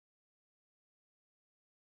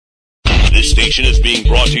This station is being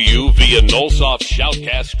brought to you via Nullsoft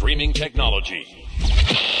Shoutcast streaming technology.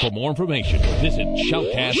 For more information, visit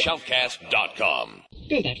shoutcast.com.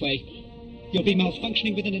 Go that way. You'll be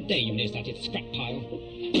malfunctioning within a day, you nearsighted scrap pile.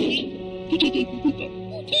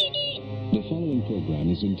 The following program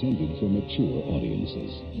is intended for mature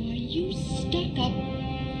audiences. Are you stuck-up,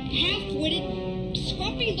 half-witted,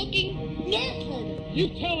 scruffy-looking nerf herder? You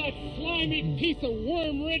tell that slimy piece of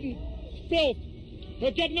worm-ridden filth he'll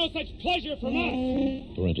get no such pleasure from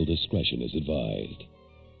us. Parental discretion is advised.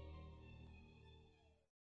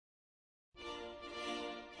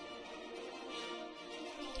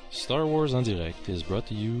 Star Wars en Direct is brought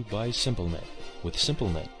to you by SimpleNet. With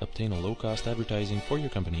SimpleNet, obtain a low-cost advertising for your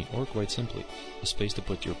company or, quite simply, a space to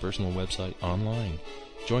put your personal website online.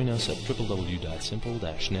 Join us at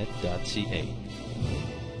www.simple-net.ca.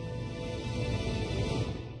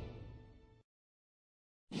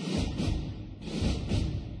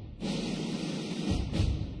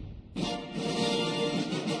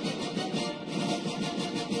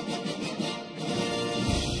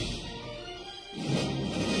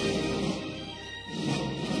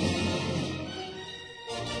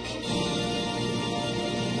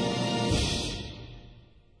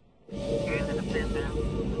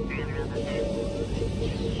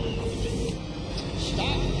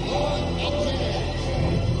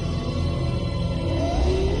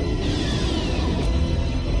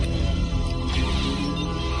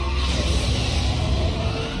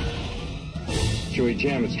 Should we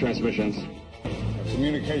jam its transmissions? A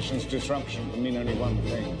communications disruption can mean only one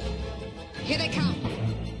thing. Here they come.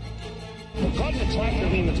 We're caught in a tractor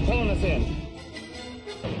beam that's pulling us in.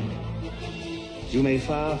 You may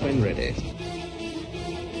fire when ready.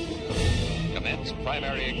 Commence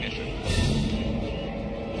primary ignition.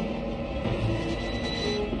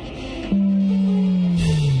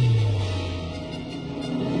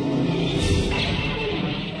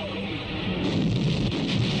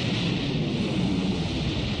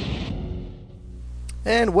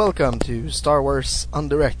 And welcome to Star Wars on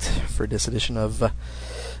Direct for this edition of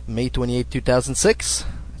May 28, 2006.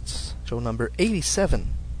 It's show number 87.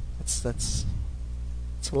 That's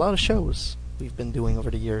a lot of shows we've been doing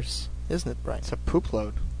over the years, isn't it, Brian? It's a poop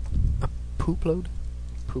load. A poop load?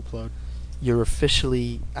 Poop load.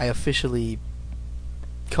 I officially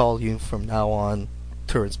call you from now on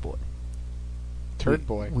Turds Boy. Turd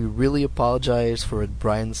Boy. We really apologize for what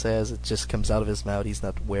Brian says. It just comes out of his mouth. He's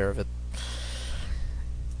not aware of it.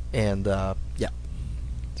 And, yeah.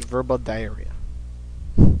 It's verbal diarrhea.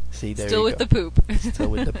 See, there Still you with go. the poop. Still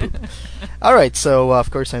with the poop. Alright, so,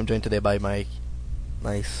 of course, I'm joined today by my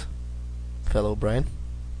nice fellow Brian.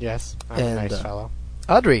 Yes, I'm a nice fellow.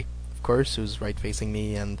 Audrey, of course, who's right facing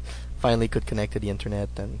me and finally could connect to the internet,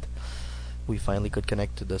 and we finally could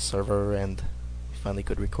connect to the server, and we finally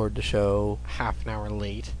could record the show. Half an hour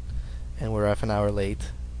late. And we're half an hour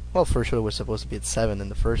late. Well, first show was supposed to be at 7 in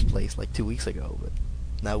the first place, like 2 weeks ago, but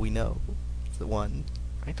now we know it's at 1.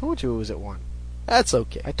 I told you it was at 1. That's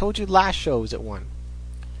okay. I told you last show was at 1.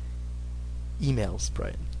 Emails,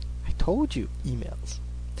 Brian. I told you. Emails.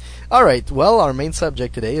 Alright, well, our main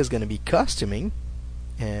subject today is going to be costuming.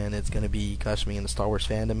 And it's going to be costuming in the Star Wars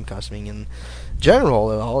fandom, costuming in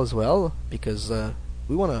general all as well, because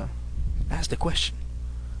we want to ask the question,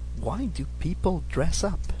 why do people dress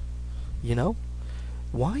up? You know?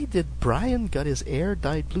 Why did Brian got his hair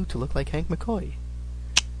dyed blue to look like Hank McCoy?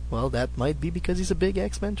 Well, that might be because he's a big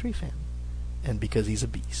X-Men 3 fan. And because he's a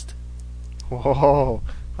beast. Whoa,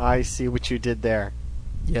 I see what you did there.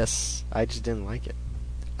 Yes. I just didn't like it.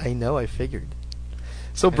 I know, I figured.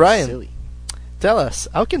 So, That's Brian, silly. Tell us,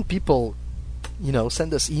 how can people,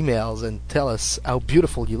 send us emails and tell us how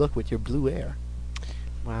beautiful you look with your blue hair?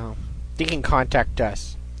 Well, they can contact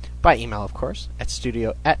us by email, of course, at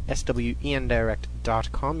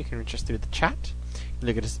studio@swendirect.com. You can reach us through the chat. You can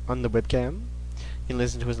look at us on the webcam. You can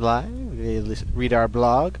listen to us live. You can read our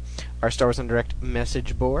blog, our Star Wars on Direct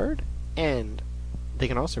message board, and they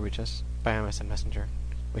can also reach us by MSN Messenger,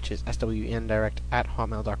 which is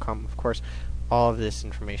swendirect@hotmail.com. Of course, all of this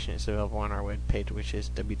information is available on our webpage, which is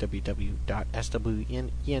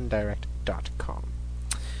www.swendirect.com.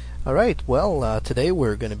 Alright, well, today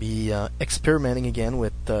we're going to be experimenting again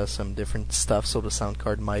with some different stuff, so the sound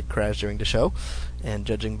card might crash during the show. And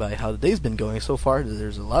judging by how the day's been going so far,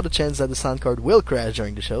 there's a lot of chance that the sound card will crash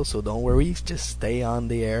during the show, so don't worry, just stay on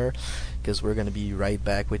the air, because we're going to be right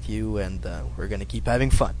back with you, and we're going to keep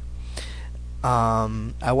having fun.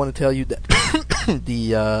 I want to tell you that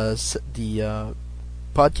the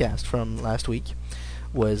podcast from last week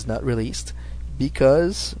was not released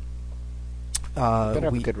because better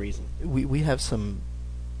have a good reason. We have some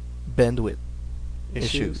bandwidth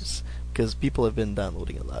issues. because people have been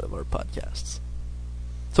downloading a lot of our podcasts.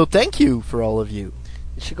 So thank you for all of you.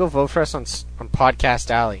 You should go vote for us on Podcast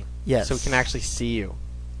Alley. Yes. So we can actually see you.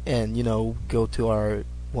 And, you know, go to our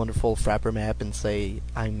wonderful Frapper map and say,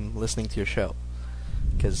 I'm listening to your show.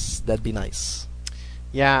 Because that'd be nice.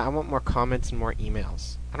 Yeah, I want more comments and more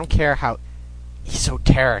emails. I don't care how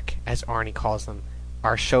esoteric, as Arnie calls them,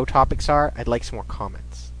 our show topics are. I'd like some more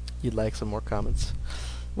comments. You'd like some more comments?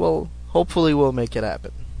 Well, hopefully we'll make it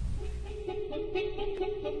happen. I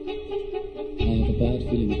have a bad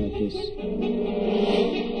feeling about this.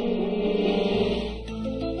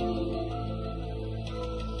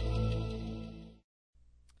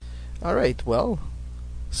 Alright, well.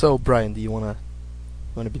 So, Brian, do you want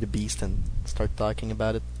to be the beast and start talking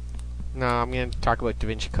about it? No, I'm going to talk about Da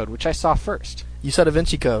Vinci Code, which I saw first. You saw Da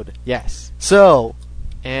Vinci Code? Yes. So...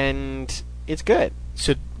 And it's good.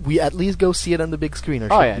 Should we at least go see it on the big screen, or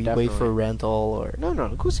should we definitely wait for a rental? Or No,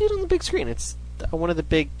 go see it on the big screen. It's one of the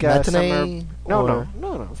big matinee.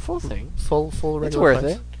 No, full thing. Full regular. It's worth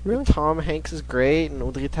price. it. Really? Tom Hanks is great, and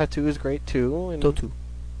Audrey Tautou is great too. And Totu.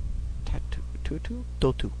 Tutu?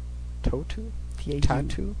 Totu. Totu? T-A-U.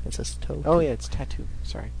 Tattoo? It says Totu. Oh yeah, it's tattoo.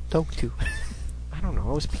 Sorry. Totu. I don't know.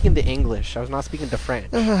 I was speaking to English. I was not speaking to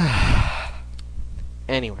French.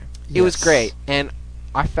 Anyway, it was great, and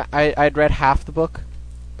I'd read half the book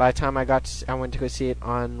by the time I went to go see it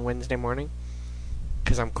on Wednesday morning.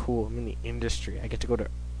 Because I'm cool. I'm in the industry. I get to go to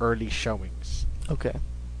early showings. Okay.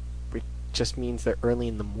 Which just means they're early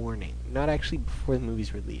in the morning, not actually before the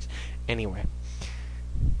movie's released. Anyway,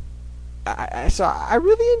 so I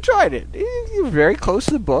really enjoyed it. It was very close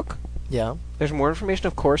to the book. Yeah. There's more information,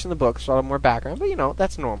 of course, in the book, so a lot more background, but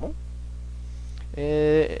that's normal.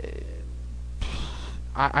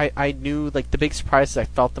 I knew, like, the big surprises, I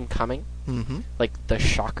felt them coming. Mm-hmm. Like, the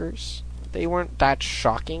shockers. They weren't that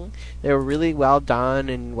shocking. They were really well done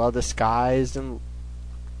and well disguised, and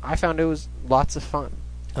I found it was lots of fun.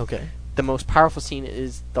 Okay. The most powerful scene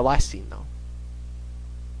is the last scene, though.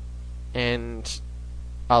 And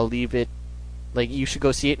I'll leave it, like, you should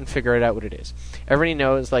go see it and figure it out what it is. Everybody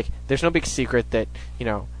knows, like, there's no big secret that,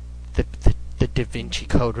 the Da Vinci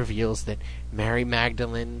Code reveals that Mary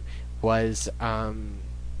Magdalene was,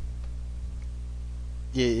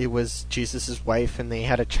 it was Jesus' wife, and they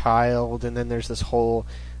had a child, and then there's this whole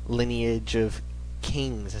lineage of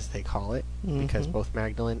kings, as they call it, because both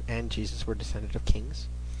Magdalene and Jesus were descended of kings.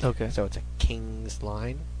 Okay. So it's a king's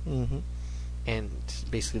line. Mm-hmm. And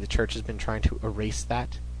basically the church has been trying to erase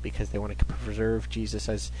that because they wanted to preserve Jesus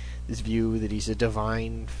as this view that he's a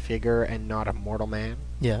divine figure and not a mortal man.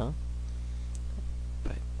 Yeah.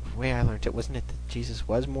 But the way I learned it, wasn't it that Jesus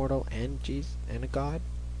was mortal and a god?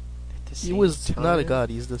 He was not a god,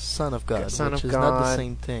 he's the Son of God, which is not the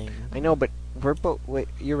same thing. I know, but we're both... Wait,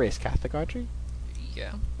 you're raised Catholic, Audrey?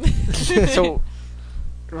 Yeah. So,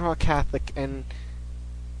 we're all Catholic, and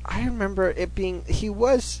I remember it being... He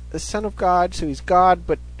was the Son of God, so he's God,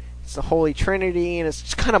 but it's the Holy Trinity, and it's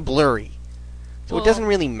just kind of blurry. So it doesn't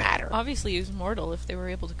really matter. Obviously he was mortal if they were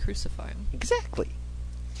able to crucify him. Exactly.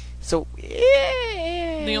 So,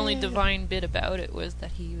 The only divine bit about it was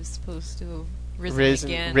that he was supposed to have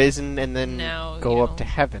risen and then now, go up to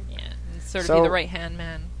heaven. Yeah, and sort of be the right-hand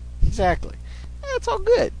man. Exactly. That's all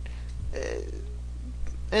good.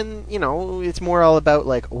 And, it's more all about,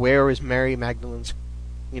 like, where was Mary Magdalene's,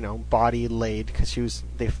 body laid, because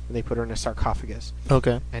they put her in a sarcophagus.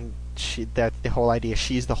 Okay. And the whole idea,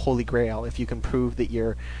 she's the Holy Grail. If you can prove that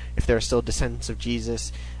if there are still descendants of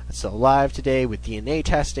Jesus still alive today with DNA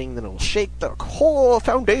testing, then it'll shake the whole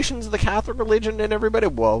foundations of the Catholic religion and everybody.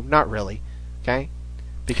 Whoa, not really. Okay?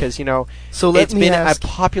 Because, so it's been a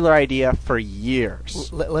popular idea for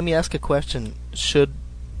years. Let me ask a question. Should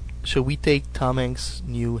we take Tom Hanks'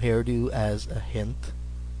 new hairdo as a hint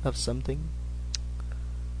of something?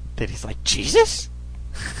 That he's like, Jesus?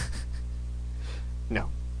 No.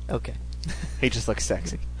 Okay. He just looks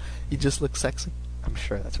sexy. He just looks sexy? I'm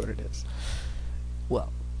sure that's what it is.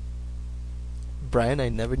 Well, Brian, I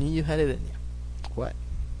never knew you had it in you. What?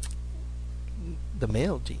 The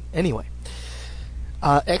male gene. Anyway.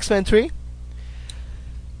 X-Men 3?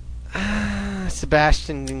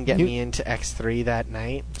 Sebastian didn't get me into X3 that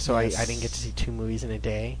night, so I didn't get to see 2 movies in a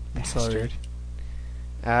day. Bastard.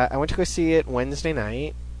 Sorry. I went to go see it Wednesday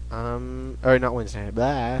night. Or not Wednesday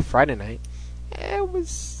night, Friday night. It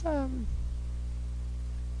was,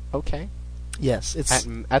 okay. Yes, it's...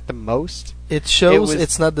 At the most. It shows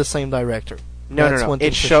it's not the same director. No.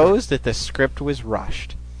 It shows that the script was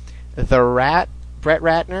rushed. Brett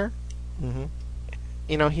Ratner,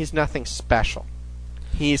 he's nothing special.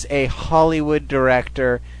 He's a Hollywood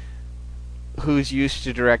director who's used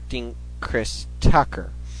to directing Chris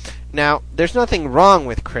Tucker. Now, there's nothing wrong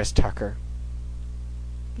with Chris Tucker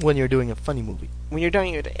When you're doing a funny movie. when you're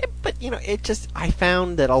doing it, but it just, I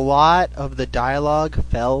found that a lot of the dialogue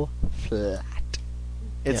fell flat.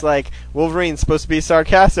 It's like, Wolverine's supposed to be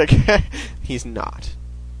sarcastic. He's not.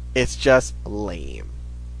 It's just lame.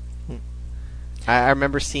 I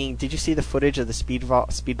remember seeing, did you see the footage of the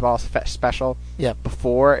Speedball special? Yeah.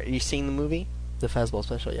 Before you seen the movie? The Fastball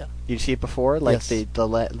special, yeah. Did you see it before? Like Yes. the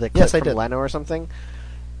clip Yes, I from did. Leno or something?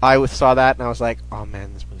 I saw that and I was like, oh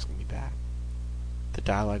man, this movie's going to be bad. The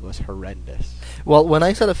dialogue was horrendous. Well, when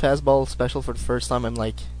I saw the Fastball special for the first time, I'm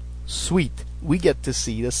like, sweet, we get to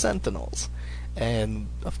see the Sentinels. And,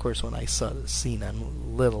 of course, when I saw the scene, I'm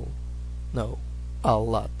a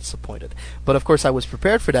lot disappointed. But, of course, I was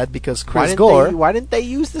prepared for that because Chris Gore... Why didn't they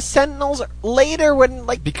use the Sentinels later later in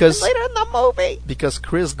the movie? Because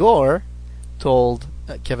Chris Gore told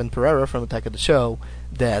Kevin Pereira from Attack of the Show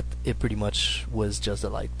that it pretty much was just the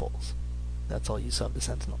light poles. That's all you saw of the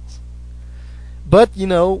Sentinels. But,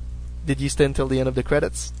 did you stay until the end of the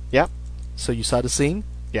credits? Yeah. So you saw the scene?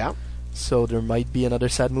 Yeah. So there might be another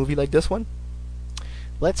sad movie like this one?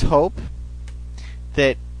 Let's hope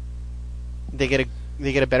that they get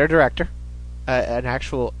a better director, an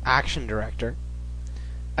actual action director,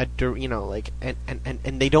 and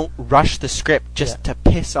they don't rush the script just to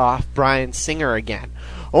piss off Bryan Singer again.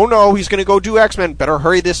 Oh no, he's gonna go do X-Men. Better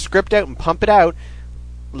hurry this script out and pump it out.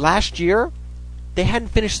 Last year, they hadn't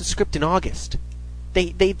finished the script in August.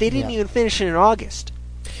 They didn't even finish it in August.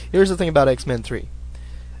 Here's the thing about X-Men 3.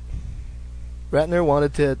 Ratner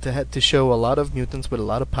wanted to show a lot of mutants with a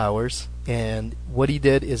lot of powers, and what he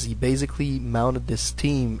did is he basically mounted this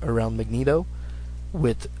team around Magneto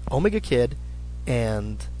with Omega Kid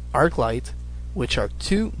and Arclight, which are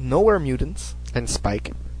two nowhere mutants. And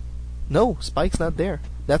Spike. No, Spike's not there.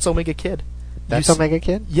 That's Omega Kid. That's Omega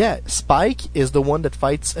Kid? Yeah, Spike is the one that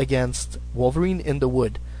fights against Wolverine in the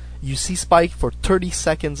wood. You see Spike for 30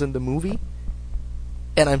 seconds in the movie,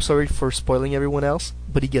 and I'm sorry for spoiling everyone else,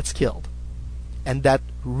 but he gets killed. And that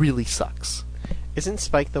really sucks. Isn't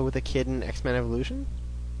Spike though with a kid in X-Men Evolution?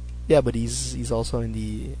 Yeah, but he's also in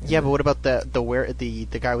the... but what about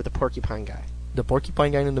the guy with the porcupine guy? The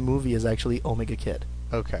porcupine guy in the movie is actually Omega Kid.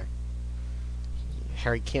 Okay.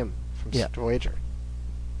 Harry Kim from Voyager.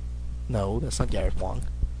 No, that's not Garrett Wong.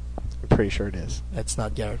 I'm pretty sure it is. That's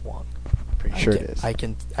not Garrett Wong. Pretty sure it is. I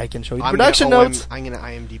can show you the production notes. I'm gonna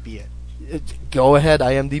IMDb it. Go ahead,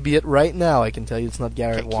 IMDb it right now. I can tell you it's not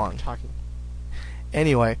Garrett Wong. Keep talking.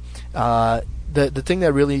 Anyway, the thing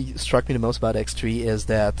that really struck me the most about X3 is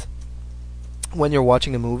that when you're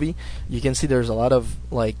watching the movie, you can see there's a lot of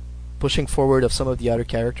pushing forward of some of the other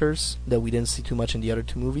characters that we didn't see too much in the other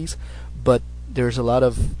two movies, but there's a lot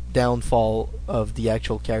of downfall of the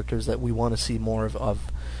actual characters that we want to see more of.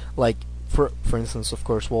 Like for instance, of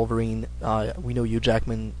course, Wolverine. We know Hugh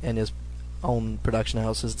Jackman and his own production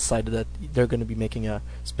house has decided that they're going to be making a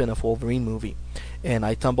spin-off Wolverine movie, and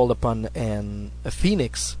I stumbled upon a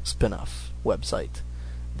Phoenix spin-off website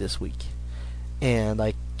this week, and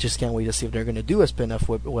I just can't wait to see if they're going to do a spin-off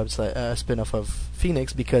spin-off of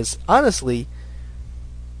Phoenix, because honestly,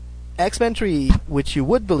 X-Men 3, which you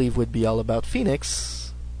would believe would be all about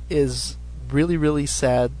Phoenix, is really, really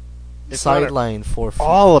sad sideline for Phoenix.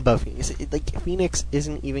 All about Phoenix. Phoenix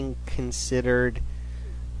isn't even considered...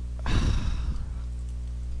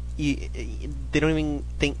 they don't even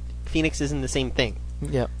think Phoenix isn't the same thing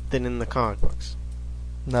than in the comic books.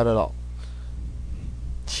 Not at all.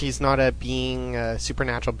 She's not a being, a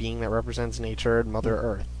supernatural being that represents nature and Mother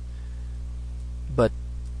Earth. But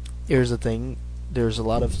here's the thing. There's a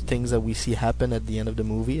lot of things that we see happen at the end of the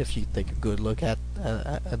movie. If you take a good look at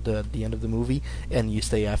the end of the movie and you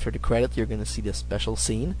stay after the credit, you're going to see this special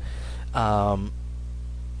scene.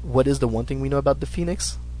 What is the one thing we know about the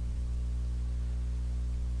Phoenix?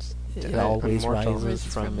 It always rises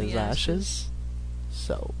from his ashes.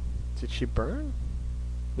 So, did she burn?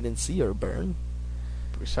 We didn't see her burn.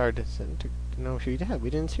 We started to know she did. We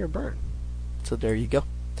didn't see her burn. So there you go.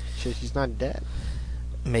 She's not dead.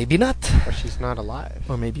 Maybe not. Or she's not alive.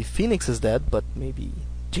 Or maybe Phoenix is dead, but maybe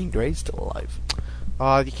Jean Grey's still alive.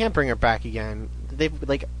 You can't bring her back again.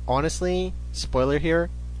 They've honestly, spoiler here.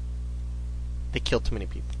 They killed too many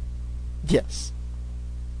people. Yes.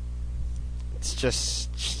 It's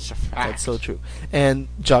just a fact. That's so true. And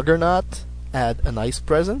Juggernaut had a nice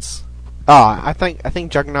presence. I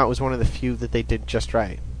think Juggernaut was one of the few that they did just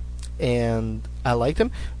right. And I liked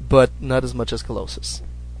him, but not as much as Colossus.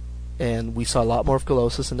 And we saw a lot more of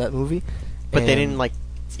Colossus in that movie. But they didn't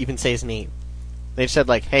even say his name. They said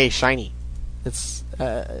 "Hey, Shiny." It's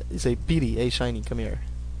you say Petey, hey Shiny, come here.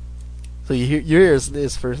 So you hear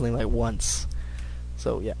his first name once.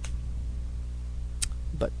 So yeah.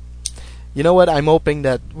 You know what? I'm hoping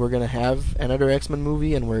that we're gonna have another X-Men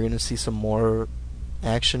movie, and we're gonna see some more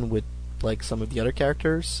action with like some of the other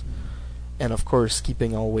characters, and of course,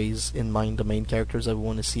 keeping always in mind the main characters that we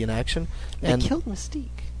want to see in action. They And killed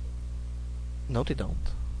Mystique. no, they don't.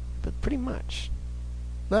 But pretty much.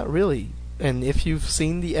 Not really. And if you've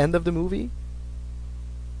seen the end of the movie,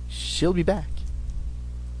 she'll be back.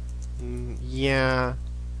 Yeah.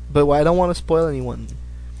 But I don't want to spoil anyone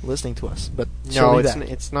listening to us. But she'll No, be it's back.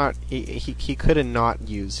 it's not. He could have not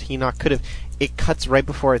used. He not could have. It cuts right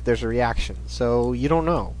before there's a reaction, so you don't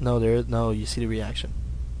know. No, you see the reaction.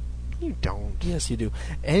 You don't. Yes, you do.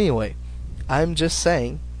 Anyway, I'm just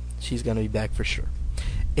saying she's gonna be back for sure.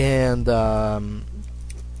 And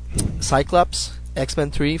Cyclops,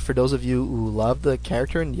 X-Men 3, for those of you who love the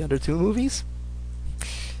character in the other two movies,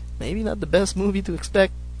 maybe not the best movie to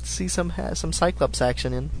expect to see some Cyclops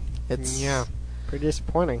action in. It's Yeah, pretty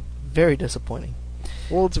disappointing. very disappointing.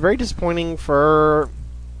 Well, it's very disappointing for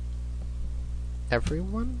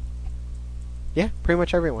everyone. Yeah, pretty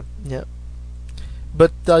much everyone. Yep.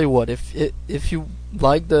 But tell you what, if you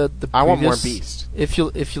like the previous, I want more Beast. If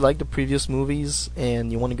you like the previous movies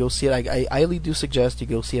and you want to go see it, I highly do suggest you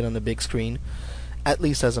go see it on the big screen, at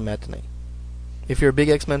least as a matinee. If you're a big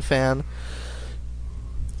X-Men fan,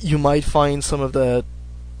 you might find some of the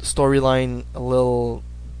storyline a little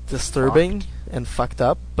disturbing and fucked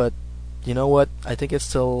up, but you know what? I think it's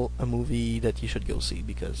still a movie that you should go see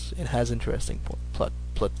because it has interesting plot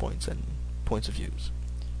points and points of views.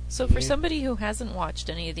 So for somebody who hasn't watched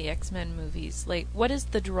any of the X-Men movies, like, what is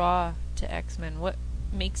the draw to X-Men? What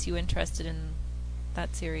makes you interested in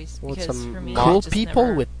that series? Well, it's Because a for me, Cool I just people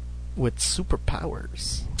never... with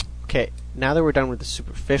superpowers. Okay, now that we're done with the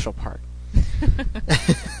superficial part,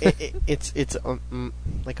 it's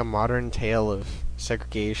like a modern tale of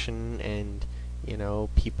segregation and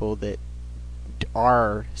people that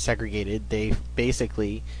are segregated. They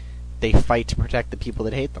fight to protect the people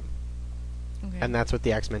that hate them. Okay. And that's what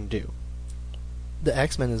the X-Men do. The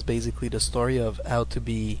X-Men is basically the story of how to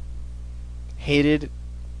be Hated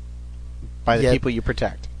by the Yeah. people you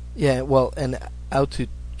protect. and how to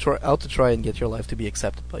try and get your life to be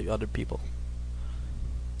accepted by other people.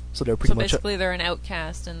 So they're pretty So much basically, they're an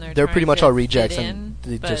outcast, and they're they're trying pretty much to all rejects, fit and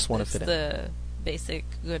in, they but just wanna it's fit in. the basic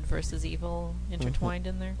good versus evil intertwined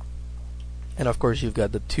in there. and of course you've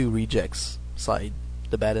got the two rejects side,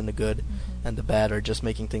 the bad and the good, and the bad are just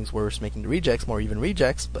making things worse, making the rejects more even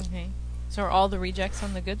rejects. But Okay. So are all the rejects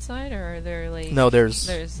on the good side, or are there like no, there's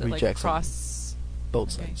like rejects on cross?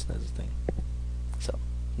 both Okay. sides. That's the thing. So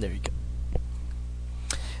there you go.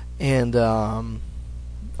 And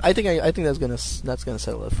I think that's gonna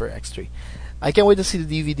settle it for X3. I can't wait to see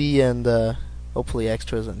the DVD and hopefully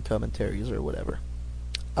extras and commentaries or whatever.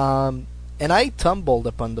 And I tumbled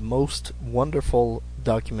upon the most wonderful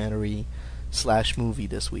documentary / movie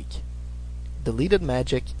this week. Deleted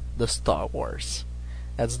Magic: The Star Wars.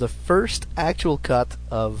 That's the first actual cut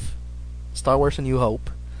of Star Wars: A New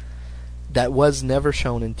Hope that was never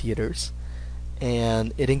shown in theaters,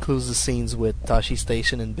 and it includes the scenes with Tashi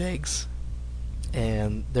Station and Biggs,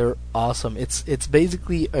 and they're awesome. It's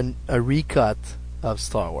basically a recut of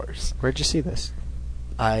Star Wars. Where'd you see this?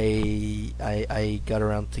 I got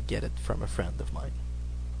around to get it from a friend of mine.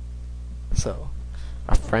 So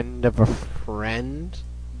A friend of a friend?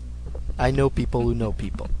 I know people who know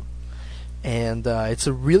people. And it's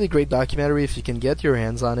a really great documentary if you can get your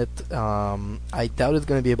hands on it. I doubt it's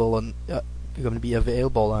going to be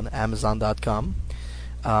available on Amazon.com,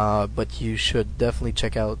 but you should definitely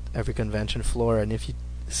check out every convention floor. And if you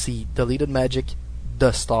see Deleted Magic: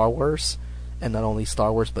 The Star Wars, and not only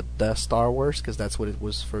Star Wars but The Star Wars, because that's what it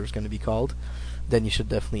was first going to be called, then you should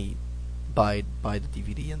definitely buy the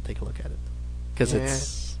DVD and take a look at it, because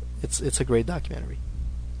it's a great documentary,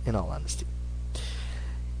 in all honesty.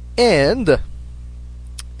 And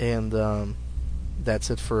that's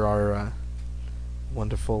it for our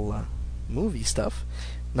wonderful movie stuff.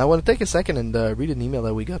 Now I want to take a second and read an email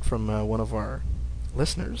that we got from one of our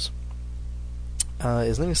listeners.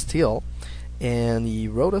 His name is Teal, and he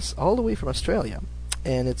wrote us all the way from Australia.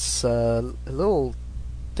 And it's a little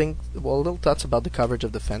thoughts about the coverage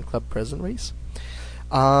of the fan club president race.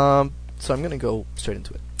 So I'm going to go straight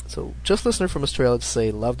into it. So, just listener from Australia to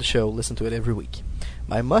say, love the show, listen to it every week.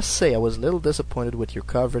 I must say I was a little disappointed with your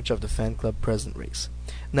coverage of the fan club president race.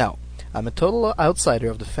 Now, I'm a total outsider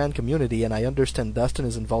of the fan community, and I understand Dustin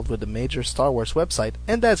is involved with the major Star Wars website,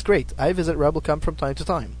 and that's great. I visit Rebelcom from time to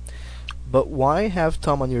time. But why have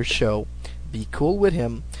Tom on your show, be cool with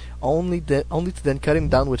him, only to then cut him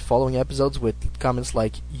down with following episodes with comments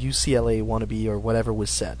like UCLA wannabe or whatever was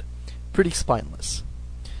said? Pretty spineless.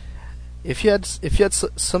 If you had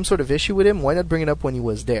some sort of issue with him, why not bring it up when he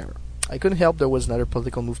was there? I couldn't help there was another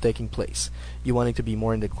political move taking place. You wanting to be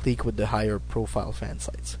more in the clique with the higher profile fan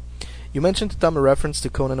sites. You mentioned to Tom a reference to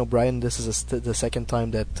Conan O'Brien. This is the second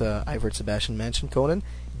time that I've heard Sebastian mention Conan.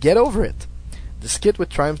 Get over it. The skit with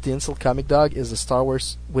Triumph the Insult Comic Dog is the Star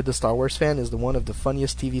Wars fan is the one of the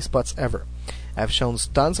funniest TV spots ever. I've shown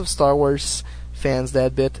tons of Star Wars fans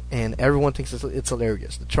that bit, and everyone thinks it's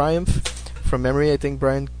hilarious. The Triumph, from memory, I think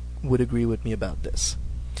Brian would agree with me about this.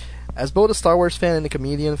 As both a Star Wars fan and a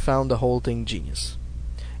comedian, found the whole thing genius.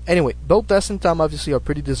 Anyway, both Dustin and Tom obviously are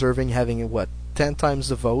pretty deserving, having 10 times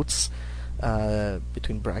the votes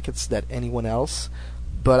between brackets that anyone else.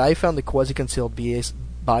 But I found the quasi-concealed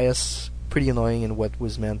bias pretty annoying in what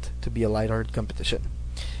was meant to be a lighthearted competition.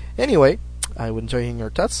 Anyway, I would enjoy hearing your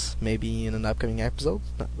thoughts, maybe in an upcoming episode.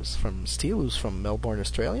 That was from Steele, who's from Melbourne,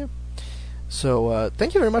 Australia. So,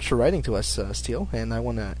 thank you very much for writing to us, Steele, and I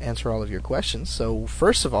want to answer all of your questions. So,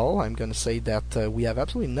 first of all, I'm going to say that we have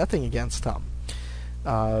absolutely nothing against Tom.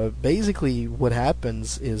 Basically, what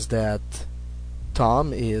happens is that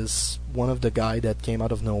Tom is one of the guy that came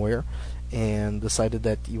out of nowhere and decided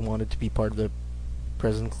that he wanted to be part of the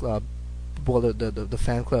President Club, well, the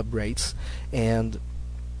fan club rates, and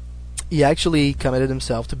he actually committed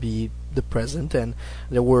himself to be the president, and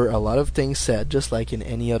there were a lot of things said, just like in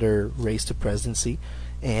any other race to presidency,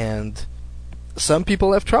 and some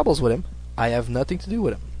people have troubles with him. I have nothing to do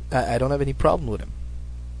with him. I don't have any problem with him.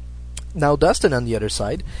 Now, Dustin, on the other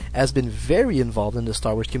side, has been very involved in the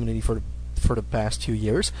Star Wars community for the past 2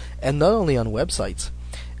 years, and not only on websites,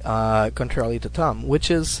 contrarily to Tom,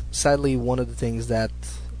 which is sadly one of the things that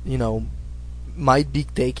might be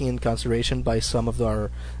taken in consideration by some of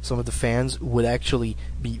the fans who would actually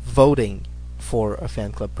be voting for a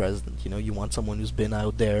fan club president. You want someone who's been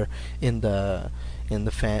out there with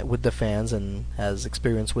the fans and has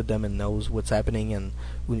experience with them and knows what's happening, and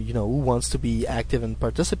who wants to be active and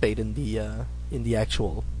participate in the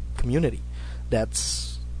actual community.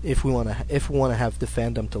 That's if we want to have the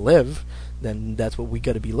fandom to live, then that's what we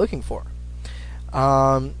got to be looking for.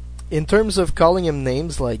 In terms of calling him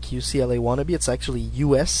names like UCLA Wannabe, it's actually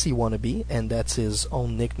USC Wannabe, and that's his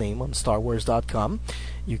own nickname on StarWars.com.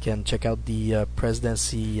 You can check out the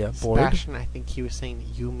presidency board. Sebastian, I think he was saying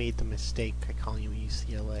that you made the mistake by calling him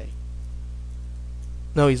UCLA.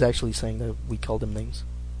 No, he's actually saying that we called him names.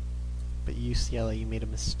 But UCLA, you made a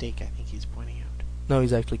mistake, I think he's pointing out. No,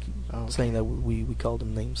 he's actually saying that we called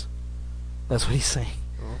him names. That's what he's saying.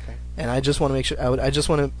 Okay. And I just want to make sure. I just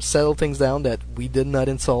want to settle things down that we did not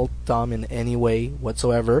insult Tom in any way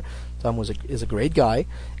whatsoever. Tom is a great guy,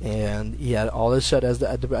 and he had all his shot as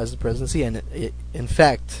the presidency. And in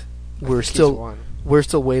fact, we're still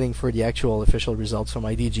waiting for the actual official results from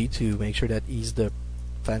IDG to make sure that he's the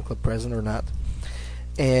fan club president or not.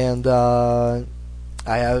 And I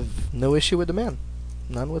have no issue with the man,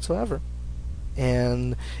 none whatsoever.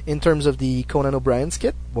 And in terms of the Conan O'Brien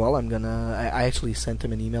skit, well, I actually sent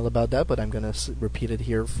him an email about that, but I'm gonna repeat it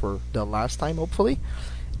here for the last time, hopefully.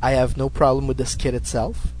 I have no problem with the skit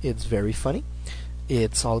itself. It's very funny.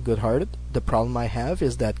 It's all good-hearted. The problem I have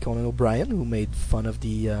is that Conan O'Brien, who made fun of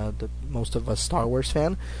the most of us Star Wars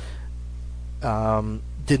fan,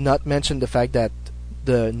 did not mention the fact that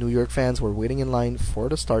the New York fans were waiting in line for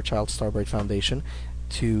the Star Child Starbright Foundation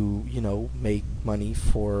to, make money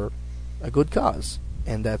for a good cause,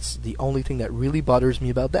 and that's the only thing that really bothers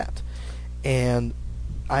me about that. And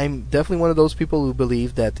I'm definitely one of those people who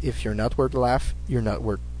believe that if you're not worth a laugh, you're not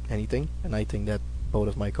worth anything, and I think that both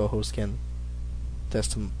of my co-hosts can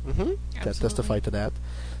testify to that.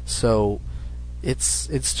 So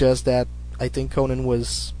it's just that I think Conan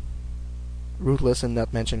was ruthless in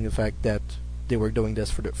not mentioning the fact that they were doing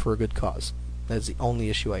this for a good cause. That's the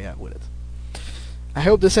only issue I have with it. I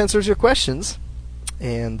hope this answers your questions.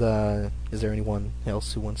 And is there anyone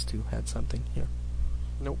else who wants to add something here?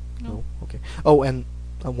 Nope. No. Okay. Oh, and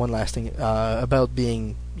one last thing about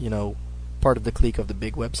being, part of the clique of the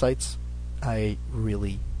big websites. I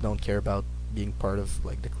really don't care about being part of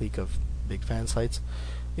the clique of big fan sites.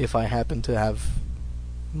 If I happen to have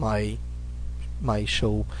my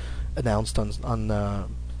show announced on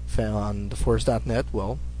theforce.net,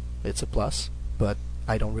 well, it's a plus. But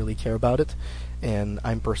I don't really care about it. And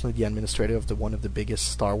I'm personally the administrator of one of the biggest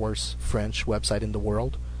Star Wars French website in the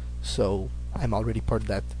world, so I'm already part of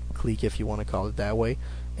that clique, if you want to call it that way,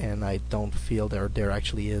 and I don't feel there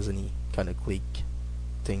actually is any kind of clique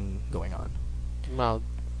thing going on. Well,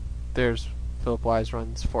 there's Philip Wise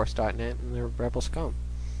runs Force.net, and they're Rebel Scum,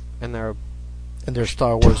 and there's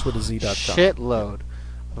Star Wars with a Z.com. Shitload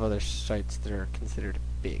of other sites that are considered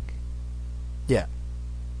big. Yeah.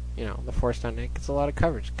 the Force Dynamic gets a lot of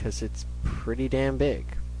coverage because it's pretty damn big.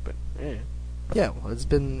 But Yeah, well, it's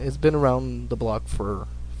been around the block for a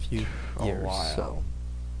few years, while. so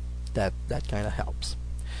that kind of helps.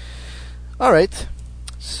 All right,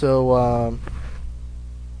 so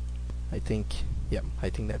I think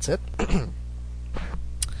that's it.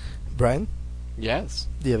 Brian, Yes.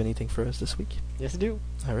 do you have anything for us this week? Yes, I do.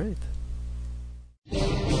 All right.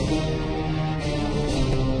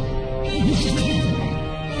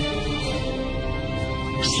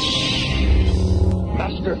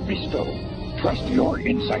 Master Fisto, trust your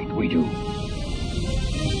insight, we do.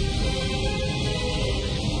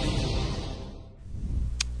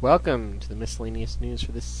 Welcome to the miscellaneous news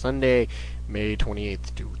for this Sunday, May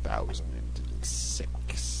 28th, 2006.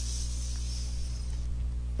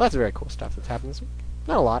 Lots of very cool stuff that's happened this week.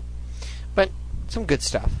 Not a lot, but some good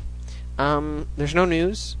stuff. There's no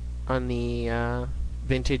news on the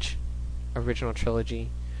vintage original trilogy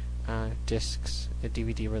discs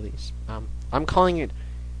DVD release. I'm calling it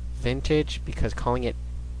vintage because calling it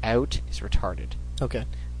out is retarded. Okay.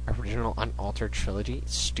 Original unaltered trilogy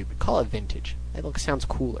is stupid. Call it vintage. It sounds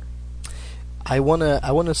cooler. I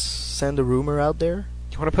wanna send a rumor out there.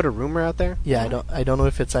 You want to put a rumor out there? Yeah, I don't know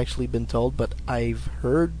if it's actually been told, but I've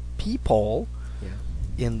heard people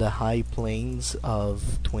in the high plains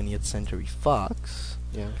of 20th Century Fox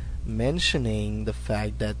mentioning the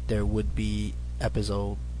fact that there would be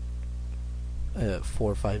episode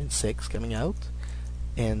 4, 5, and 6 coming out,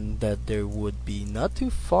 and that there would be not too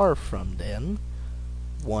far from then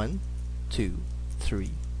 1, 2,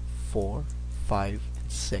 3, 4, 5,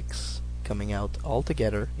 and 6 coming out all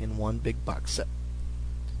together in one big box set.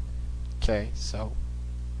 Okay, so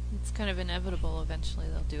it's kind of inevitable. Eventually,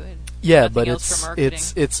 they'll do it. Yeah, Nothing but else for marketing.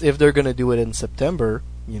 it's if they're gonna do it in September,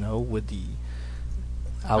 with the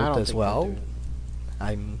out as well.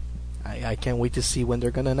 I can't wait to see when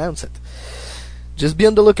they're gonna announce it. Just be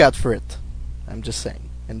on the lookout for it. I'm just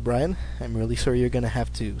saying. And Brian, I'm really sorry you're gonna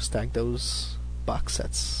have to stack those box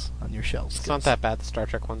sets on your shelves. It's not that bad. The Star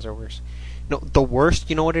Trek ones are worse. No, the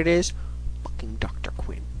worst, you know what it is? Fucking Dr.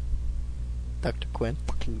 Quinn. Dr. Quinn?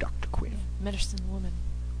 Fucking Dr. Quinn. Medicine Woman.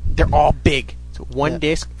 They're all big. So one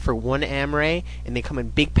disc for one Amray, and they come in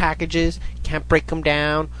big packages. Can't break them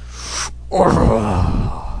down. They're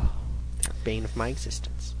bane of my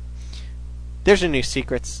existence. There's a new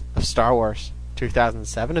Secrets of Star Wars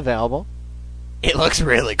 2007 available. It looks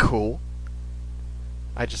really cool.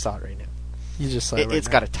 I just saw it right now. You just saw it right It's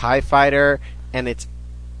now. got a TIE fighter, and it's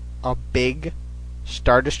a big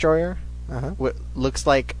Star Destroyer. What looks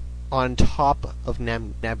like on top of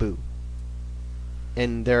Naboo.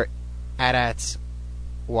 And they're AT-ATs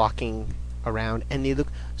walking around, and they look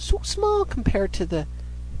so small compared to the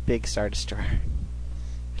big Star Destroyer.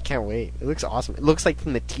 I can't wait. It looks awesome. It looks like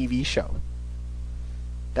from the TV show.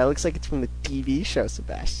 That looks like it's from the TV show,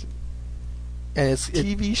 Sebastian. And it's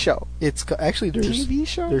TV show. It's actually there's TV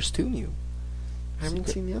show. There's two new. I haven't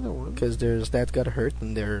seen the other one. Because there's That Gotta Hurt,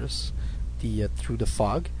 and there's the Through the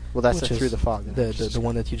Fog. Well, that's which the is Through the Fog. The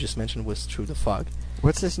one that you just mentioned was Through the Fog.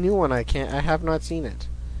 What's this new one? I have not seen it.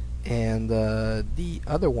 And the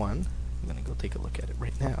other one, I'm gonna go take a look at it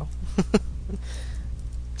right now.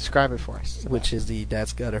 Describe it for us. Which is the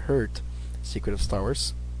That's Gotta Hurt, Secret of Star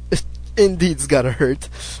Wars. Indeed's Gotta Hurt.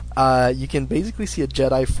 You can basically see a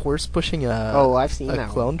Jedi Force pushing I've seen a that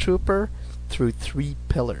clone trooper through 3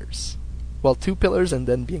 pillars. Well, 2 pillars and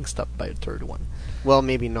then being stopped by a third one. Well,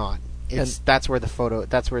 maybe not. That's where the photo.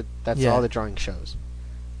 That's all the drawing shows.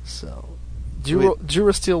 So,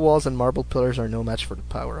 Dura steel walls and marble pillars are no match for the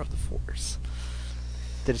power of the Force.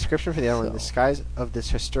 The description for the other one: the skies of this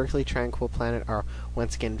historically tranquil planet are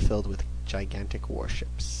once again filled with gigantic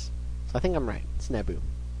warships. So I think I'm right. It's Naboo.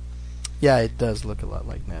 Yeah, it does look a lot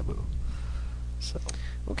like Naboo. So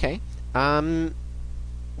okay.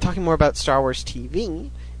 Talking more about Star Wars TV,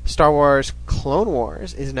 Star Wars Clone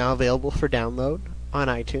Wars is now available for download on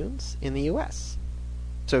iTunes in the U.S.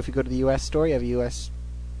 So if you go to the U.S. store, you have a U.S.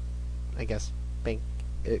 I guess bank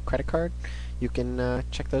credit card. You can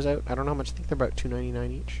check those out. I don't know how much. I think they're about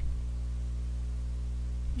 $2.99 each.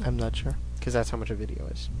 I'm not sure because that's how much a video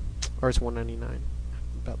is, or it's $1.99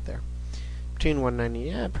 about there. Between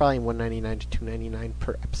 $1.99, probably $1.99 to $2.99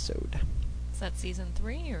 per episode. Is that season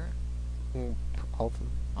 3 or all of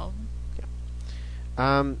them? All of them.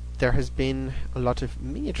 Yeah. There has been a lot of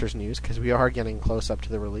miniatures news because we are getting close up to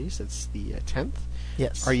the release. It's the 10th.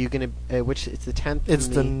 Yes. Are you gonna? Which it's the 10th. It's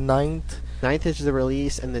the 9th. 9th is the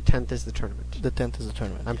release, and the 10th is the tournament. The 10th is the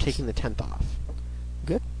tournament. I'm taking the 10th off.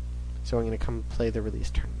 Good. So I'm gonna come play the release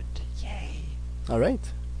tournament. Yay! All right.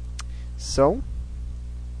 So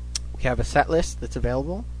we have a set list that's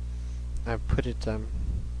available. I've put it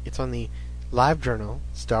It's on the live journal,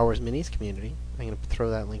 Star Wars Minis community. I'm going to throw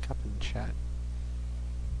that link up in the chat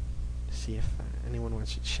to see if anyone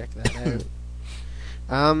wants to check that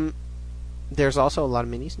out. There's also a lot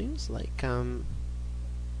of minis news. Like,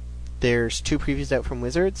 there's 2 previews out from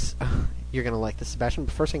Wizards. You're going to like this, Sebastian.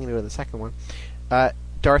 But first, I'm going to go to the second one.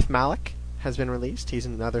 Darth Malak has been released. He's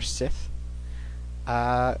another Sith.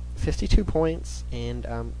 52 points and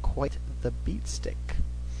quite the beat stick.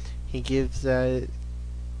 He gives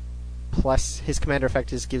plus his commander effect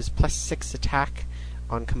gives +6 attack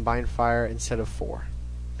on combined fire instead of 4.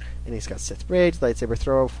 And he's got Sith Rage, Lightsaber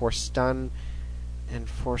Throw, Force Stun, and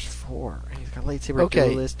Force 4. And he's got Lightsaber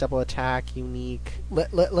Duelist, Double Attack, Unique.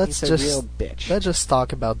 Let's he's just a real bitch. Let's just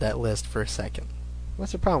talk about that list for a second.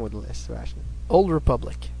 What's the problem with the list, Sebastian? Old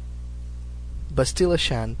Republic, Bastila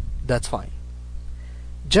Shan, that's fine.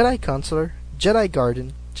 Jedi Consular, Jedi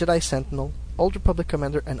Guardian, Jedi Sentinel, Old Republic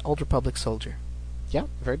Commander, and Old Republic Soldier. Yeah,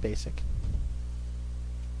 very basic.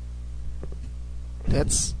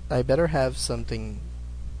 I better have something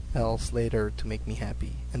else later to make me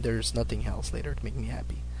happy, and there's nothing else later to make me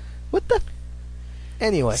happy. What the?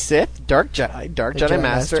 Anyway. Sith, Dark Jedi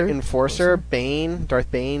Master, Enforcer, Bane,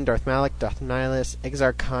 Darth Malak, Darth Nihilus,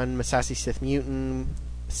 Exar Khan, Massassi Sith Mutant,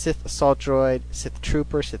 Sith Assault Droid, Sith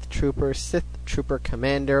Trooper, Sith Trooper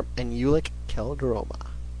Commander, and Ulic Keldroma.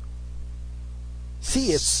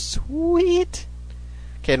 See, it's sweet.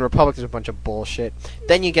 Okay, in Republic there's a bunch of bullshit.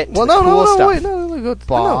 Then you get into cool stuff. Wait,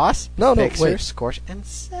 Boss, Fixer, wait. Scorch, and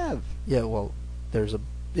Sev. Yeah, well,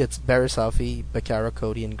 it's Barisafi, Bakara,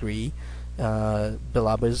 Cody, and Gree.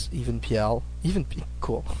 Bilabas,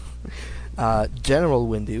 cool. General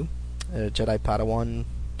Windu, Jedi Padawan,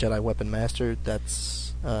 Jedi Weapon Master,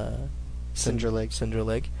 that's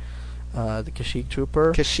Sindralig. The Kashyyyk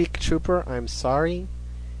Trooper. I'm sorry.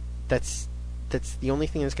 That's the only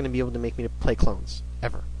thing that's going to be able to make me to play clones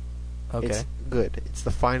ever. Okay. It's good. It's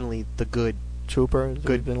finally the good trooper.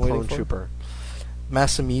 Good clone trooper.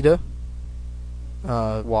 Masamida.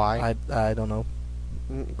 Why? I don't know.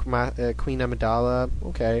 Queen Amidala.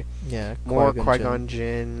 Okay. Yeah. More Qui-Gon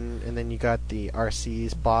Jinn, and then you got the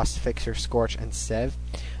RCs: Boss, Fixer, Scorch, and Sev.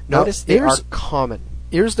 Notice they are common.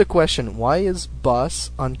 Here's the question: why is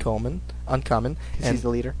Boss uncommon? And he's the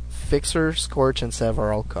leader. Fixer, Scorch, and Sev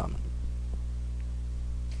are all common.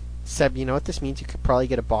 Seb, you know what this means? You could probably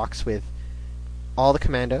get a box with all the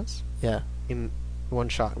commandos. Yeah. In one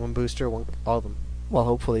shot, one booster, all of them. Well,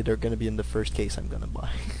 hopefully they're going to be in the first case I'm going to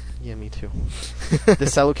buy. Yeah, me too. The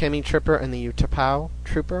Selukemi Trooper and the Utapau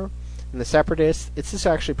Trooper and the Separatists. It's just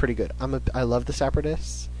actually pretty good. I love the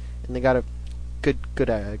Separatists, and they got a good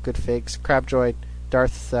figs. Crab Droid,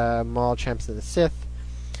 Darth Maul, Champs of the Sith,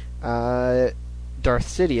 Darth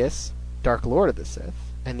Sidious, Dark Lord of the Sith,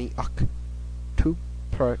 and the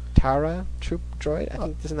Uktuptara Troop Droid. I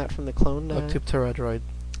think isn't that from the Clone? Uktuptara Droid.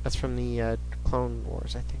 That's from the Clone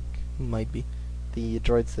Wars, I think. Might be. The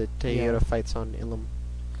droids that Yoda fights on Ilum.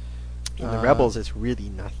 In the Rebels, it's really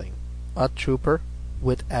nothing. A trooper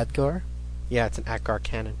with Adgar. Yeah, it's an Adgar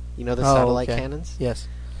cannon. You know the satellite cannons? Yes.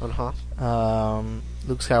 On Hoth?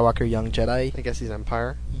 Luke Skywalker, Young Jedi. I guess he's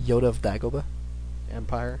Empire. Yoda of Dagobah.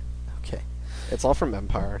 Empire. Okay. It's all from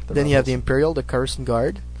Empire. Then you have the Imperial, the Coruscant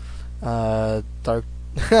Guard. Dark.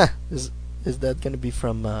 Is that going to be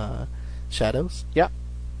from Shadows? Yeah.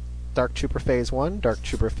 Dark Trooper Phase 1, Dark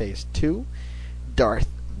Trooper Phase 2, Darth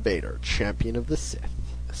Vader, Champion of the Sith.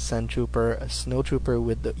 Sand Trooper, a Snow Trooper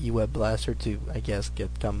with the E-Web Blaster to, I guess,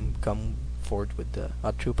 come forward with the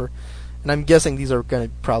Odd Trooper. And I'm guessing these are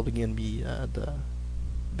probably going to be the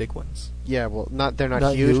big ones. Yeah, well, they're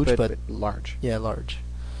not huge, but large. Yeah, large.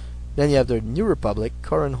 Then you have the New Republic,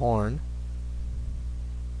 Corran Horn.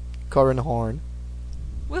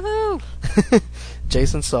 Woohoo!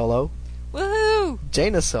 Jason Solo. Woohoo!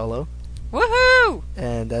 Jaina Solo. Woohoo!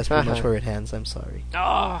 And that's pretty much where it ends, I'm sorry.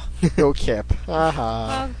 Oh. Go Kip.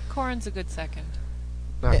 Well, Corran's a good second.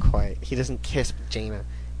 Not quite. He doesn't kiss Jaina.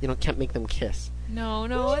 You can't make them kiss. No. I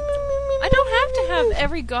don't have to have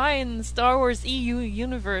every guy in the Star Wars EU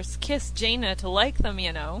universe kiss Jaina to like them,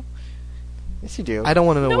 Yes, you do. I don't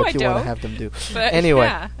want to know what you want to have them do. But anyway.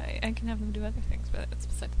 Yeah, I can have them do other things, but that's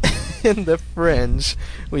beside the point. In the fringe,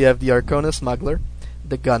 we have the Arcona Smuggler,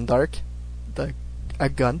 the Gundark, a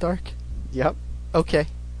Gundark? Yep. Okay.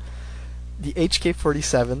 The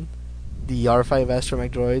HK-47, the R5 Astromech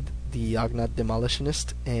Droid, the Ugnaught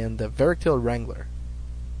Demolitionist, and the Veractyl Wrangler.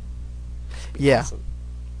 Yeah. Awesome.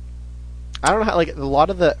 I don't know how, a lot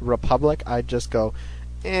of the Republic, I just go,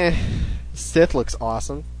 Sith looks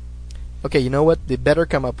awesome. Okay, you know what? They better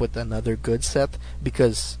come up with another good set,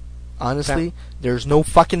 because, honestly, there's no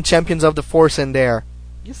fucking Champions of the Force in there.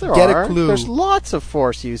 Yes, there Get are. a clue. There's lots of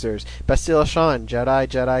Force users. Bastille Shan,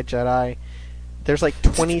 Jedi. There's like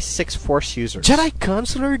 26 Force users. Jedi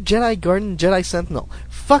Consular, Jedi Guardian, Jedi Sentinel.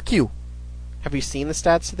 Fuck you. Have you seen the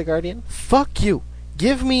stats of the Guardian? Fuck you.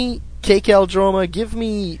 Give me K.K. Droma, give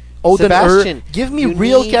me Odin Sebastian, give me you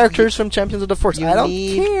real need- characters from Champions of the Force. I don't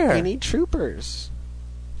care. You need troopers.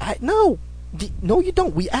 No, you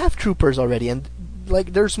don't. We have troopers already, and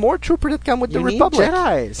like there's more trooper that come with the You need Republic.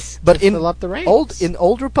 Jedis But to in fill up the ranks.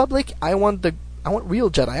 Old Republic, I want real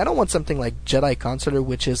Jedi. I don't want something like Jedi Consular,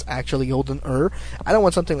 which is actually Odin I don't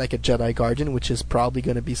want something like a Jedi Guardian, which is probably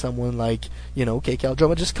going to be someone like K.K.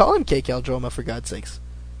 Droma. Just call him K.K. Droma for God's sakes.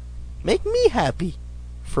 Make me happy,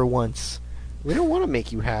 for once. We don't want to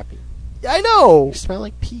make you happy. I know. You smell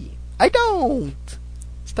like pee. I don't.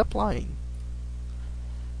 Stop lying.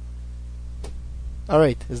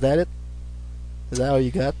 Alright, is that it? Is that all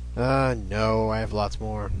you got? No, I have lots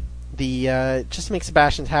more. The just to make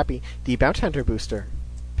Sebastian happy, the Bounty Hunter booster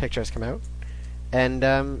picture has come out, and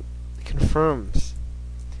confirms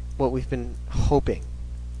what we've been hoping,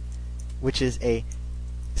 which is a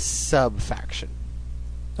sub-faction.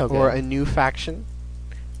 Okay. Or a new faction,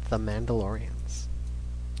 the Mandalorians.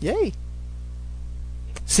 Yay.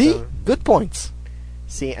 See? So- Good points.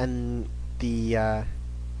 See, and the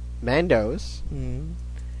Mandos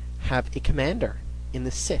have a commander in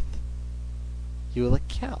the Sith, Eula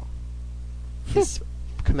Kel. His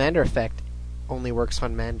commander effect only works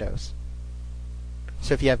on Mandos.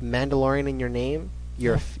 So if you have Mandalorian in your name,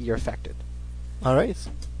 you're affected. Alright.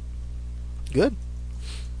 Good.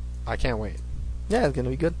 I can't wait. Yeah, it's gonna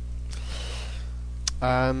be good.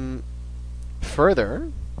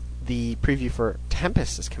 Further, the preview for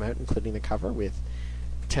Tempest has come out, including the cover with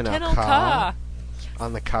Tenel Tenel Ka Ka.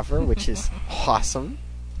 on the cover, which is awesome.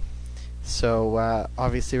 So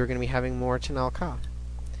obviously we're going to be having more Tenel Ka.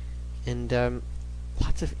 And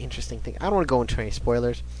lots of interesting things. I don't want to go into any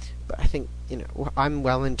spoilers, but I think, I'm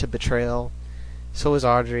well into Betrayal. So is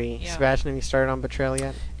Audrey. Yeah. Sebastian, have you started on Betrayal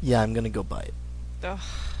yet? Yeah, I'm gonna go buy it. Ugh.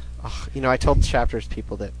 I told Chapters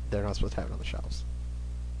people that they're not supposed to have it on the shelves.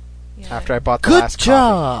 Yeah. After I bought the Good last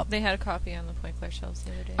job! They had a copy on the Point Claire shelves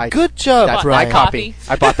the other day. Good job, That's Brian. my copy.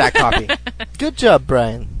 I bought that copy. Good job,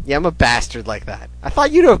 Brian. Yeah, I'm a bastard like that. I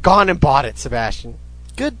thought you'd have gone and bought it, Sebastian.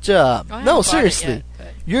 Good job. I haven't No, bought it seriously. yet, but-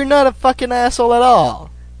 You're not a fucking asshole at all.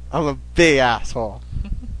 I'm a big asshole.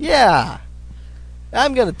 Yeah.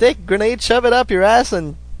 I'm gonna take a grenade, shove it up your ass,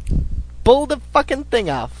 and pull the fucking thing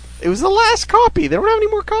off. It was the last copy. They don't have any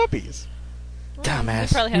more copies. Dumbass.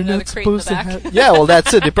 They probably have You're another not crate in the supposed to back. have... Yeah, well,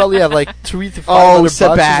 that's it. They probably have like 3 to 5 Oh, other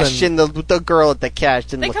Sebastian, boxes the girl at the cash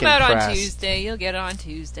didn't They look come out impressed. on Tuesday. You'll get it on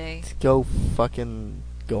Tuesday. and go fucking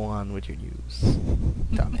go on with your news.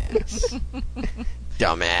 Dumbass.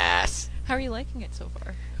 Dumbass. How are you liking it so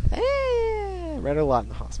far? Read a lot in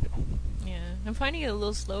the hospital. Yeah, I'm finding it a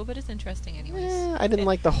little slow, but it's interesting anyways. I didn't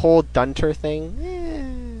like the whole Dunter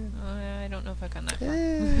thing. I don't know if I've gone that far.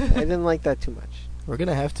 I didn't like that too much. We're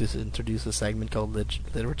gonna have to introduce a segment called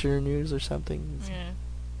literature news or something. Yeah.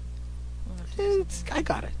 We'll have to do something. I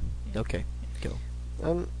got it. Okay, go.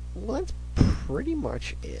 Well, that's pretty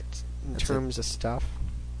much it in That's terms of stuff.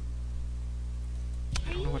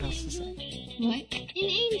 I don't know what else to say. What? An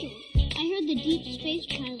angel. I heard the deep space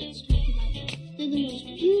pilots talk about them. They're the most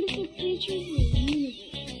beautiful creatures in the universe.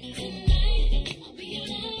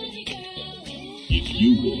 If you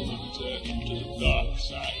will turn to the dark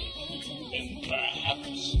side, then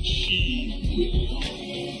perhaps she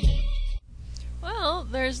will. Well,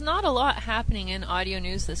 there's not a lot happening in audio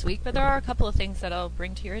news this week, but there are a couple of things that I'll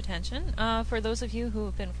bring to your attention. For those of you who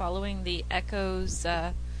have been following the Echoes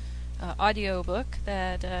audio book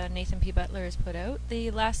that Nathan P. Butler has put out, the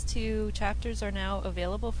last 2 chapters are now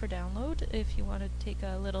available for download. If you want to take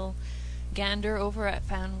a little gander over at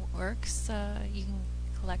FanWorks, you can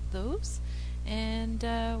collect those. And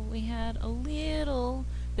we had a little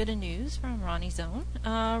bit of news from Ronnie Zone.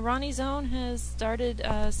 Ronnie Zone has started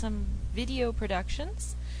some video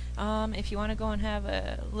productions. If you want to go and have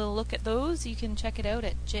a little look at those, you can check it out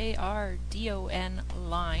at jrdonline.com.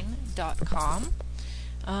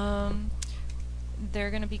 They're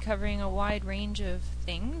going to be covering a wide range of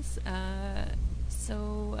things.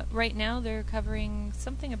 So right now they're covering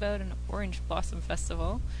something about an Orange Blossom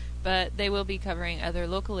Festival, but they will be covering other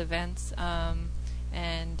local events,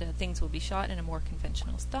 and things will be shot in a more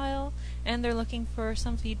conventional style, and they're looking for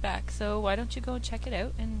some feedback. So why don't you go check it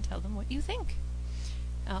out and tell them what you think.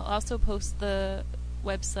 I'll also post the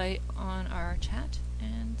website on our chat,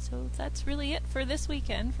 and so that's really it for this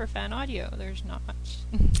weekend for Fan Audio. There's not much.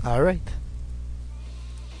 All right.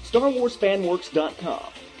 StarWarsFanWorks.com,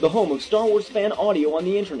 the home of Star Wars fan audio on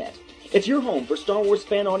the internet. It's your home for Star Wars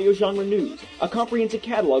fan audio genre news, a comprehensive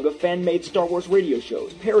catalog of fan-made Star Wars radio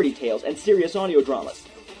shows, parody tales, and serious audio dramas.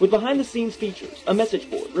 With behind-the-scenes features, a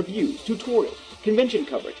message board, reviews, tutorials, convention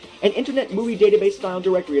coverage, an internet movie database-style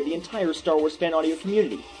directory of the entire Star Wars fan audio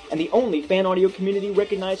community, and the only fan audio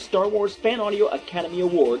community-recognized Star Wars Fan Audio Academy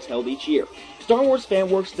Awards held each year.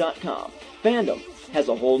 StarWarsFanWorks.com. Fandom has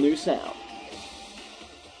a whole new sound.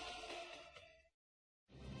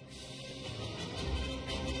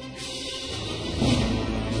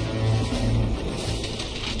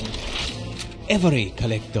 Every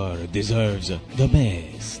collector deserves the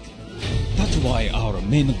best. That's why our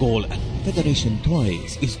main goal at Federation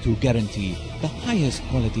Toys is to guarantee the highest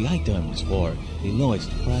quality items for the lowest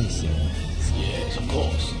prices. Yes, of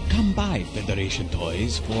course. Come by Federation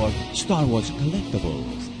Toys for Star Wars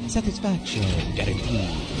collectibles. Satisfaction guaranteed.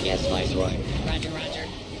 Yes, Viceroy. Roger, roger.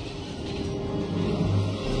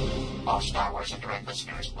 All Star Wars Indirect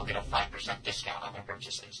listeners will get a 5% discount on their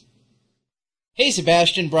purchases. Hey,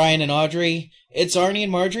 Sebastian, Brian, and Audrey. It's Arnie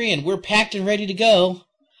and Marjorie, and we're packed and ready to go.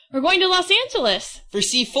 We're going to Los Angeles. For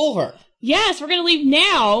C4. Yes, we're going to leave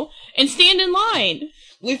now and stand in line.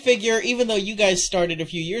 We figure, even though you guys started a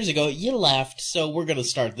few years ago, you left, so we're going to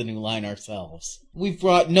start the new line ourselves. We've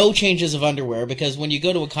brought no changes of underwear, because when you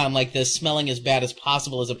go to a con like this, smelling as bad as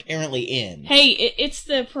possible is apparently in. Hey, it's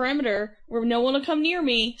the perimeter where no one will come near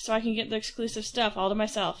me, so I can get the exclusive stuff all to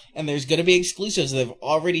myself. And there's going to be exclusives. They've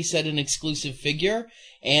already said an exclusive figure,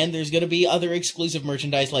 and there's going to be other exclusive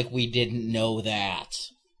merchandise like we didn't know that.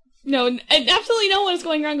 No, absolutely no one is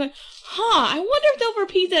going around going, I wonder if they'll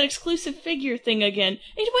repeat that exclusive figure thing again.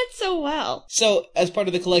 It went so well. So, as part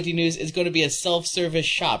of the collecting news, it's going to be a self-service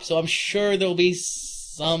shop, so I'm sure there'll be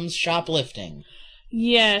some shoplifting.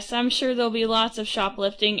 Yes, I'm sure there'll be lots of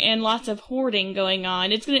shoplifting and lots of hoarding going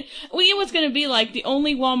on. We know what's gonna be like the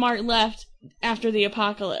only Walmart left after the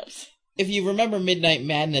apocalypse. If you remember Midnight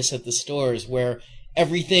Madness at the stores, where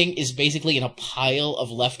everything is basically in a pile of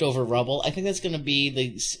leftover rubble, I think that's going to be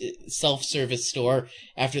the self-service store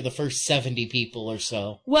after the first 70 people or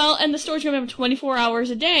so. Well, and the store's going to have 24 hours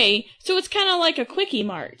a day, so it's kind of like a Quickie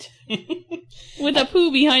Mart. With a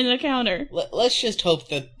poo behind the counter. Let's just hope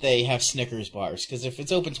that they have Snickers bars, because if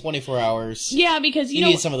it's open 24 hours... Yeah, because you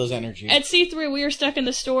need some of those energy. At C3, we were stuck in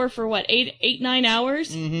the store for, 9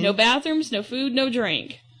 hours? Mm-hmm. No bathrooms, no food, no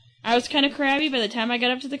drink. I was kind of crabby by the time I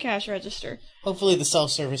got up to the cash register. Hopefully the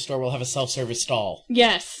self-service store will have a self-service stall.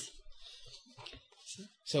 Yes.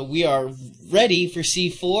 So we are ready for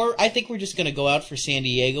C4. I think we're just going to go out for San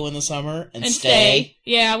Diego in the summer and stay.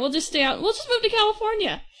 Yeah, we'll just stay out. We'll just move to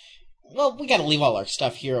California. Well, we got to leave all our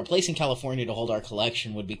stuff here. A place in California to hold our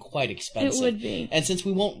collection would be quite expensive. It would be. And since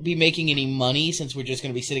we won't be making any money, since we're just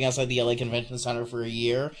going to be sitting outside the LA Convention Center for a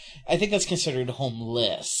year, I think that's considered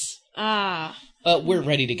homeless. Ah. But we're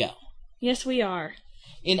ready to go. Yes, we are.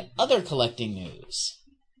 In other collecting news,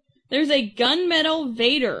 there's a gunmetal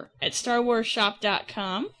Vader at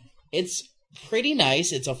StarWarsShop.com. It's pretty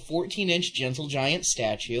nice. It's a 14-inch Gentle Giant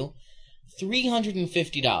statue.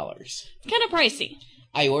 $350. Kind of pricey.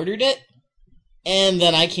 I ordered it, and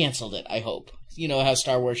then I canceled it, I hope. You know how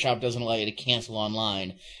Star Wars Shop doesn't allow you to cancel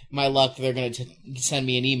online. My luck, they're going to send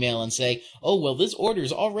me an email and say, oh, well, this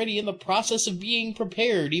order's already in the process of being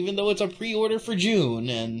prepared, even though it's a pre-order for June,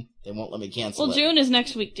 and they won't let me cancel it. Well, June is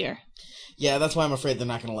next week, dear. Yeah, that's why I'm afraid they're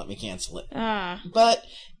not going to let me cancel it. Ah. But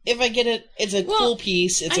if I get it, it's a cool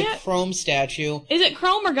piece. It's a chrome statue. Is it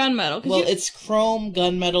chrome or gunmetal? Well, it's chrome,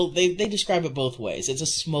 gunmetal. They describe it both ways. It's a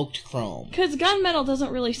smoked chrome. Because gunmetal doesn't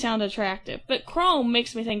really sound attractive, but chrome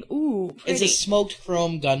makes me think, ooh, pretty. It's a smoked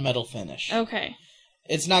chrome gunmetal finish. Okay.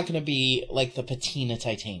 It's not going to be like the patina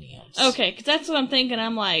titaniums. Okay, because that's what I'm thinking.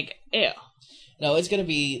 I'm like, ew. No, it's going to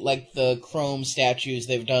be like the chrome statues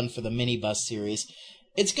they've done for the minibus series.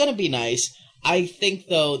 It's going to be nice. I think,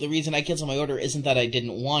 though, the reason I canceled my order isn't that I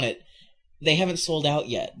didn't want it. They haven't sold out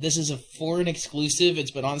yet. This is a foreign exclusive.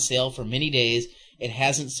 It's been on sale for many days. It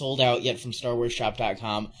hasn't sold out yet from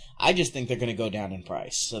StarWarsShop.com. I just think they're going to go down in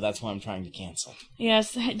price, so that's why I'm trying to cancel.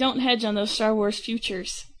 Yes, don't hedge on those Star Wars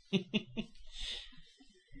futures.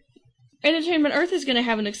 Entertainment Earth is going to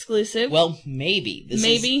have an exclusive. Well, maybe. This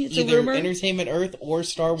maybe. Is it's either a rumor. Entertainment Earth or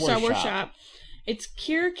Star Wars Shop. It's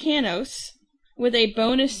Kir Kanos with a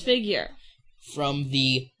bonus figure. From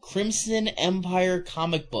the Crimson Empire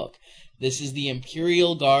comic book. This is the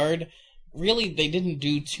Imperial Guard. Really, they didn't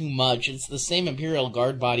do too much. It's the same Imperial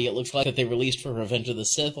Guard body it looks like that they released for Revenge of the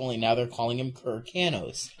Sith, only now they're calling him Kir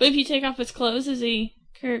Kanos. But if you take off his clothes, is he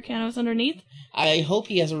Kir Kanos underneath? I hope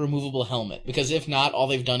he has a removable helmet, because if not, all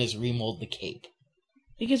they've done is remold the cape.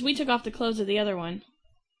 Because we took off the clothes of the other one,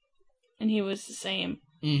 and he was the same.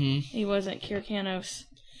 Mm-hmm. He wasn't Kir Kanos.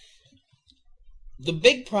 The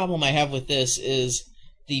big problem I have with this is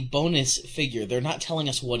the bonus figure. They're not telling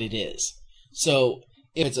us what it is. So,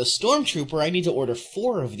 if it's a Stormtrooper, I need to order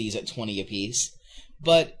 4 of these at 20 apiece.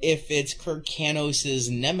 But if it's Kirk Canos'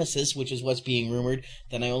 Nemesis, which is what's being rumored,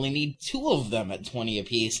 then I only need 2 of them at 20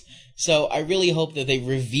 apiece. So I really hope that they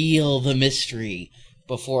reveal the mystery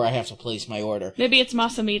before I have to place my order. Maybe it's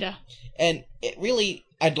Masamita. And it really,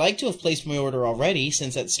 I'd like to have placed my order already,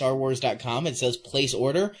 since at StarWars.com it says place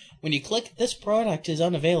order. When you click, this product is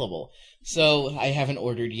unavailable. So I haven't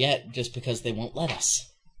ordered yet, just because they won't let us.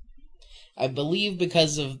 I believe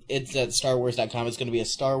because of it's at StarWars.com, it's going to be a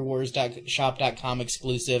StarWars.shop.com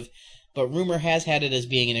exclusive, but rumor has had it as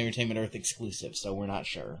being an Entertainment Earth exclusive, so we're not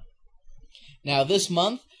sure. Now, this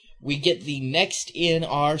month, we get the next in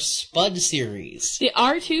our Spud series. The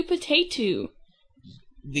R2 Potato.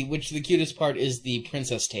 Which the cutest part is the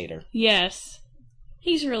Princess Tater. Yes.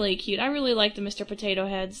 He's really cute. I really like the Mr. Potato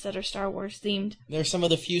Heads that are Star Wars themed. They're some of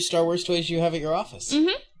the few Star Wars toys you have at your office.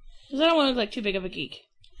 Mm-hmm. Because I don't want to look like too big of a geek.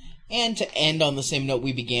 And to end on the same note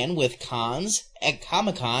we began with cons, at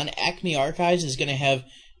Comic-Con, Acme Archives is going to have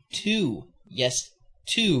 2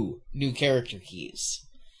 new character keys.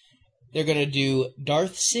 They're going to do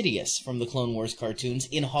Darth Sidious from the Clone Wars cartoons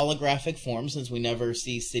in holographic form, since we never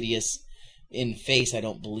see Sidious in face, I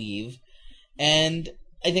don't believe. And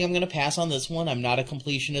I think I'm going to pass on this one. I'm not a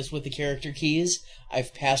completionist with the character keys.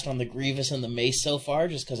 I've passed on the Grievous and the Mace so far,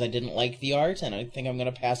 just because I didn't like the art, and I think I'm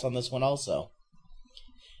going to pass on this one also.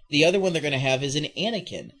 The other one they're going to have is an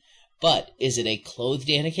Anakin. But is it a clothed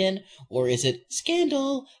Anakin, or is it,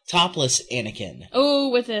 scandal, topless Anakin? Oh,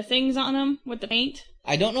 with the things on him? With the paint?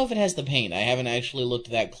 I don't know if it has the paint. I haven't actually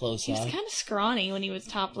looked that close He was up. kind of scrawny when he was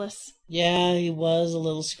topless. Yeah, he was a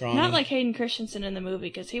little scrawny. Not like Hayden Christensen in the movie,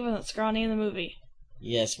 because he wasn't scrawny in the movie.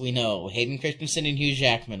 Yes, we know. Hayden Christensen and Hugh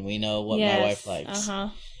Jackman. We know what my wife likes. Uh-huh.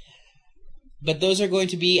 But those are going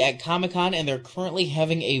to be at Comic-Con, and they're currently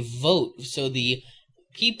having a vote, so the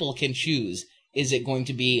people can choose. Is it going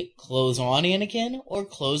to be clothes on Anakin or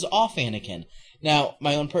clothes off Anakin? Now,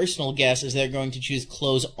 my own personal guess is they're going to choose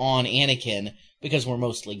clothes on Anakin, because we're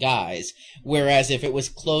mostly guys. Whereas if it was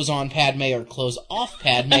clothes on Padme or clothes off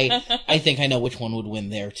Padme, I think I know which one would win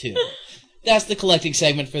there, too. That's the collecting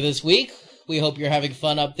segment for this week. We hope you're having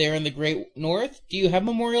fun up there in the Great North. Do you have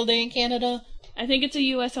Memorial Day in Canada? I think it's a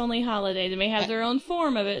U.S.-only holiday. They may have their own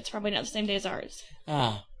form of it. It's probably not the same day as ours.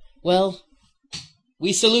 Ah, well,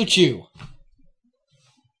 we salute you.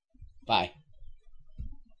 Bye.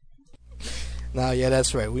 Now, yeah,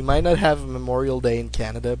 that's right. We might not have Memorial Day in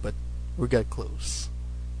Canada, but we got close.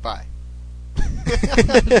 Bye.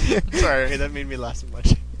 Sorry, that made me laugh so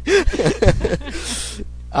much.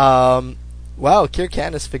 Wow, Kirk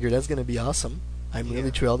Canos figure, that's going to be awesome. I'm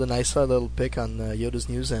really thrilled, and I saw a little pic on Yoda's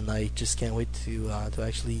News, and I just can't wait to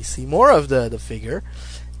actually see more of the figure.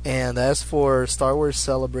 And as for Star Wars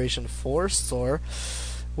Celebration 4 store,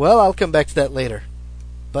 well, I'll come back to that later.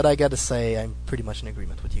 But I gotta say, I'm pretty much in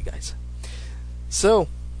agreement with you guys. So,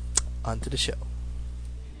 on to the show.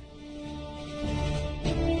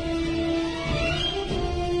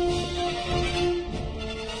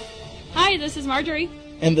 Hi, this is Marjorie.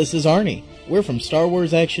 And this is Arnie. We're from Star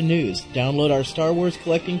Wars Action News. Download our Star Wars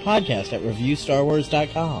collecting podcast at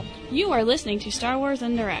ReviewStarWars.com. You are listening to Star Wars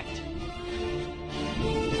Indirect.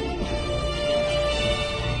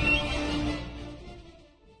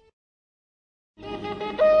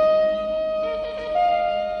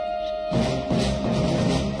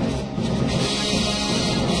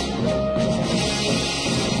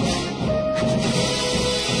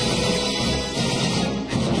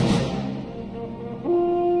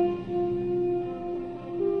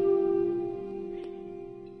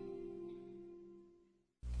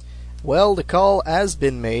 Well, the call has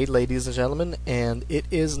been made, ladies and gentlemen, and it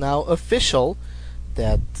is now official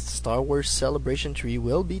that Star Wars Celebration 3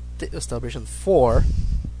 will be Celebration 4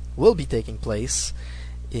 will be taking place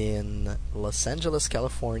in Los Angeles,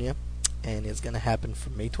 California, and it's going to happen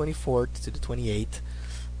from May 24th to the 28th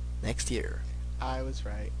next year. I was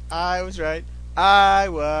right.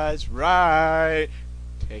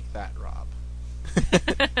 Take that, Rob.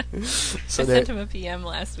 So I sent him a PM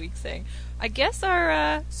last week saying, I guess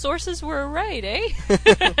our sources were right, eh?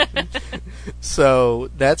 So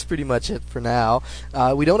that's pretty much it for now.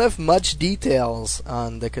 We don't have much details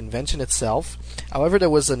on the convention itself. However, there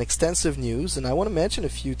was an extensive news, and I want to mention a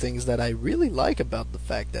few things that I really like about the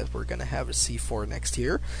fact that we're going to have a C4 next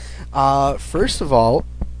year. First of all,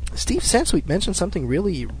 Steve Sansweet mentioned something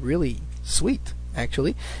really, really sweet,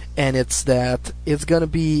 actually, and it's that it's going to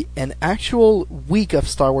be an actual week of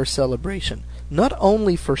Star Wars Celebration. not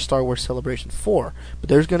only for Star Wars Celebration 4, but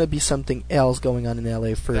there's going to be something else going on in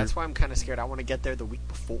LA for... That's why I'm kind of scared. I want to get there the week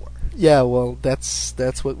before. Yeah, well, that's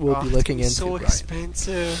what we'll be looking into. It's so Brian.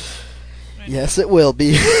 expensive. Yes, it will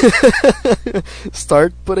be.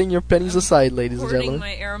 Start putting your pennies aside, ladies and Hoarding gentlemen.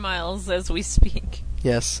 my air miles as we speak.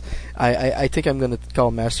 Yes, I think I'm going to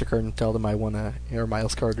call MasterCard and tell them I want a Air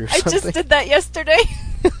Miles card or something. I just did that yesterday.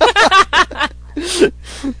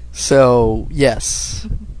 So, yes.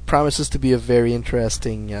 Promises to be a very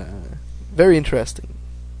interesting event.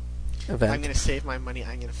 I'm going to save my money.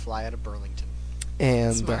 I'm going to fly out of Burlington.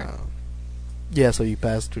 And, yeah, so you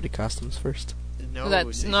pass through the customs first. No,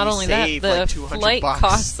 that's not only that, the flight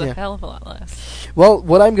costs a hell of a lot less. Well,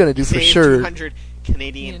 what I'm going to do for sure... 200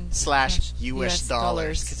 Canadian/US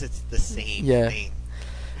dollars, because it's the same thing.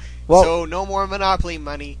 Well, so no more Monopoly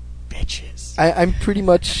money, bitches. I'm pretty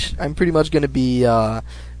much going to be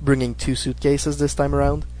bringing 2 suitcases this time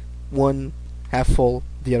around. One half full,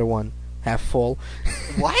 the other one half full.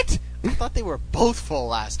 What? I thought they were both full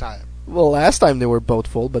last time. Well, last time they were both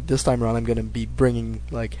full, but this time around I'm going to be bringing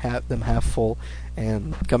like half full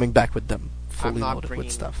and coming back with them fully loaded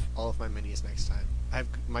with stuff. All of my minis next time.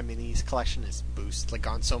 My minis collection is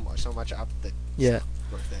gone so much up that it's not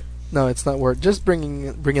worth it. No, it's not worth. Just bring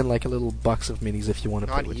in like a little box of minis if you want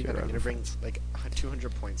to play with your. I'm going to bring like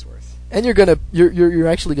 200 points worth. And you're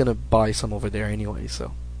actually gonna buy some over there anyway,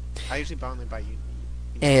 so. I usually only buy you.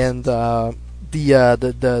 And the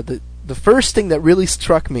first thing that really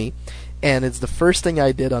struck me, and it's the first thing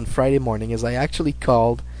I did on Friday morning, is I actually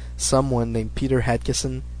called someone named Peter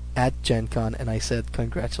Hadkison at Gen Con, and I said,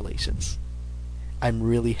 "Congratulations. I'm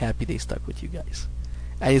really happy they stuck with you guys."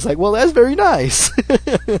 And he's like, "Well, that's very nice."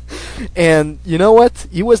 And you know what?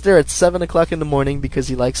 He was there at 7 o'clock in the morning because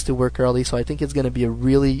he likes to work early, so I think it's going to be a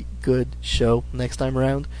really good show next time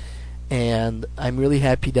around. And I'm really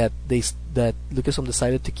happy that Lucasfilm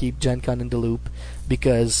decided to keep Gen Con in the loop,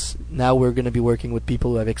 because now we're going to be working with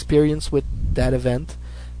people who have experience with that event,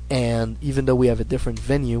 and even though we have a different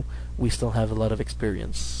venue, we still have a lot of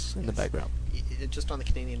experience in the background. Just on the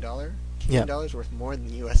Canadian dollar? Yeah. Dollar is worth more than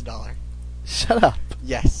the US dollar. Shut up.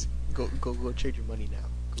 Yes. Go trade your money now.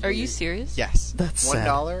 Are you serious? Yes. That's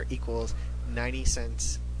 $1 equals 90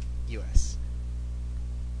 cents US.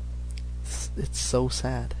 It's so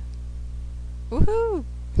sad. Woohoo!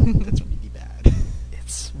 That's really bad.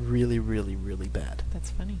 It's really, really, really bad. That's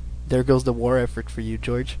funny. There goes the war effort for you,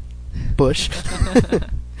 George Bush.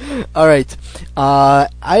 All right.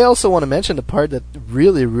 I also want to mention the part that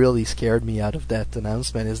really, really scared me out of that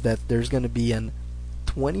announcement is that there's going to be an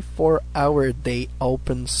 24-hour-a-day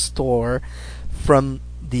open store from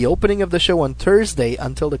the opening of the show on Thursday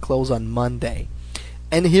until the close on Monday.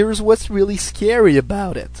 And here's what's really scary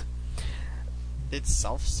about it. It's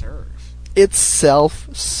self-serve. It's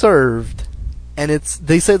self-served. And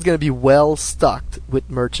they say it's going to be well stocked with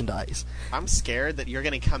merchandise. I'm scared that you're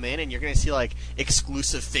going to come in and you're going to see like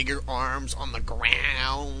exclusive figure arms on the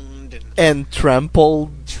ground and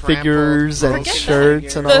trampled figures and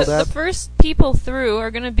shirts and all that. The first people through are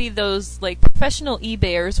going to be those like professional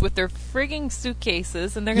eBayers with their frigging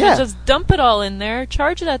suitcases, and they're going to just dump it all in there,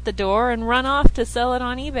 charge it at the door, and run off to sell it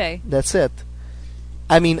on eBay. That's it.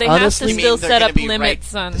 I mean, they honestly, have to still set up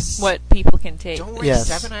limits on what people can take. Don't worry,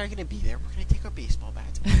 Seb and I are going to be there. We're going to take our baseball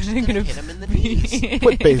bats. We're just going to hit them in the knees.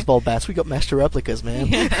 What baseball bats? We got master replicas, man.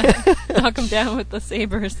 Yeah. Knock them down with the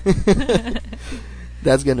sabers.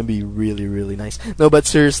 That's going to be really, really nice. No, but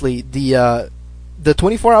seriously, the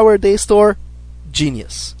 24-hour-a-day store,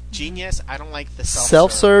 genius. Genius. I don't like the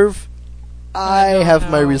self-serve. I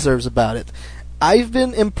have my reserves about it. I've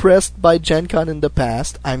been impressed by Gen Con in the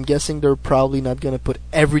past. I'm guessing they're probably not going to put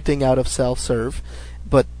everything out of self-serve,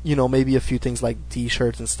 but maybe a few things like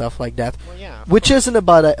T-shirts and stuff like that, which isn't a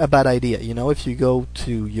bad idea. If you go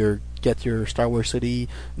to get your Star Wars City,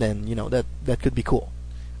 then that could be cool.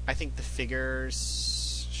 I think the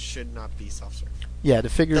figures should not be self-serve. Yeah, the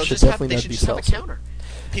figures should definitely not be self-serve. They should just have a counter.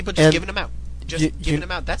 People just giving them out. Giving them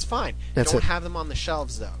out. That's fine. Don't have them on the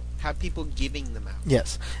shelves though. Have people giving them out.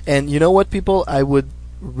 Yes. And you know what, people? I would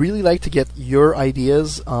really like to get your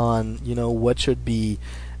ideas on, what should be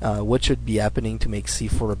happening to make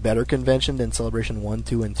C4 a better convention than Celebration 1,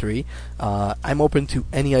 2, and 3. I'm open to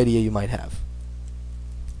any idea you might have.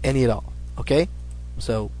 Any at all. Okay?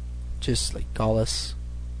 So, just call us,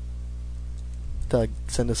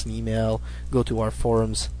 send us an email, go to our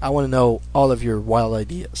forums. I want to know all of your wild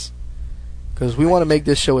ideas. Because we want to make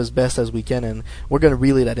this show as best as we can, and we're going to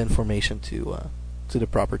relay that information to the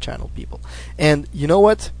proper channel people. And you know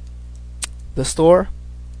what? The store,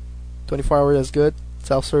 24 hours is good.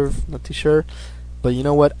 Self-serve, not too sure. But you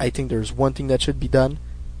know what? I think there's one thing that should be done.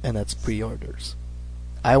 and that's pre-orders.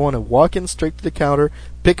 I want to walk in straight to the counter,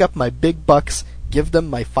 pick up my big bucks, give them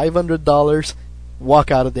my $500,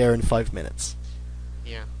 walk out of there in 5 minutes.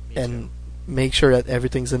 Yeah, and make sure that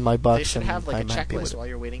everything's in my bucks. They should and have like I'm a happy with checklist it. while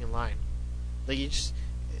you're waiting in line. Like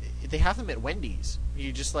they have them at Wendy's.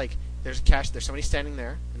 You just like there's somebody standing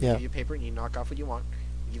there, and they Yeah. give you a paper, and you knock off what you want,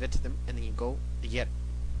 you give it to them, and then you go, you get it.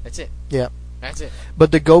 That's it. Yeah. That's it.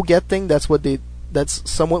 But the go get thing, that's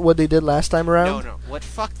somewhat what they did last time around. No. What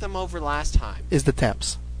fucked them over last time Is the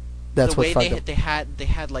temps. That's the what way fucked them. they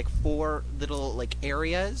had like 4 little like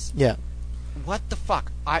areas. Yeah. What the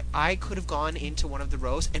fuck? I could have gone into one of the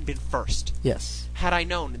rows and been first. Yes. Had I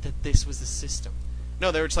known that this was the system.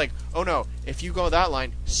 No, they were just like, oh no, if you go that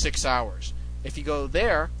line, 6 hours. If you go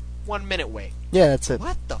there, 1 minute wait. Yeah, that's it.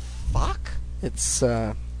 What the fuck? It's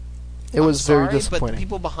it was very disappointing. But the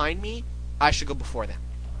people behind me, I should go before them.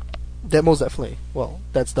 That most definitely. Well,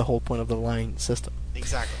 that's the whole point of the line system.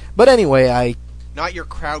 Exactly. But anyway, Not your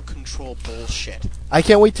crowd control bullshit. I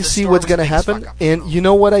can't wait to The see store what's was going to a big happen. fuck up. And you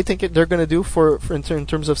know what I think they're going to do for in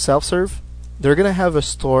terms of self-serve? They're going to have a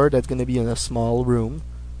store that's going to be in a small room.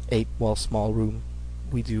 Small room.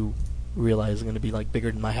 We do realize it's going to be like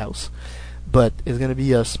bigger than my house. But it's going to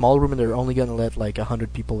be a small room, and they're only going to let like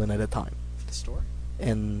 100 people in at a time. The store?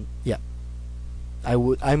 And yeah.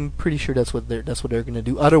 I'm pretty sure that's what they're going to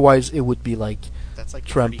do. Otherwise, it would be like That's like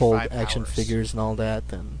trampled 35 action hours. figures and all that.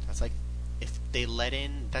 And That's like, if they let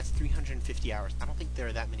in, that's 350 hours. I don't think there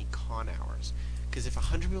are that many con hours. Because if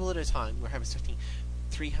 100 people at a time, we're having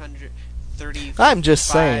 330. I'm just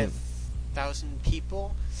saying. 5,000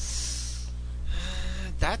 people.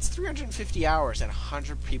 That's 350 hours at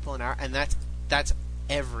 100 people an hour, and that's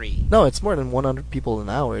every. No, it's more than 100 people an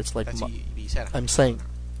hour. It's like That's you said. 100 I'm saying.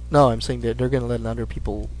 No, I'm saying that they're going to let 100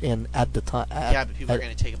 people in at the time. Yeah, but people are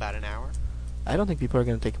going to take about an hour. I don't think people are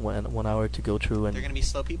going to take 1 hour to go through. And They're going to be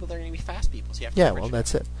slow people. They're going to be fast people. So you have to yeah, average well, it.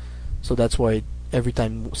 that's it. So that's why every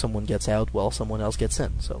time someone gets out, someone else gets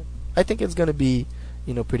in. So I think it's going to be,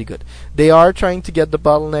 pretty good. They are trying to get the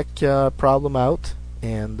bottleneck problem out,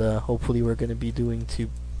 and hopefully we're going to be we're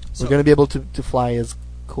going to be able to fly as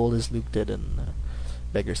cool as Luke did in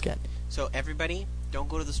Beggar's Canyon. So everybody, don't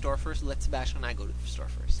go to the store first. Let Sebastian and I go to the store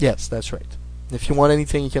first. Yes, that's right. If you want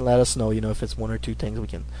anything, you can let us know. If it's 1 or 2 things, we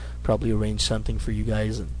can probably arrange something for you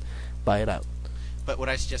guys and buy it out. But what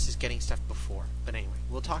I suggest is getting stuff before. But anyway,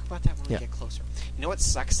 we'll talk about that when we get closer. You know what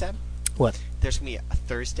sucks, Seb? What? There's going to be a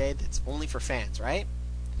Thursday that's only for fans, right?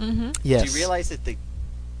 Mm-hmm. Yes. Do you realize that the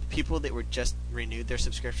people that were just renewed their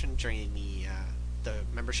subscription during the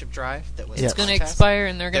membership drive that was it's going to expire,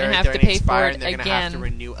 and they're going to have to pay for it and they're again. going to have to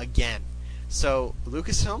renew again. So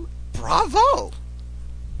Lucasfilm, bravo,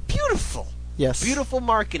 beautiful, yes, beautiful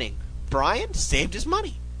marketing. Brian saved his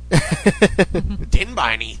money. Didn't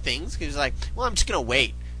buy any things. He was like, well, I'm just going to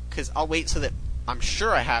wait, because I'll wait so that I'm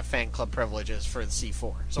sure I have fan club privileges for the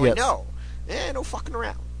C4. So yes. I know. No fucking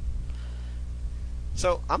around.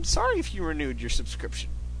 So I'm sorry if you renewed your subscription.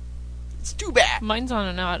 It's too bad. Mine's on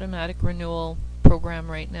an automatic renewal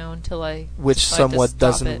program right now until I which decide somewhat to stop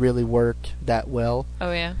doesn't it. really work that well.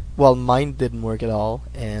 Oh yeah. Well, mine didn't work at all,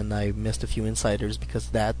 and I missed a few insiders because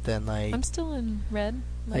of that. Then I'm still in red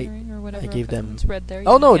lettering or whatever. I gave them. It's red there.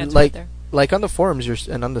 Oh no, yeah, it's red like on the forums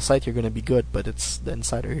and on the site you're going to be good, but it's the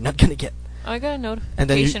insider you're not going to get. I got a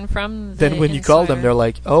notification from the then when you call them, they're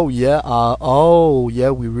like, "Oh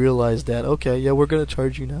yeah, we realized that. Okay, yeah, we're going to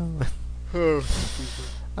charge you now."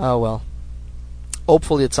 Oh well.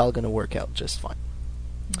 Hopefully it's all going to work out just fine.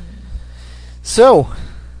 So,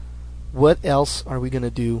 what else are we going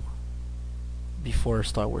to do before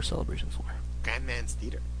Star Wars Celebration 4? Grandman's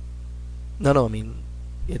Theater. No, I mean,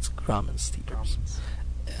 it's Grauman's Theaters.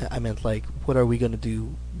 I meant, like, what are we going to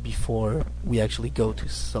do before we actually go to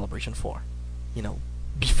Celebration 4?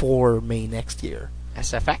 Before May next year.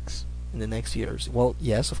 SFX? In the next years. Well,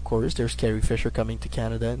 yes, of course. There's Carrie Fisher coming to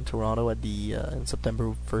Canada and Toronto at the in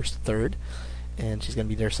September 1st, 3rd. And she's going to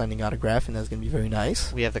be there signing autograph, and that's going to be very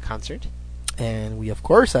nice. We have the concert. And we, of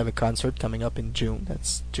course, have a concert coming up in June.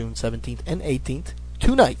 That's June 17th and 18th.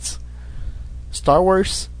 2 nights. Star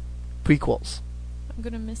Wars prequels. I'm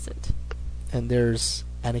going to miss it. And there's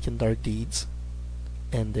Anakin Dark Deeds.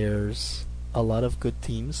 And there's a lot of good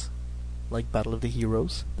themes, like Battle of the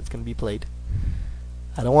Heroes, that's going to be played.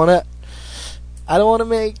 I don't want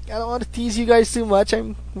to tease you guys too much.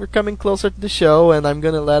 We're coming closer to the show, and I'm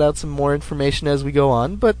going to let out some more information as we go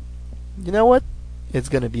on. But you know what? It's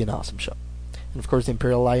going to be an awesome show. And of course, the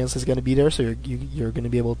Imperial Alliance is going to be there, so you're going to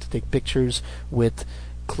be able to take pictures with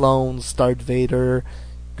clones, Darth Vader,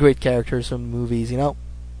 great characters from movies. Really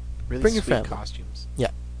bring your sweet family. costumes.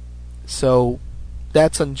 Yeah. So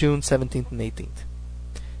that's on June 17th and 18th.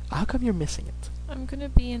 How come you're missing it? I'm gonna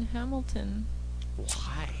be in Hamilton.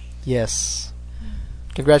 Why? Yes.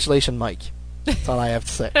 Congratulations, Mike. That's all I have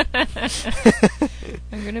to say.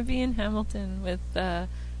 I'm gonna be in Hamilton with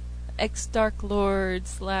ex-Dark Lord /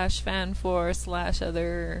 Fan4 /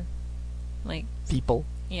 other, like... people.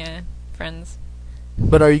 Yeah, friends.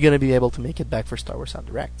 But are you going to be able to make it back for Star Wars Sound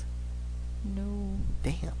Direct? No.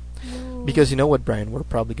 Damn. No. Because you know what, Brian? We're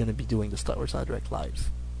probably going to be doing the Star Wars Sound Direct live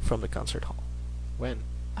from the concert hall. When?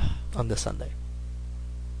 On this Sunday.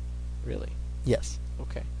 Really? Yes.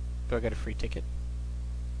 Okay. Do I get a free ticket?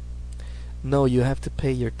 No, you have to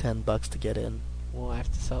pay your $10 to get in. Well, I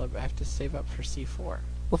have to I have to save up for C4.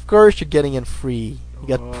 Of course, you're getting in free. You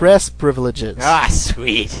got Oh. press privileges. Ah,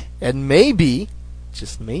 sweet. And maybe,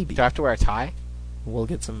 just maybe, Do I have to wear a tie? we'll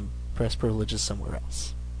get some press privileges somewhere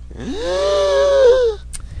else.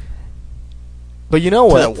 But you know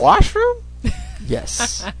what? To the washroom?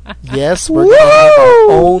 Yes. Yes, we're going to have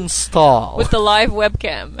our own stall. With the live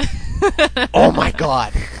webcam. Oh my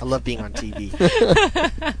god. I love being on TV.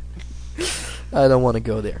 I don't want to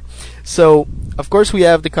go there. So, of course, we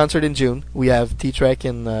have the concert in June. We have T-Trek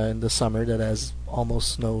in the summer that has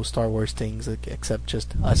almost no Star Wars things except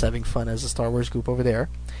just us having fun as a Star Wars group over there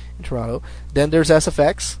in Toronto. Then there's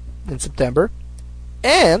SFX in September.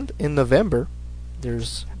 And in November,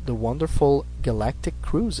 there's the wonderful Galactic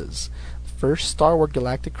Cruises. First Star Wars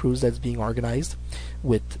Galactic Cruise that's being organized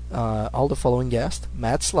with all the following guests: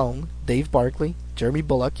 Matt Sloan, Dave Barkley, Jeremy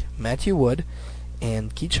Bullock, Matthew Wood,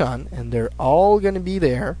 and Ki-Chan, and they're all going to be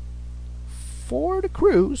there for the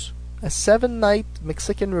cruise, a 7-night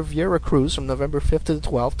Mexican Riviera cruise from November 5th to the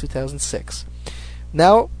 12th, 2006.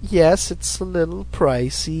 Now, yes, it's a little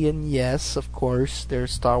pricey, and yes, of course,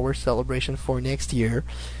 there's Star Wars Celebration for next year,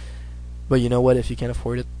 but you know what, if you can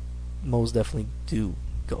afford it, most definitely do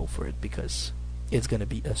go for it, because it's going to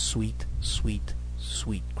be a sweet, sweet,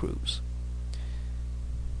 sweet cruise.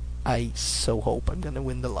 I so hope I'm going to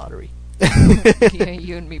win the lottery. Yeah,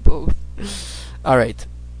 you and me both. Alright.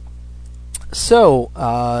 So,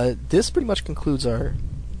 this pretty much concludes our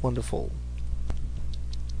wonderful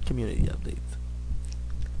community update.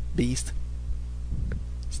 Beast,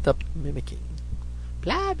 stop mimicking.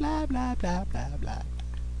 Blah, blah, blah, blah, blah, blah.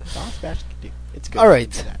 That's all Sebastian can do. It's good.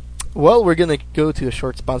 Alright. Well, we're going to go to a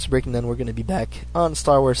short sponsor break, and then we're going to be back on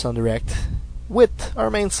Star Wars Sound Direct with our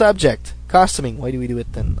main subject, costuming. Why do we do it,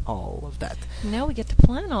 and all of that. Now we get to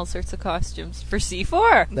plan all sorts of costumes for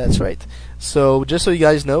C4. That's right. So, just so you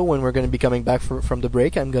guys know, when we're going to be coming back from the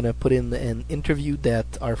break, I'm going to put in an interview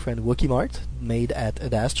that our friend Wookie Mart made at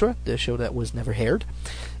Adastra, the show that was never aired.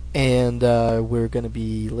 And we're going to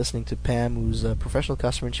be listening to Pam, who's a professional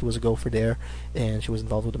costumer, and she was a gopher there, and she was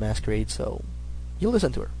involved with the masquerade, so you'll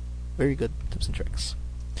listen to her. Very good tips and tricks.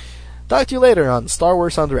 Talk to you later on Star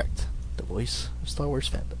Wars on Direct, the voice of Star Wars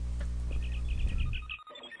fandom.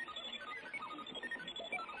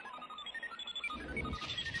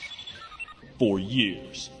 For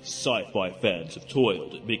years, sci-fi fans have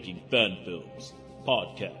toiled at making fan films,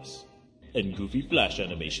 podcasts, and goofy flash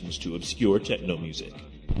animations to obscure techno music.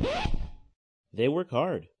 They work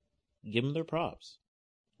hard. Give them their props.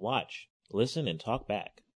 Watch, listen, and talk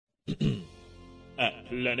back. At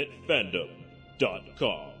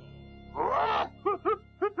planetfandom.com.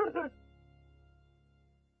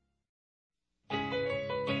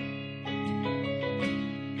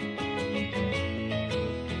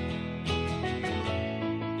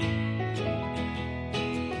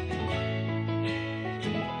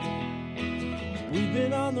 We've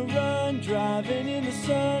been on the run, driving in the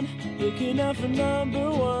sun, looking out for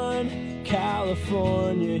number one.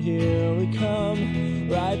 California, here we come,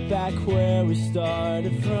 right back where we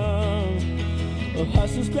started from. Oh,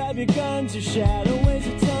 hustlers, grab your guns, your shadow weighs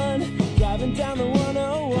a ton, driving down the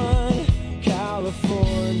 101.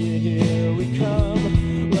 California, here we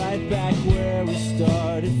come, right back where we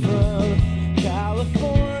started from.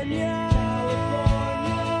 California.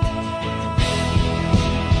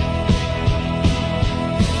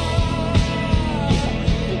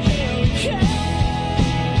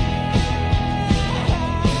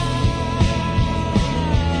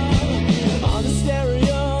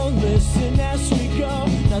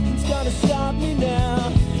 Nothing's gonna stop me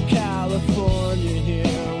now. California,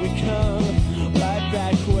 here we come, right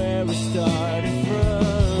back where we started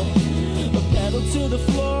from. A pedal to the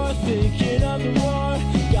floor, thinking of the war,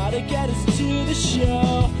 gotta get us to the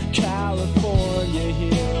show. California,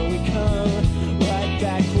 here we come, right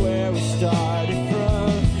back where we started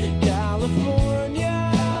from. California.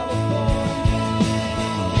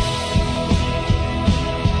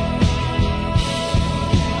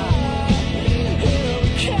 Here we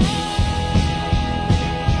come.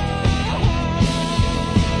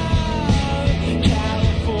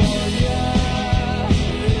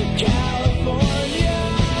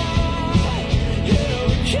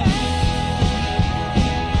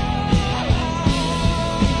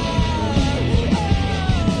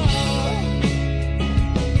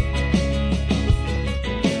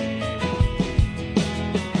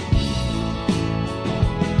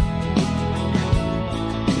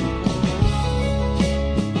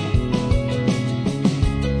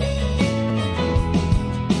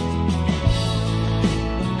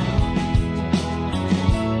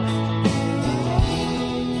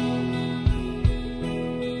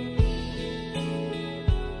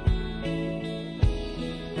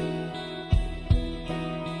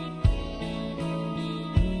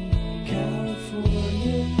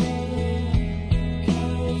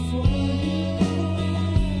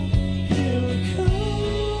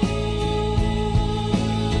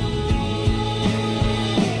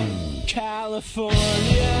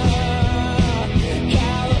 California,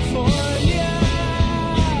 California,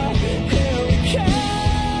 here we come.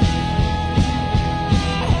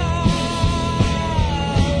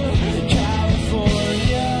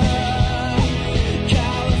 California,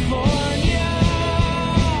 California,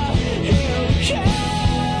 here we come.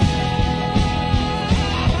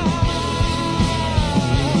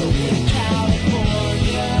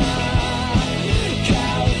 California,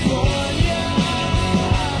 California, here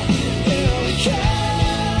we come.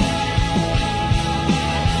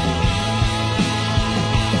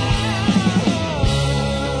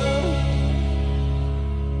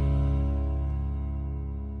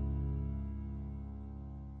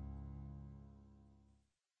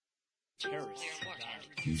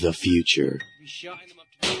 The future.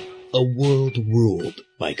 A world ruled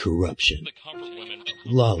by corruption,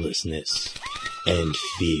 lawlessness, and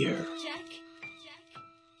fear.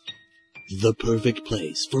 The perfect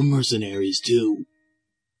place for mercenaries to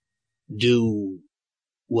do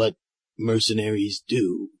what mercenaries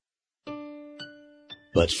do.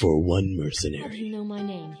 But for one How do mercenary, you know my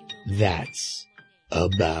name? that's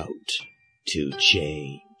about to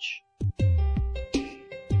change.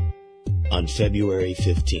 On February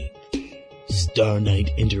 15th, Star Night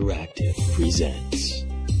Interactive presents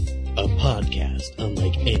a podcast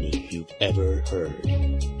unlike any you've ever heard.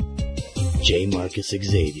 J. Marcus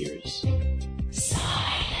Xavier's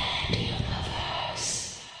Silent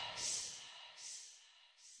Universe.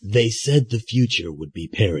 They said the future would be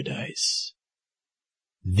paradise.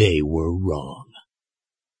 They were wrong.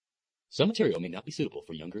 Some material may not be suitable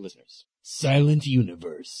for younger listeners.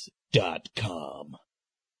 SilentUniverse.com.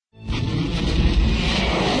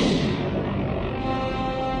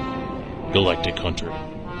 Galactic Hunter,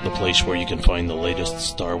 the place where you can find the latest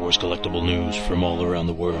Star Wars collectible news from all around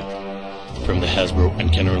the world. From the Hasbro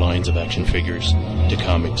and Kenner lines of action figures, to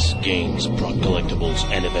comics, games, prop collectibles,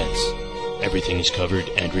 and events, everything is covered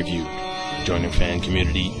and reviewed. Join our fan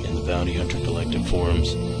community in the Bounty Hunter Collective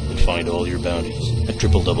forums and find all your bounties at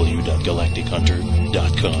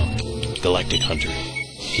www.galactichunter.com. Galactic Hunter,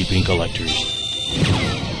 keeping collectors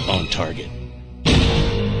on target.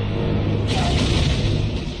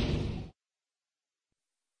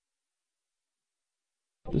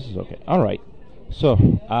 This is okay. All right. So,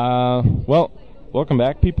 well, welcome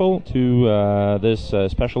back, people, to this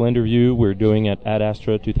special interview we're doing at Ad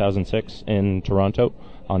Astra 2006 in Toronto,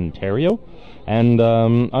 Ontario. And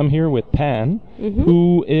I'm here with Pan,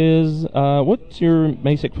 who is, what's your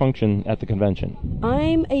basic function at the convention?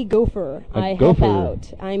 I'm a gopher. I help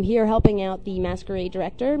out. I'm here helping out the masquerade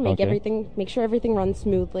director, make sure everything runs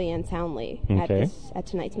smoothly and soundly at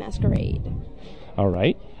tonight's masquerade. All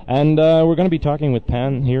right. And we're going to be talking with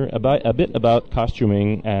Pan here about a bit about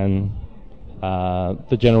costuming and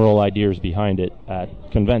the general ideas behind it at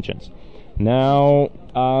conventions. Now,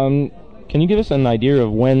 can you give us an idea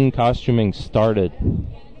of when costuming started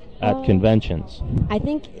at conventions? I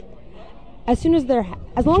think as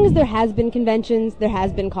long as there has been conventions, there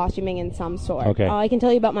has been costuming in some sort. Okay. I can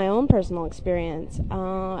tell you about my own personal experience.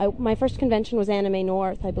 My first convention was Anime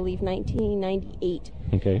North, I believe 1998.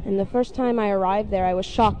 Okay. And the first time I arrived there, I was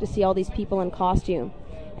shocked to see all these people in costume.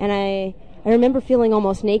 And I remember feeling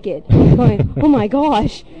almost naked, going, oh my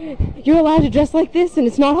gosh, you're allowed to dress like this and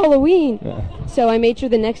it's not Halloween. Yeah. So I made sure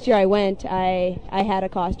the next year I went, I had a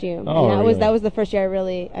costume. Oh, and that was the first year I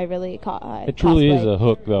really caught. It truly is a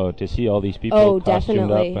hook, though, to see all these people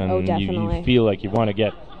costumed up, and you feel like you want to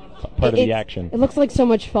get part of the action. It looks like so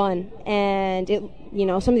much fun, and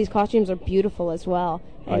some of these costumes are beautiful as well,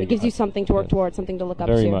 and it gives you something to work towards, something to look up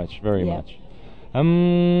to. Very much.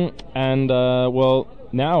 Well,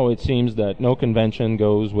 now it seems that no convention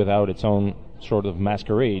goes without its own sort of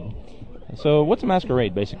masquerade. So what's a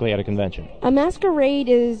masquerade, basically, at a convention? A masquerade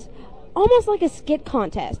is almost like a skit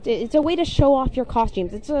contest. It's a way to show off your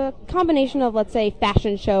costumes. It's a combination of, let's say,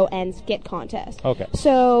 fashion show and skit contest. Okay.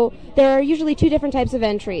 So there are usually two different types of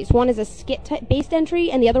entries. One is a skit-based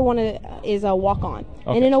entry, and the other one is a walk-on.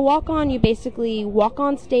 Okay. And in a walk-on, you basically walk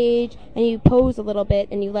on stage, and you pose a little bit,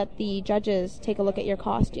 and you let the judges take a look at your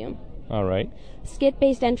costume. All right.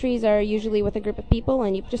 Skit-based entries are usually with a group of people,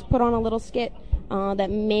 and you just put on a little skit that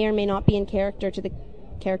may or may not be in character to the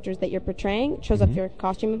characters that you're portraying. It shows up your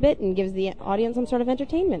costume a bit and gives the audience some sort of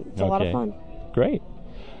entertainment. It's a lot of fun. Great.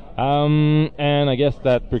 And I guess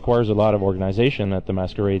that requires a lot of organization at the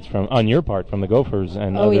masquerades on your part, from the Gophers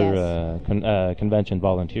and other convention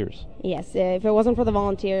volunteers. Yes, if it wasn't for the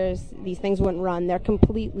volunteers, these things wouldn't run. They're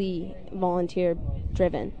completely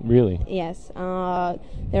volunteer-driven. Really? Yes.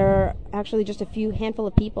 There are actually just a handful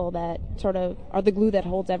of people that sort of are the glue that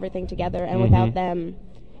holds everything together, and without them,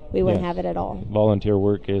 we wouldn't Yes. have it at all. Volunteer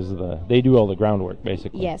work is they do all the groundwork,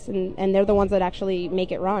 basically. Yes, and they're the ones that actually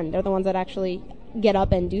make it run. They're the ones that actually get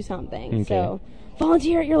up and do something. Okay. So,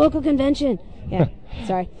 volunteer at your local convention. Yeah,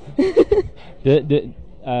 sorry.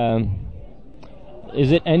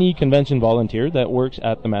 Is it any convention volunteer that works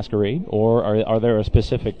at the masquerade, or are there a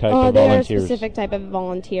specific type of They are a volunteers? specific type of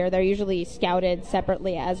volunteer. They're usually scouted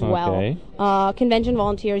separately as Okay. well. Convention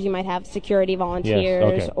volunteers, you might have security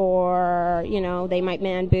volunteers, okay. or they might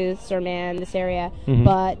man booths or man this area. Mhm.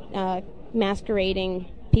 But masquerading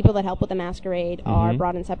people that help with the masquerade are Mhm.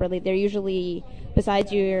 brought in separately. They're usually,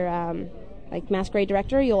 besides your masquerade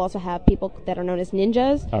director, you'll also have people that are known as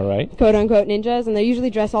ninjas. All right. Quote unquote ninjas, and they're usually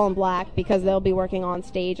dressed all in black because they'll be working on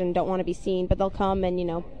stage and don't want to be seen, but they'll come and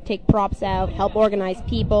take props out, help organize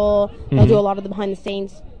people. They'll Mhm. do a lot of the behind the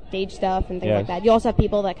scenes stage stuff and things Yes. like that. You also have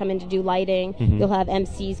people that come in to do lighting. Mhm. You'll have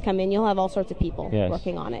MCs come in. You'll have all sorts of people Yes.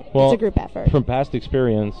 working on it. Well, it's a group effort. From past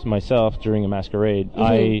experience, myself during a masquerade,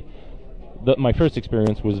 Mhm. my first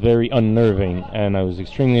experience was very unnerving, and I was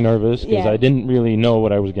extremely nervous because Yeah. I didn't really know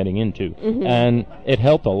what I was getting into. Mhm. And it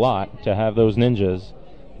helped a lot to have those ninjas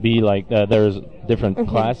be like, there's different Mhm.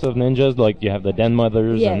 class of ninjas, like you have the den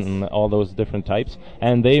mothers Yes. and all those different types,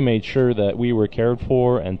 and they made sure that we were cared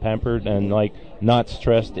for and pampered and not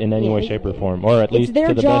stressed in any Yeah. way, shape, or form, or at It's least their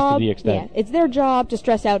to the job, best of the extent. Yeah, it's their job to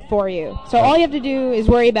stress out for you. So all you have to do is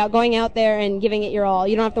worry about going out there and giving it your all.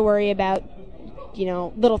 You don't have to worry about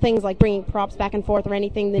little things like bringing props back and forth or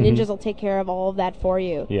anything. The Mhm. ninjas will take care of all of that for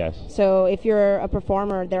you. Yes. So if you're a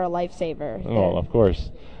performer, they're a lifesaver. Oh, of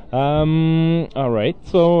course. All right.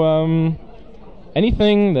 So,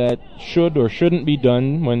 anything that should or shouldn't be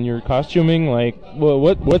done when you're costuming?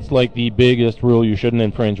 What's like the biggest rule you shouldn't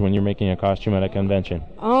infringe when you're making a costume at a convention?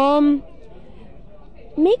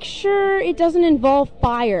 Make sure it doesn't involve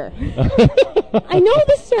fire. I know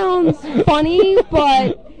this sounds funny,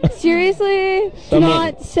 but seriously,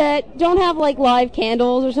 don't have live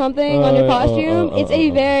candles or something on your costume. It's a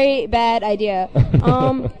very bad idea.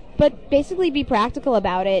 But basically be practical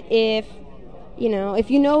about it. If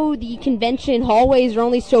the convention hallways are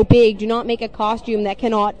only so big, do not make a costume that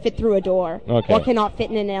cannot fit through a door Okay. or cannot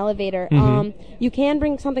fit in an elevator. Mhm. You can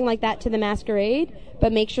bring something like that to the masquerade,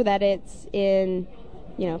 but make sure that it's in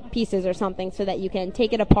pieces or something so that you can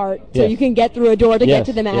take it apart so Yes. you can get through a door to Yes, get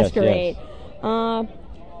to the yes, masquerade.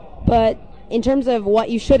 But in terms of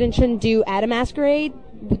what you should and shouldn't do at a masquerade,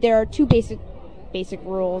 there are two basic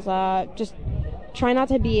rules. Just try not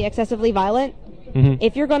to be excessively violent. Mhm.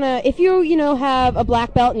 If you have a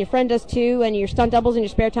black belt and your friend does too, and your stunt doubles in your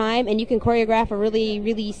spare time, and you can choreograph a really,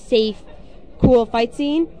 really safe, cool fight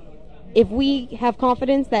scene, if we have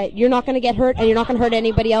confidence that you're not going to get hurt and you're not going to hurt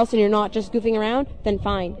anybody else and you're not just goofing around, then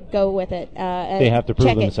fine, go with it. They have to prove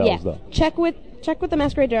check themselves, it. Yeah. though. Check with the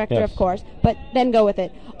masquerade director, Yes. of course, but then go with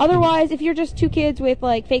it. Otherwise, if you're just two kids with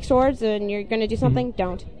fake swords and you're going to do something,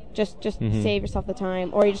 don't. Just Mhm. save yourself the time,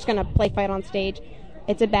 or you're just going to play fight on stage.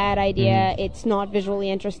 It's a bad idea. It's not visually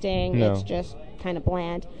interesting. No. It's just kind of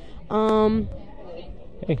bland.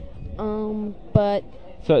 Hey. But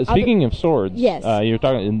So speaking of swords, yes. You're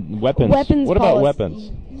talking weapons. Weapons What about policy.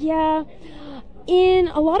 weapons? Yeah. In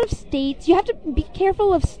a lot of states, you have to be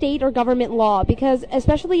careful of state or government law because,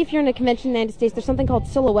 especially if you're in a convention in the United States, there's something called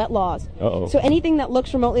silhouette laws. Uh-oh. So anything that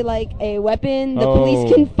looks remotely like a weapon, the Oh.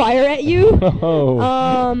 police can fire at you.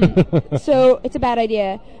 Oh. So it's a bad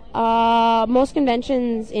idea. Most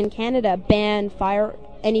conventions in Canada ban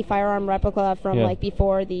any firearm replica from Yeah.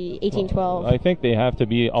 before the 1812. I think they have to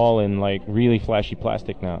be all in really flashy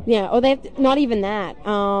plastic now. Yeah, or they have to, not even that.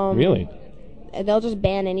 Really? They'll just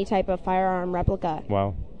ban any type of firearm replica.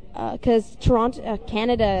 Wow. Because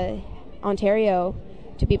Canada, Ontario,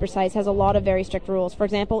 to be precise, has a lot of very strict rules. For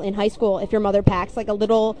example, in high school, if your mother packs a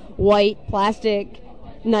little white plastic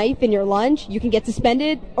knife in your lunch, you can get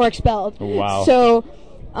suspended or expelled. Wow. So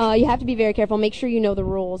you have to be very careful. Make sure you know the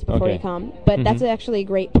rules before Okay. you come. But Mhm. that's actually a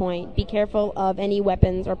great point. Be careful of any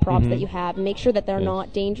weapons or props Mhm. that you have. Make sure that they're Yes.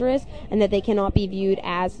 not dangerous and that they cannot be viewed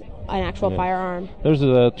as an actual Yes. firearm. There's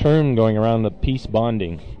a term going around, the peace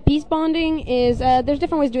bonding. Peace bonding is, there's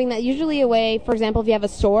different ways of doing that. Usually a way, for example, if you have a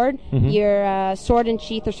sword, Mhm. your sword and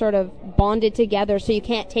sheath are sort of bonded together so you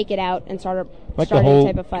can't take it out and start Like the any whole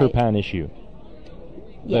type of fight. Kirpan issue.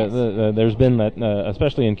 Yes. There's been that,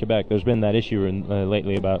 especially in Quebec, there's been that issue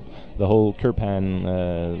lately about the whole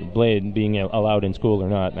Kirpan blade being allowed in school or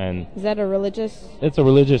not, and Is that a religious? it's a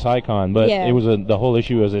religious icon, but Yeah. it was the whole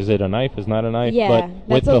issue is it a knife, is not a knife? Yeah, but with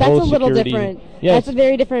that's the a whole little security, different. Yes. That's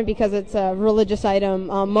very different because it's a religious item.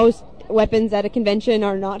 Most weapons at a convention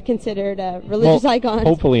are not considered religious icons.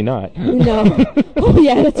 Hopefully not. No. Oh,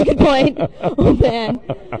 yeah, that's a good point. Oh, man.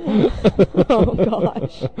 Oh,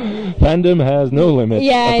 gosh. Fandom has no limits.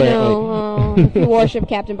 Yeah, apparently. I know. If you worship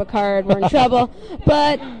Captain Picard, we're in trouble.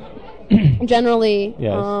 But generally,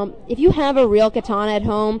 Yes. if you have a real katana at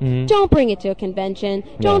home, don't bring it to a convention.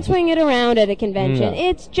 Don't swing it around at a convention. No.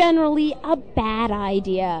 It's generally a bad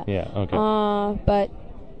idea. Yeah, okay. But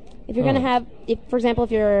if you're going to have, for example,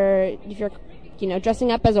 if you're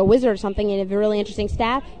dressing up as a wizard or something and have a really interesting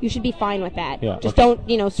staff, you should be fine with that. Yeah, Just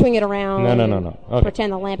okay. don't, swing it around. No. and Okay.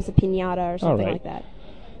 Pretend the lamp is a piñata or something right. like that.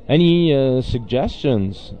 Any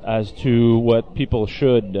suggestions as to what people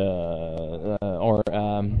should, or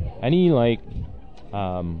any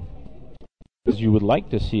you would like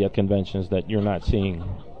to see at conventions that you're not seeing?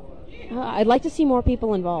 I'd like to see more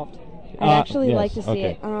people involved. I'd actually yes, like to see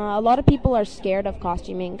okay. it. A lot of people are scared of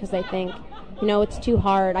costuming because they think, it's too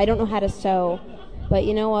hard. I don't know how to sew. But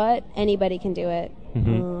you know what? Anybody can do it.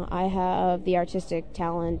 I have the artistic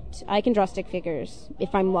talent. I can draw stick figures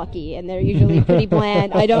if I'm lucky, and they're usually pretty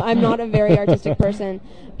bland. I'm not a very artistic person,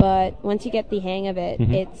 but once you get the hang of it,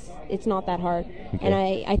 it's not that hard. Okay. And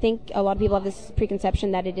I think a lot of people have this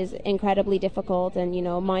preconception that it is incredibly difficult and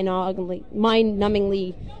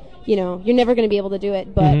mind-numbingly, you're never going to be able to do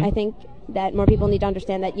it. But I think that more people need to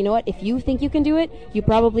understand that, if you think you can do it, you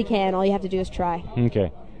probably can. All you have to do is try.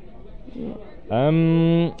 Okay. Yeah.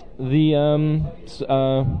 Any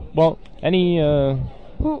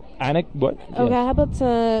what? Okay, how about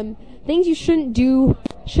some things you shouldn't do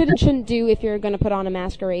if you're going to put on a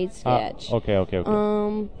masquerade sketch? Okay.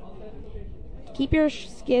 Keep your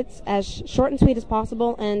skits as short and sweet as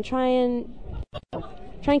possible, and try and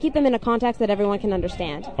keep them in a context that everyone can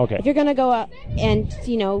understand. Okay. If you're going to go up and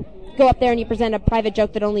go up there and you present a private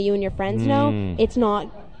joke that only you and your friends know, it's not.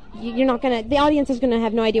 You're not gonna. The audience is gonna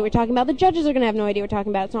have no idea what we're talking about. The judges are gonna have no idea what we're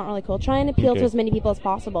talking about. It's not really cool. Try and appeal to as many people as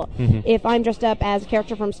possible. If I'm dressed up as a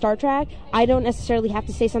character from Star Trek, I don't necessarily have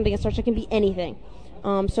to say something in Star Trek. It can be anything.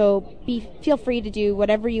 So feel free to do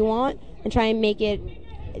whatever you want and try and make it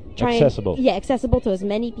accessible. Accessible to as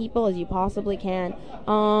many people as you possibly can.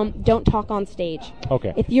 Don't talk on stage.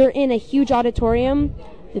 Okay. If you're in a huge auditorium,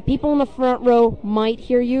 the people in the front row might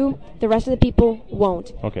hear you. The rest of the people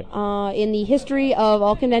won't. Okay. In the history of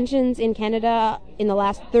all conventions in Canada in the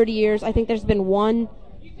last 30 years, I think there's been one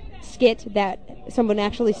skit that someone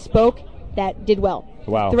actually spoke that did well.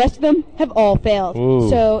 Wow. The rest of them have all failed. Ooh.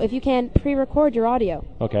 So if you can, pre-record your audio.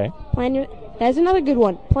 Okay. That's another good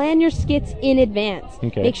one. Plan your skits in advance.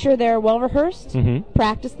 Okay. Make sure they're well rehearsed.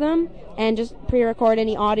 Practice them. And just pre-record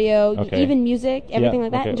any audio, even music, everything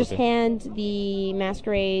like that, and just hand the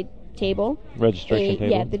masquerade table, registration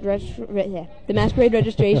table. Yeah, the masquerade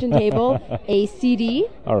registration table, a CD.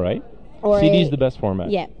 All right. Or CD's the best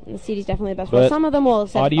format. Yeah, the CD's definitely the best format. Some of them will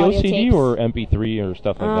accept audio CD tapes. or MP3 or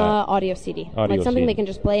stuff like that. Audio CD, audio like something CD. they can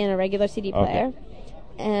just play in a regular CD player. Okay.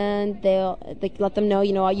 And they let them know,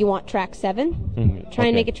 you want track 7. Try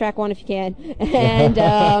and make it track 1 if you can, and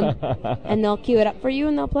they'll cue it up for you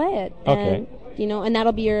and they'll play it. Okay. And, and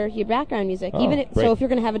that'll be your background music. Oh, So if you're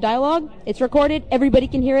going to have a dialogue, it's recorded, everybody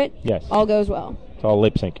can hear it. Yes. All goes well. It's all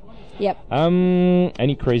lip sync. Yep.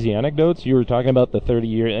 Any crazy anecdotes? You were talking about the 30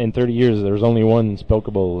 years there's only one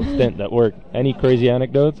spokeable stint that worked. Any crazy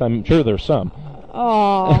anecdotes? I'm sure there's some.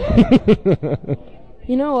 Oh.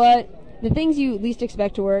 You know what? The things you least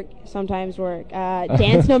expect to work sometimes work.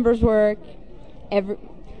 Dance numbers work. I don't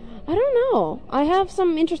know. I have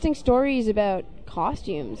some interesting stories about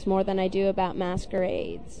costumes more than I do about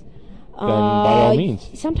masquerades. Then by all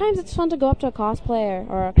means. Sometimes it's fun to go up to a cosplayer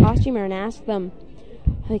or a costumer and ask them,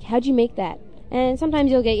 like, how'd you make that? And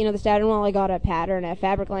sometimes you'll get, the standard, well, I got a pattern at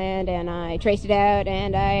Fabricland and I traced it out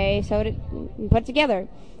and I sewed it and put it together.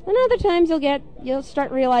 And other times you'll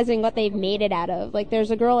start realizing what they've made it out of. Like there's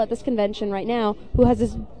a girl at this convention right now who has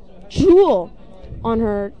this jewel on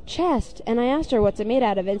her chest, and I asked her what's it made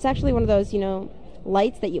out of. It's actually one of those,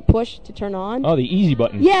 lights that you push to turn on. Oh, the easy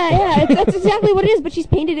button. Yeah, that's exactly what it is. But she's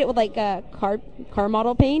painted it with like car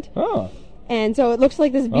model paint. Oh. And so it looks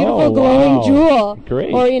like this beautiful glowing jewel.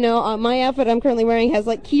 Great. Or my outfit I'm currently wearing has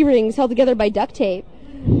like key rings held together by duct tape.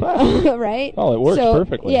 Right? Oh, it works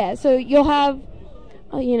perfectly. Yeah, so you'll have,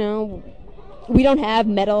 we don't have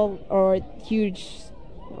metal or huge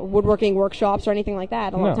woodworking workshops or anything like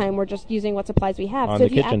that. A lot of time we're just using what supplies we have. On so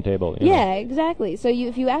the kitchen table. Yeah, exactly. So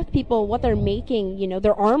if you ask people what they're making,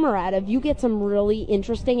 their armor out of, you get some really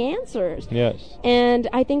interesting answers. Yes. And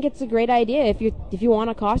I think it's a great idea if you want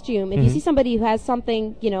a costume. If you see somebody who has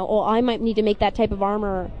something, I might need to make that type of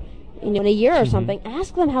armor in a year or something,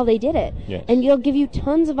 ask them how they did it. Yes. And they'll give you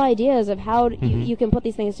tons of ideas of how you can put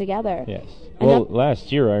these things together. Yes. And Well,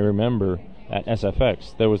 last year I remember at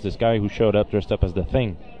SFX there was this guy who showed up dressed up as the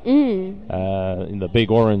Thing, the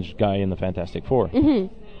big orange guy in the Fantastic Four.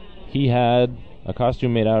 He had a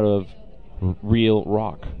costume made out of real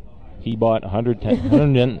rock. He bought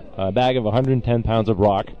a bag of 110 pounds of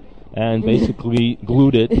rock and basically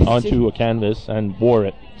glued it onto a canvas and wore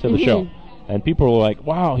it to the show. And people were like,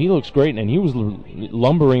 wow, he looks great. And he was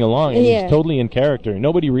lumbering along, and he's totally in character.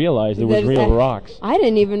 Nobody realized it was real rocks. I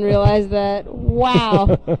didn't even realize that.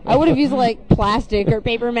 Wow. I would have used, like, plastic or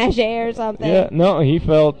paper mache or something. Yeah, no, he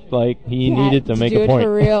felt like he needed to make do a point. it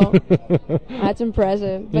for real. That's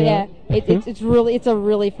impressive. But it's a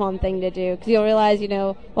really fun thing to do, because you'll realize,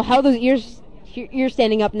 well, how are those ears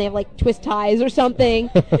standing up and they have, like, twist ties or something,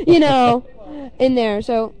 in there.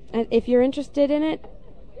 So if you're interested in it,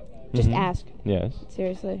 just ask. Yes.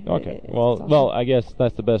 Seriously. Okay. It's Well, awesome. I guess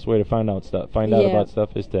that's the best way to find out stuff. Find out about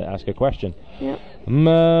stuff is to ask a question. Yeah.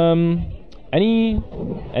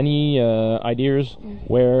 Any ideas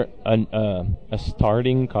where a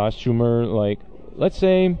starting costumer, like, let's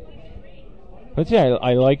say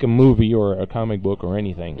I like a movie or a comic book or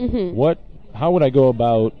anything. How would I go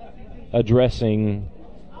about addressing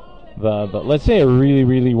the let's say I really,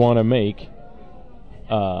 really want to make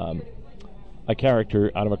a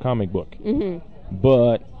character out of a comic book.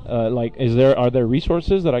 But are there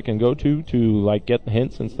resources that I can go to like get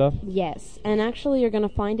hints and stuff? Yes, and actually you're going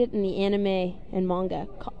to find it in the anime and manga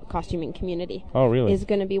costuming community. Oh, really? Is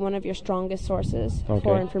going to be one of your strongest sources Okay.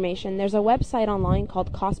 for information. There's a website online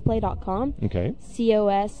called cosplay.com. Okay.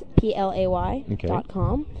 COSPLAY.com.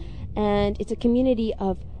 And it's a community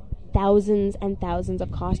of thousands and thousands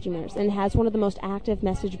of costumers, and it has one of the most active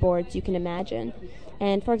message boards you can imagine.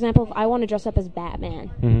 And for example, if I want to dress up as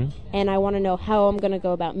Batman, and I want to know how I'm going to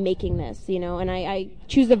go about making this, and I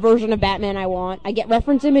choose the version of Batman I want, I get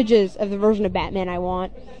reference images of the version of Batman I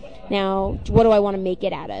want. Now, what do I want to make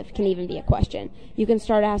it out of? Can even be a question. You can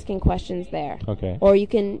start asking questions there. Okay. Or you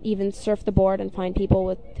can even surf the board and find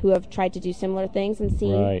people who have tried to do similar things and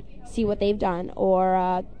see what they've done.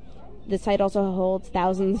 Or the site also holds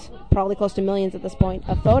thousands, probably close to millions at this point,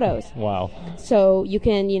 of photos. Wow. So you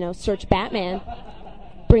can, search Batman,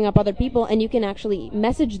 bring up other people, and you can actually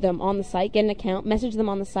message them on the site, get an account, message them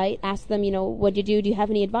on the site, ask them, what'd you do? Do you have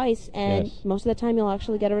any advice? And most of the time you'll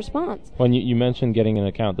actually get a response. When you mentioned getting an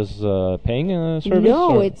account, this is a paying service?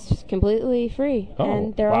 No, or? it's completely free. Oh,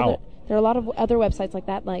 and there wow. are a lot of other websites like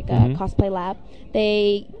that, like Cosplay Lab.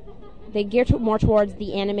 They gear more towards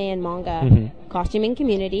the anime and manga costuming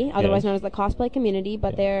community, otherwise known as the cosplay community,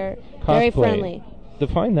 but they're very friendly.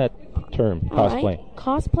 Define that term, cosplay. Right.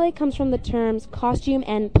 Cosplay comes from the terms costume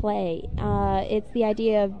and play. It's the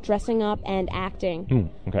idea of dressing up and acting.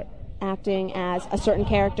 Okay. Acting as a certain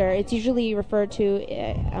character. It's usually referred to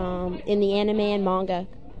in the anime and manga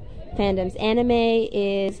fandoms. Anime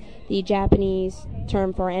is the Japanese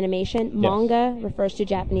term for animation. Manga refers to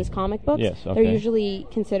Japanese comic books. Yes, okay. They're usually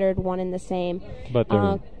considered one and the same. But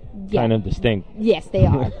they're kind of distinct. Yes, they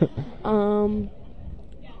are.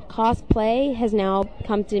 Cosplay has now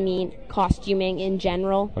come to mean costuming in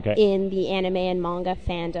general in the anime and manga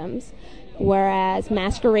fandoms, whereas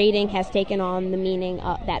masquerading has taken on the meaning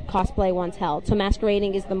that cosplay once held. So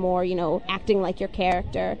masquerading is the more, acting like your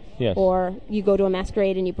character, or you go to a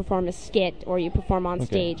masquerade and you perform a skit, or you perform on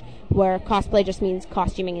stage, where cosplay just means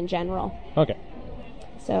costuming in general. Okay.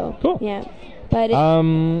 So, cool. Yeah. But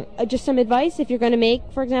just some advice, if you're going to make,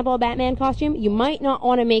 for example, a Batman costume, you might not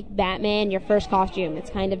want to make Batman your first costume. It's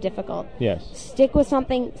kind of difficult. Yes. Stick with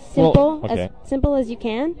something simple, as simple as you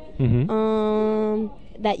can,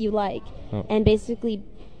 that you like. Oh. And basically,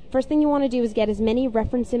 first thing you want to do is get as many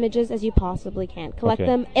reference images as you possibly can. Collect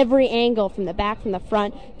them, every angle, from the back, from the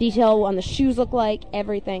front, detail on the shoes look like,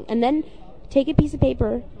 everything. And then take a piece of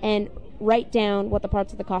paper and write down what the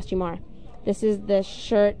parts of the costume are. This is the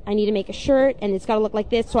shirt. I need to make a shirt, and it's got to look like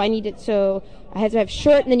this, so I need it. So I have to have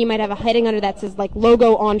shirt, and then you might have a heading under that says, like,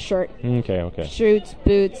 logo on shirt. Okay. Shirts,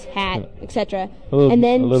 boots, hat, etc. And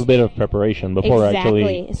then a little bit of preparation before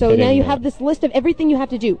actually. So now you have this list of everything you have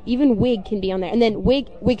to do. Even wig can be on there. And then wig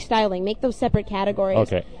styling. Make those separate categories.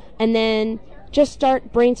 Okay. And then just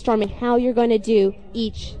start brainstorming how you're going to do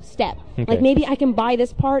each step. Okay. Like, maybe I can buy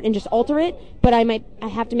this part and just alter it, but I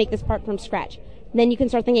have to make this part from scratch. Then you can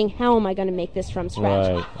start thinking, how am I going to make this from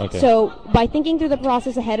scratch? Right, okay. So by thinking through the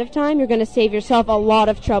process ahead of time, you're going to save yourself a lot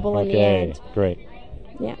of trouble in the end. Okay, great.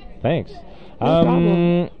 Yeah. Thanks. No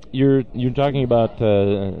problem. You're talking about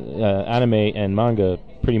anime and manga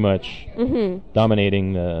pretty much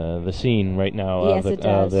dominating the scene right now Yes, it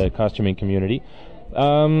does. of the costuming community.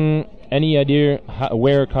 Any idea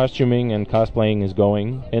where costuming and cosplaying is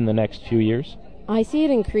going in the next few years? I see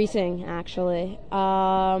it increasing, actually.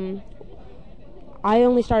 I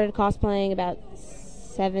only started cosplaying about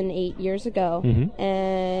 7-8 years ago,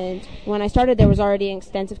 and when I started there was already an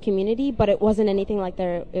extensive community, but it wasn't anything like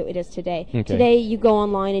it is today. Okay. Today you go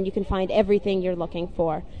online and you can find everything you're looking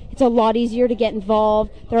for. It's a lot easier to get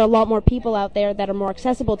involved. There are a lot more people out there that are more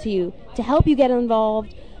accessible to you to help you get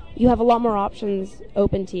involved. You have a lot more options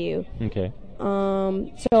open to you. Okay.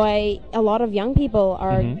 So a lot of young people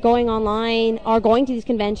are going online, are going to these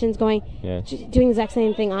conventions, doing the exact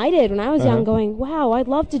same thing I did when I was young, going, wow, I'd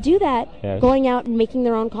love to do that. Yes. Going out and making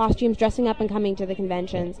their own costumes, dressing up and coming to the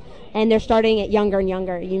conventions. And they're starting at younger and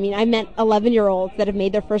younger. I met 11-year-olds that have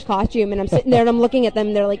made their first costume, and I'm sitting there and I'm looking at them,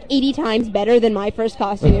 and they're like 80 times better than my first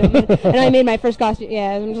costume. And I made my first costume.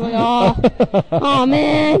 Yeah, I'm just like, oh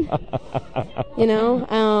man.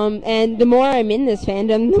 And the more I'm in this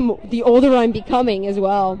fandom, the older I'm becoming as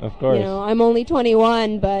well. Of course. I'm only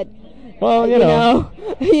 21, but well, you know,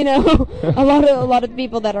 a lot of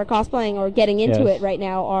people that are cosplaying or getting into it right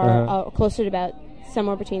now are closer to about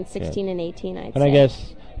somewhere between 16 and 18, I'd say. And I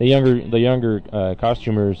guess the younger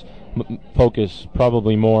costumers focus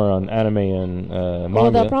probably more on anime and manga. Well,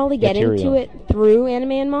 they'll probably get material. into it through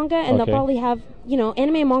anime and manga, and they'll probably have,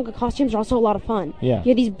 anime and manga costumes are also a lot of fun. Yeah. You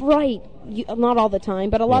have these bright, not all the time,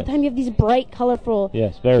 but a lot of time you have these bright, colorful,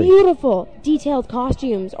 very beautiful, detailed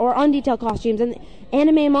costumes or undetailed costumes. And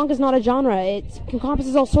anime and manga is not a genre. It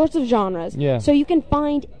encompasses all sorts of genres. Yeah. So you can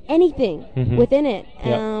find anything within it,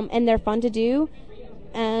 Yep. and they're fun to do.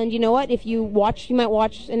 And you know what? If you might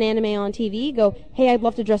watch an anime on TV, go, hey, I'd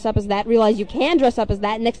love to dress up as that, realize you can dress up as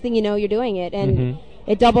that, next thing you know, you're doing it. And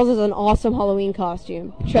it doubles as an awesome Halloween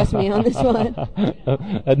costume. Trust me on this one.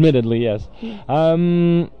 Admittedly, yes.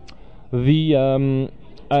 I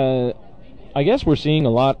guess we're seeing a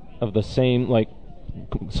lot of the same, like,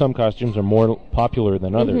 some costumes are more popular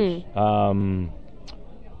than others.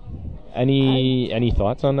 Any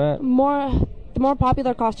thoughts on that? The more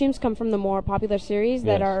popular costumes come from the more popular series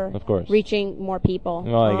that are of course. reaching more people.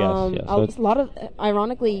 Well, I guess, yes. A lot of,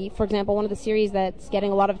 ironically, for example, one of the series that's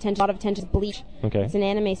getting a lot of attention is Bleach. Okay. It's an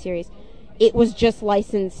anime series. It was just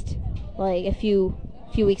licensed like a few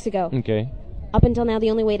weeks ago. Okay. Up until now, the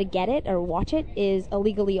only way to get it or watch it is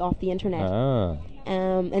illegally off the internet.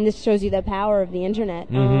 And this shows you the power of the internet.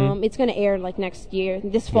 It's going to air like next year,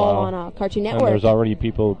 this fall on Cartoon Network. And there's already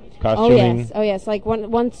people costuming. Oh yes. Like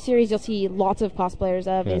one series you'll see lots of cosplayers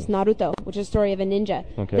of is Naruto, which is a story of a ninja.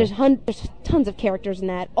 Okay. There's tons of characters in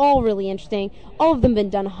that, all really interesting. All of them been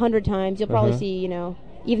done 100 times. You'll probably see,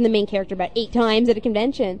 even the main character about 8 times at a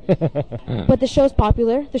convention. But the show's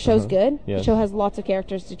popular. The show's good. Yes. The show has lots of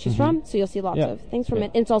characters to choose from, so you'll see lots of things from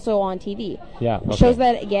it. And it's also on TV. Yeah. Okay. Shows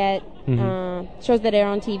that get shows that air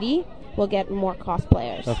on TV will get more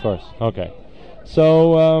cosplayers. Of course. Okay.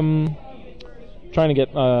 So, trying to get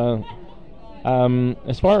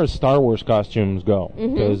as far as Star Wars costumes go,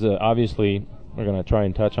 because obviously we're going to try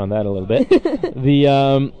and touch on that a little bit.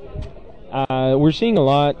 We're seeing a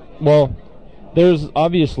lot. Well, there's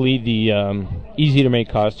obviously the easy-to-make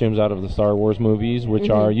costumes out of the Star Wars movies, which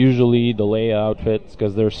are usually the Leia outfits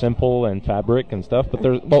because they're simple and fabric and stuff. But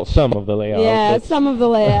there's some of the Leia outfits. Yeah, some of the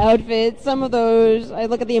Leia outfits. Some of those, I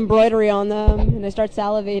look at the embroidery on them and I start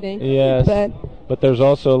salivating. Yes, but there's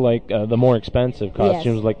also like the more expensive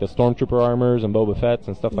costumes, like the Stormtrooper armors and Boba Fett's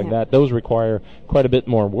and stuff like that. Those require quite a bit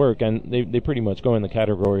more work, and they pretty much go in the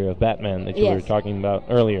category of Batman that you were talking about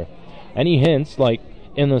earlier. Any hints, like,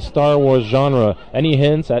 in the Star Wars genre, any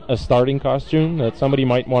hints at a starting costume that somebody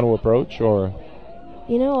might want to approach, or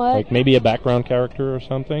you know what, like maybe a background character or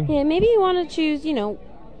something? Yeah, maybe you want to choose, go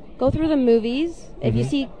through the movies. If you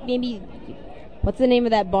see, maybe, what's the name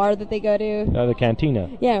of that bar that they go to? The Cantina.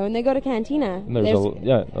 Yeah, when they go to Cantina,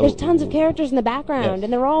 there's there's tons of characters in the background,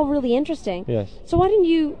 and they're all really interesting. Yes. So why didn't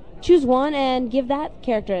you choose one and give that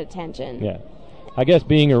character attention? Yeah. I guess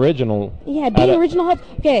being original. Yeah, being original helps.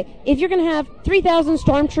 Okay, if you're going to have 3,000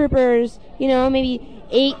 Stormtroopers, maybe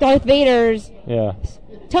 8 Darth Vaders,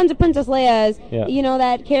 tons of Princess Leias,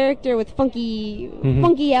 that character with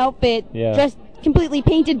funky outfit, dressed completely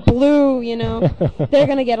painted blue, they're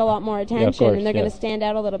going to get a lot more attention, and they're going to stand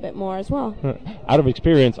out a little bit more as well. Out of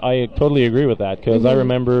experience, I totally agree with that, because I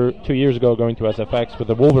remember 2 years ago going to SFX with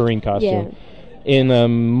a Wolverine costume in a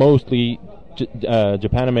mostly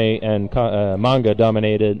Japanime and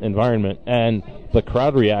manga-dominated environment, and the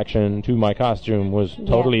crowd reaction to my costume was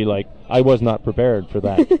totally like, I was not prepared for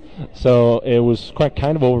that. So it was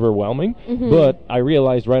kind of overwhelming, but I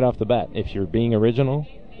realized right off the bat, if you're being original,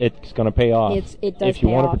 it's going to pay off. It does if you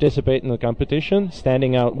pay want to off. participate in the competition,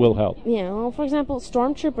 standing out will help. Yeah, well, for example,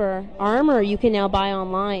 Stormtrooper armor you can now buy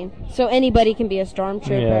online, so anybody can be a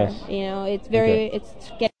Stormtrooper. Yes. You know, it's it's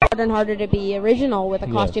getting harder and harder to be original with a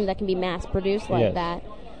Yes. costume that can be mass produced like Yes. that.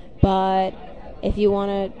 But if you want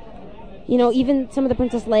to, you know, even some of the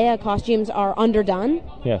Princess Leia costumes are underdone.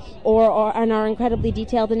 Yes. And are incredibly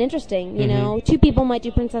detailed and interesting. You Mhm. know, two people might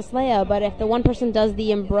do Princess Leia, but if the one person does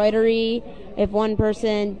the embroidery, if one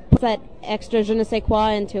person puts that extra je ne sais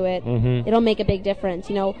quoi into it, Mhm. it'll make a big difference.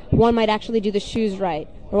 You know, one might actually do the shoes right,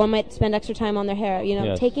 or one might spend extra time on their hair. You know,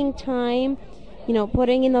 Yes. taking time, you know,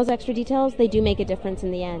 putting in those extra details, they do make a difference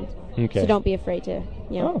in the end. Okay. So don't be afraid to,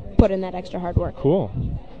 you know, Oh. put in that extra hard work. Cool.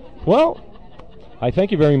 Well, I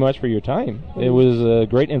thank you very much for your time. It was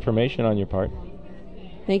great information on your part.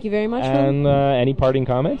 Thank you very much. And any parting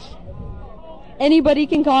comments? Anybody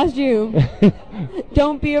can costume.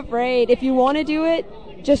 Don't be afraid. If you want to do it,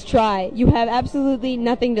 just try. You have absolutely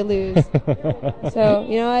nothing to lose. So,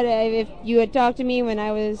 you know what? If you had talked to me when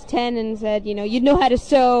I was 10 and said, you know, you'd know how to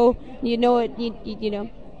sew, you'd know it, you know,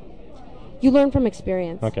 you learn from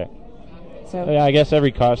experience. Okay. So Yeah, I guess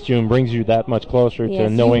every costume brings you that much closer Yes, to you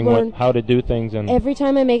knowing learn- how to do things. And every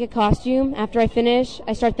time I make a costume, after I finish,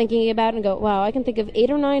 I start thinking about it and go, wow, I can think of 8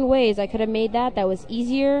 or 9 ways I could have made that was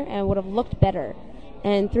easier and would have looked better.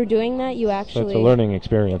 And through doing that, you so actually... it's a learning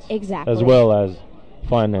experience. Exactly. As well as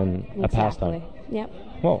fun and a pastime. Exactly. Yep.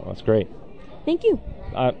 Well, that's great. Thank you.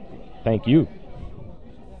 Thank you.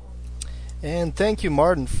 And thank you,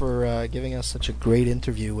 Martin, for giving us such a great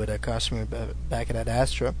interview with a costumer back at Ad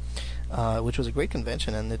Astra, which was a great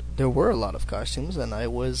convention. And there were a lot of costumes, and I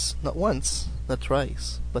was not once, not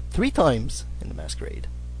twice, but 3 times in the masquerade.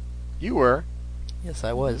 You were? Yes,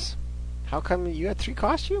 I was. How come you had 3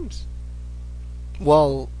 costumes?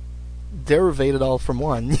 Well, derivated all from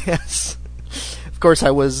one, yes. Of course,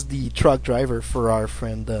 I was the truck driver for our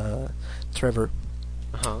friend Trevor.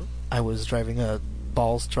 Uh-huh. I was driving a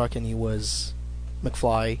Ball's truck, and he was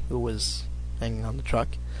McFly, who was hanging on the truck.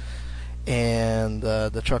 And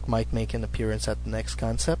the truck might make an appearance at the next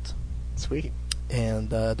concept. Sweet. And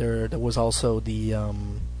there was also the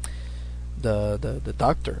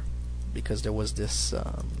doctor, because there was this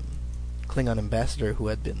Klingon ambassador who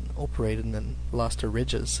had been operated and then lost her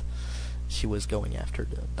ridges. She was going after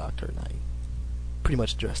the doctor, and I pretty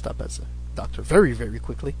much dressed up as a doctor very, very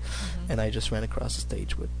quickly. Mm-hmm. And I just ran across the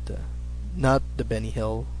stage with not the Benny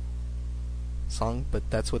Hill song, but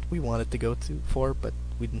that's what we wanted to go for, but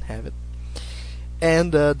we didn't have it.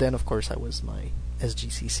 And then, of course, I was my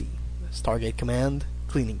SGCC, Stargate Command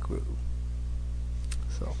cleaning crew.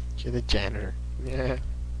 So you're the janitor. Yeah.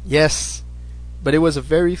 Yes, but it was a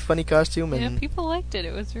very funny costume, Yeah, and people liked it.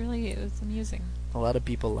 It was amusing. a lot of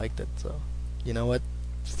people liked it. So, you know what?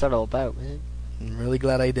 What's that all about, man? I'm really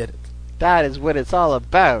glad I did it. That is what it's all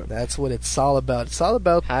about. That's what it's all about. It's all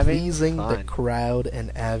about Having pleasing the fun. crowd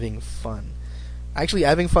and having fun. Actually,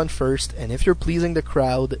 having fun first, and if you're pleasing the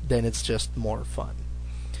crowd, then it's just more fun.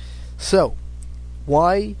 So,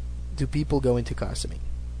 why do people go into costuming?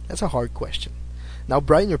 That's a hard question. Now,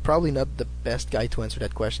 Brian, you're probably not the best guy to answer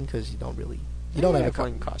that question because you don't have a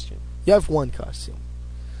one costume. You have one costume.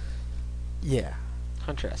 Yeah.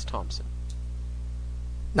 Hunter S. Thompson.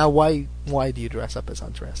 Now, why do you dress up as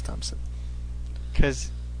Hunter S. Thompson?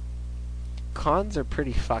 Because cons are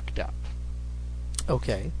pretty fucked up.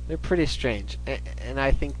 Okay. They're pretty strange. And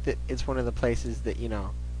I think that it's one of the places that, you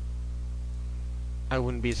know, I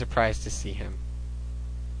wouldn't be surprised to see him.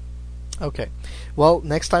 Okay. Well,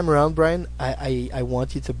 next time around, Brian, I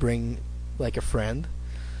want you to bring like a friend,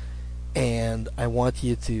 and I want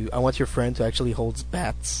your friend to actually hold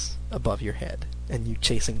bats above your head, and you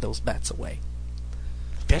chasing those bats away.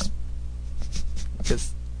 Yes.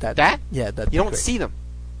 Because that? Yeah, that. You don't see them.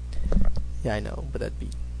 Yeah, I know, but that'd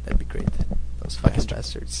be great. Those fucking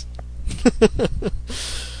bastards.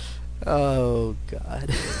 Oh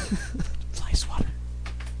God. Fly swatter.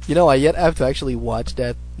 You know, I yet have to actually watch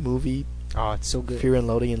that movie. Oh, it's so good. Fear and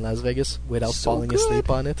Loathing in Las Vegas without So falling good. asleep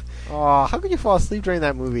on it. Oh, how could you fall asleep during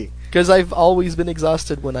that movie? Because I've always been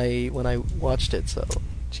exhausted when I watched it. So.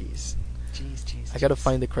 Jeez. I gotta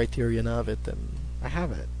find the criterion of it, and I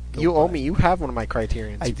have it. You owe me. You have one of my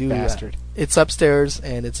criterions. I you do. bastard. It's upstairs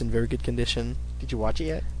and it's in very good condition. Did you watch it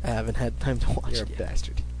yet? I haven't had time to watch You're it a yet.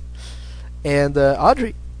 bastard. And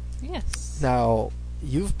Audrey. Yes. Now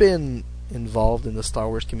you've been involved in the Star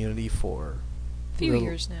Wars community for A few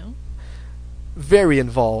years now. Very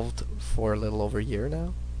involved for a little over a year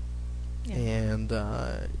now. Yeah.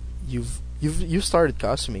 And you've started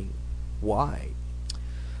costuming. Why?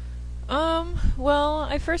 Well,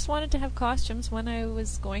 I first wanted to have costumes when I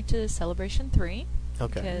was going to Celebration 3.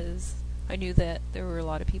 Okay. Because I knew that there were a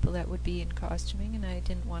lot of people that would be in costuming, and I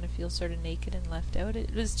didn't want to feel sort of naked and left out.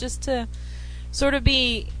 It was just to sort of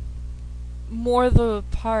be more the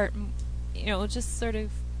part, just sort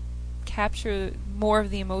of capture more of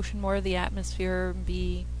the emotion, more of the atmosphere, and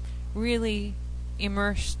be really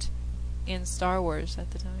immersed in Star Wars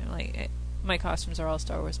at the time. My costumes are all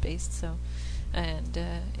Star Wars based, so, and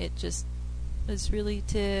it just was really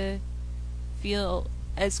to feel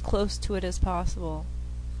as close to it as possible.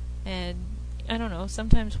 And I don't know,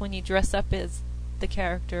 sometimes when you dress up as the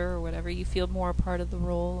character or whatever, you feel more a part of the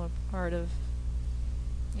role, a part of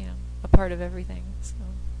everything. So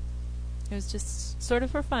it was just sort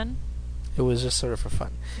of for fun. It was just sort of for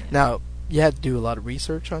fun. Yeah. Now, you had to do a lot of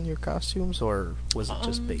research on your costumes, or was it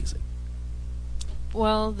just basic?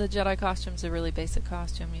 Well, the Jedi costume's a really basic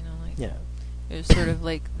costume, Yeah. It was sort of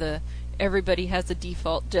like everybody has a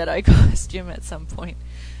default Jedi costume at some point.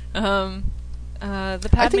 The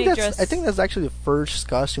Padme dress. I think that's actually the first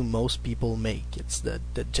costume most people make. It's the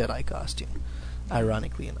Jedi costume,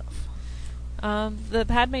 ironically enough. The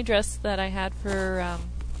Padme dress that I had for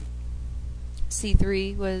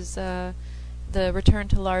C3 was the Return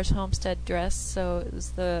to Lars Homestead dress. So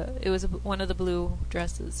it was one of the blue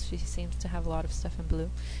dresses. She seems to have a lot of stuff in blue,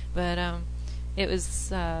 but it was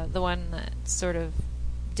the one that sort of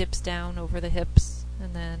dips down over the hips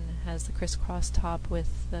and then has the crisscross top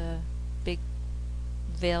with the big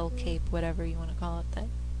veil cape, whatever you want to call it, that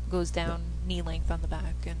goes down knee length on the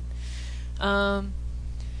back. And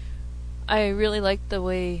I really liked the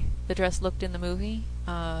way the dress looked in the movie.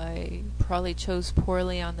 I probably chose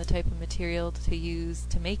poorly on the type of material to use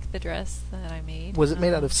to make the dress that I made. Was it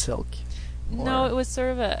made out of silk? No, it was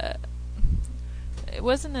sort of it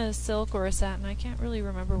wasn't a silk or a satin. I can't really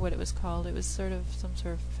remember what it was called. It was sort of some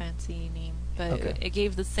sort of fancy name, but it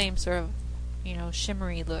gave the same sort of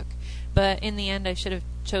shimmery look. But in the end, I should have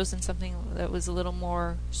chosen something that was a little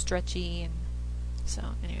more stretchy. And so,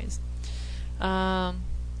 anyways,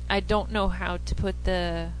 I don't know how to put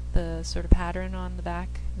the sort of pattern on the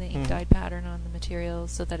back, the ink dyed pattern on the material,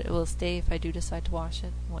 so that it will stay if I do decide to wash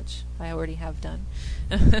it, which I already have done.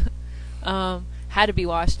 Had to be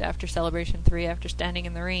washed after Celebration 3 after standing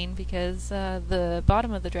in the rain, because the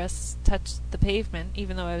bottom of the dress touched the pavement,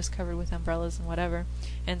 even though I was covered with umbrellas and whatever,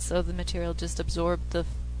 and so the material just absorbed the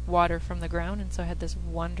water from the ground, and so I had this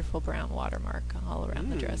wonderful brown watermark all around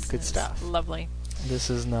the dress. Good stuff. Lovely. This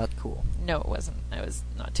is not cool. No, it wasn't. I was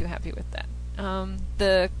not too happy with that.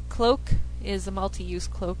 The cloak is a multi-use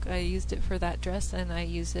cloak. I used it for that dress, and I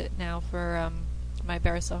use it now for my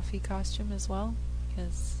Barasafi costume as well,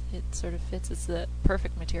 because it sort of fits. It's the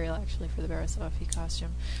perfect material, actually, for the Barasafi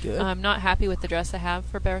costume. Good. I'm not happy with the dress I have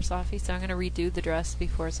for Barasafi, so I'm going to redo the dress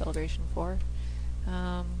before Celebration 4.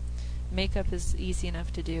 Makeup is easy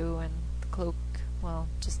enough to do, and the cloak, well,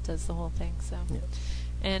 just does the whole thing. So. Yeah.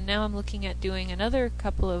 And now I'm looking at doing another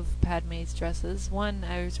couple of Padme's dresses. One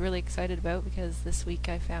I was really excited about because this week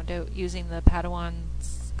I found out, using the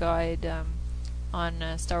Padawan's guide on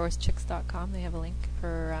StarWarsChicks.com, they have a link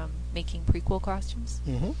for making prequel costumes.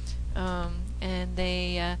 And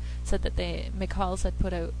they said that McCall's had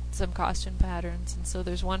put out some costume patterns, and so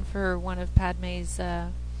there's one for one of Padme's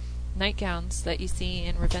nightgowns that you see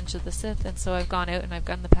in Revenge of the Sith, and so I've gone out and I've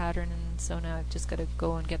gotten the pattern, and so now I've just got to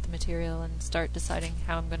go and get the material and start deciding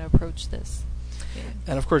how I'm going to approach this. Yeah.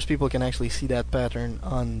 And of course, people can actually see that pattern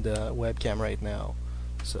on the webcam right now,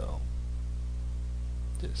 so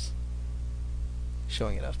just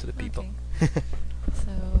showing it off to the people. Okay.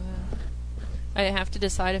 So I have to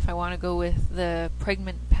decide if I want to go with the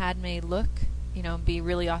pregnant Padme look, be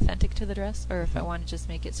really authentic to the dress, or if I want to just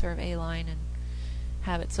make it sort of A-line and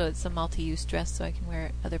have it so it's a multi-use dress, so I can wear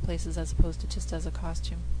it other places as opposed to just as a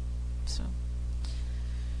costume. So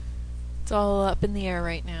it's all up in the air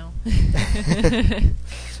right now.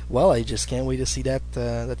 Well, I just can't wait to see that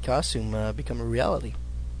costume become a reality.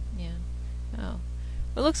 Yeah. Oh.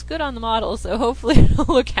 It looks good on the model, so hopefully it'll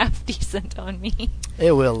look half decent on me.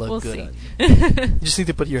 It will look we'll good see. on you. You just need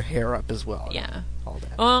to put your hair up as well. Yeah. All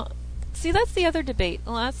that. Well, see, that's the other debate.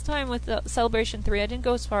 The last time with the Celebration 3, I didn't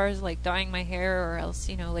go as far as dyeing my hair or else,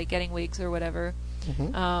 getting wigs or whatever.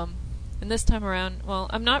 And this time around, well,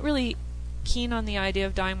 I'm not really keen on the idea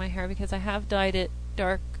of dyeing my hair because I have dyed it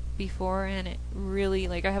dark before, and it really,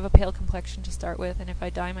 I have a pale complexion to start with, and if I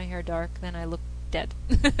dye my hair dark, then I look dead.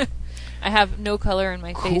 I have no color in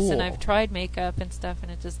my face, and I've tried makeup and stuff,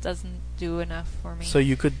 and it just doesn't do enough for me. So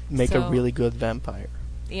you could make a really good vampire.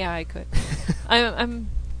 Yeah, I could. I'm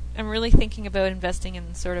really thinking about investing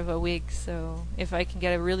in sort of a wig, so if I can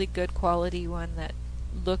get a really good quality one that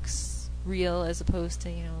looks real as opposed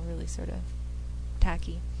to, really sort of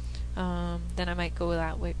tacky, then I might go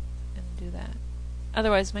that way and do that.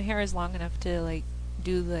 Otherwise, my hair is long enough to like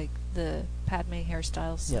do like the Padme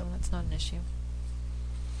hairstyles, so Yep. that's not an issue.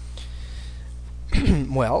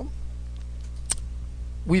 Well,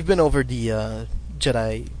 we've been over the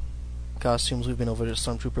Jedi costumes. We've been over the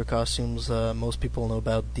Stormtrooper costumes. Most people know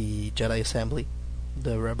about the Jedi Assembly,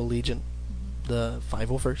 the Rebel Legion, the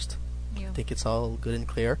 501st. Yeah. I think it's all good and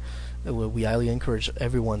clear. We highly encourage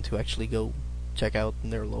everyone to actually go check out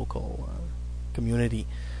their local community,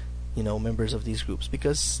 members of these groups,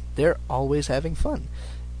 because they're always having fun.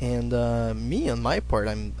 And me, on my part,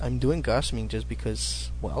 I'm doing costuming just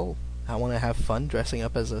because, well, I want to have fun dressing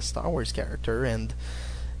up as a Star Wars character, and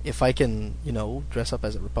if I can, dress up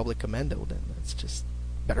as a Republic Commando, then that's just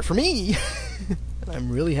better for me. And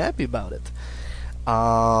I'm really happy about it.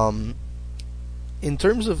 In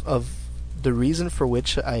terms of the reason for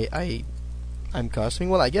which I'm costuming,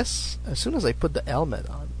 well, I guess as soon as I put the helmet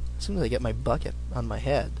on, as soon as I get my bucket on my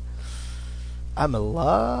head, I'm a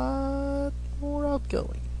lot more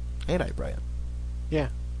outgoing, ain't I, Brian? Yeah.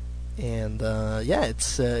 And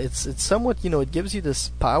it's somewhat, it gives you this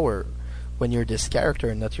power when you're this character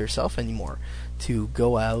and not yourself anymore, to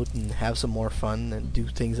go out and have some more fun and do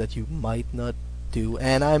things that you might not do.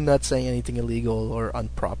 And I'm not saying anything illegal or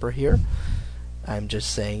improper here. I'm just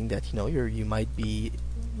saying that you might be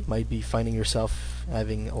finding yourself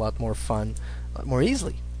having a lot more fun, a lot more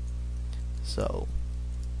easily. So,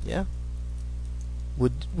 yeah.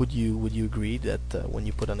 Would you agree that when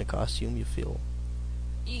you put on a costume you feel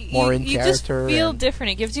more in you character? You just feel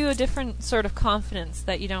different. It gives you a different sort of confidence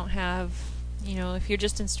that you don't have. If you're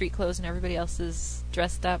just in street clothes and everybody else is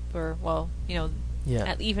dressed up, or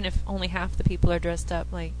even if only half the people are dressed up,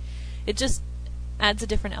 like it just adds a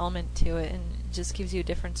different element to it, and it just gives you a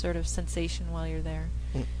different sort of sensation while you're there.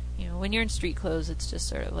 When you're in street clothes, it's just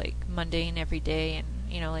sort of like mundane every day,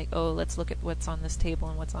 and like, oh, let's look at what's on this table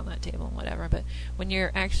and what's on that table and whatever. But when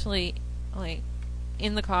you're actually like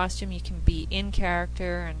in the costume, you can be in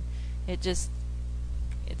character, and it's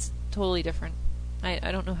totally different.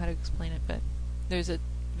 I don't know how to explain it, but there's a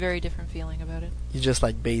very different feeling about it. You just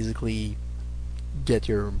like basically get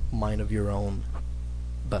your mind of your own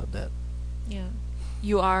about that. Yeah.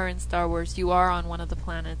 You are in Star Wars. You are on one of the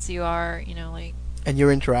planets. You are, like... And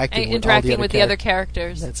you're interacting with the other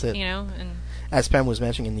characters. That's it. And as Pam was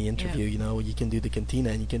mentioning in the interview, you can do the Cantina,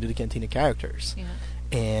 and you can do the Cantina characters. Yeah.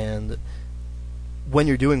 And when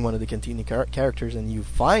you're doing one of the Cantina characters and you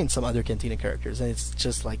find some other Cantina characters, and it's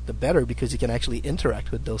just like the better, because you can actually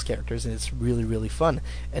interact with those characters, and it's really, really fun.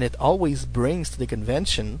 And it always brings to the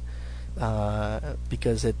convention,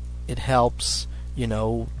 because it helps,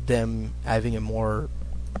 them having a more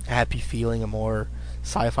happy feeling, a more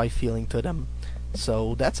sci-fi feeling to them.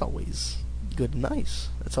 So that's always good and nice.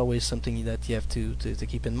 That's always something that you have to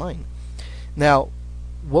keep in mind. Now,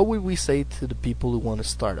 what would we say to the people who want to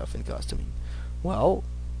start off in costuming? Well,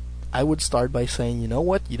 I would start by saying, you know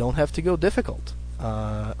what, you don't have to go difficult.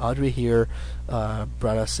 Audrey here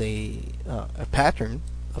brought us a pattern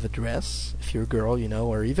of a dress. If you're a girl,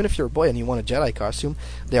 or even if you're a boy and you want a Jedi costume,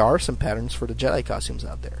 there are some patterns for the Jedi costumes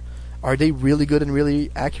out there. Are they really good and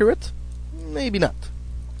really accurate? Maybe not.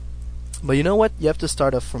 But you know what? You have to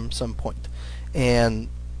start off from some point. And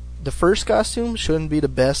the first costume shouldn't be the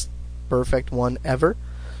best, perfect one ever,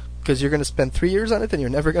 because you're going to spend 3 years on it and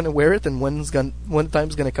you're never going to wear it, and when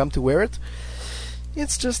time's going to come to wear it,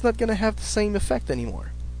 it's just not going to have the same effect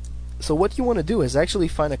anymore. So what you want to do is actually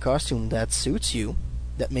find a costume that suits you,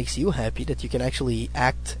 that makes you happy, that you can actually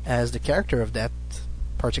act as the character of that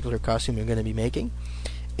particular costume you're going to be making,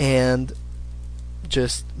 and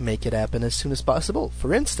just make it happen as soon as possible.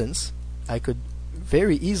 For instance, I could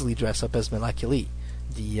very easily dress up as Malak Ali,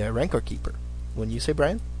 the Rancor Keeper. Wouldn't you say,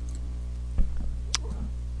 Brian?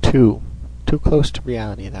 Too close to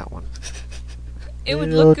reality, that one. It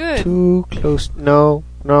would look good. Too close. No.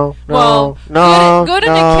 Well, good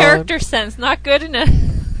in a character sense, not good in a...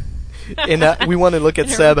 we want to look at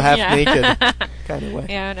Seb half naked kind of way.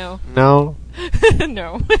 Yeah, I know. No.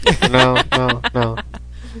 No. No.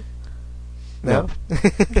 No.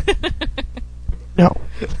 No.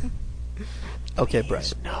 Okay, Brian.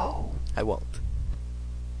 No. I won't.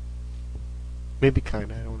 Maybe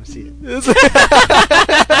kinda. I don't want to see it.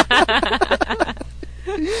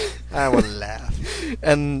 I want to laugh.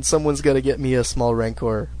 And someone's got to get me a small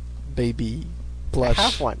Rancor baby plush. I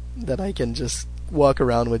have one. That I can just walk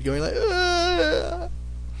around with, going like, "Ah!"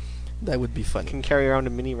 That would be funny. Can carry around a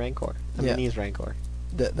mini Rancor. Mini's Rancor.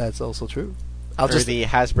 That's also true. Or the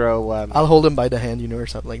Hasbro... I'll hold him by the hand, or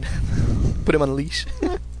something like that. Put him on a leash.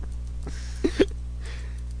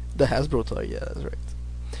 The Hasbro toy, yeah, that's right.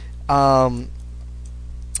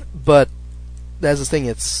 But that's the thing.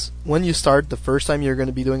 It's when you start the first time you're going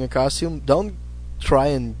to be doing a costume, don't try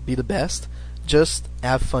and be the best. Just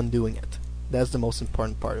have fun doing it. That's the most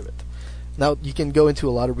important part of it. Now, you can go into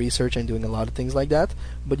a lot of research and doing a lot of things like that,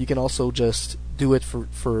 but you can also just do it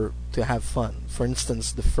to have fun. For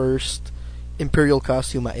instance, the first Imperial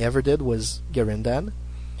costume I ever did was Garindan,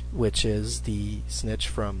 which is the snitch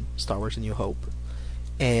from Star Wars: A New Hope.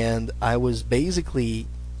 And I basically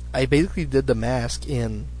did the mask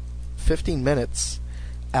in 15 minutes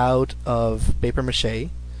out of paper mache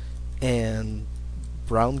and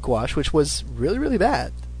brown gouache, which was really, really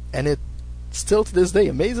bad. And it still to this day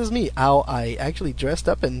amazes me how I actually dressed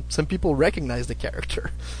up and some people recognize the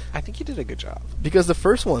character. I think you did a good job. Because the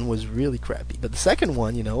first one was really crappy. But the second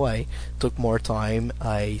one, I took more time.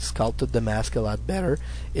 I sculpted the mask a lot better.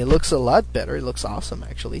 It looks a lot better. It looks awesome,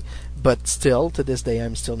 actually. But still, to this day,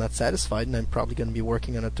 I'm still not satisfied, and I'm probably going to be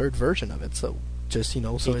working on a third version of it. So, just,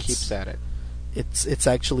 so he it's... keeps at it. It's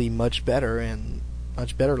actually much better and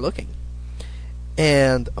much better looking.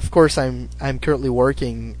 And of course, I'm currently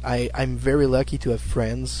working. I'm very lucky to have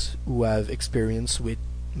friends who have experience with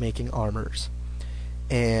making armors,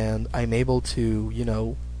 and I'm able to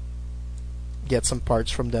get some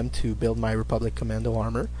parts from them to build my Republic Commando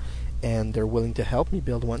armor, and they're willing to help me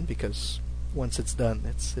build one because once it's done,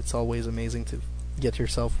 it's always amazing to get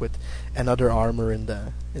yourself with another armor in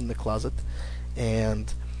the closet.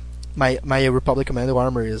 And my Republic Commando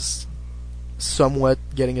armor is somewhat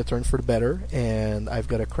getting a turn for the better, and I've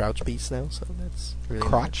got a crouch piece now, so that's really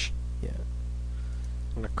crotch. Nice. Yeah,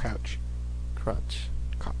 I'm gonna crouch. Crotch.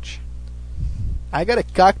 I got a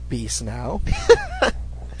cock piece now.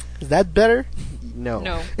 Is that better?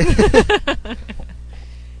 No.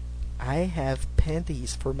 I have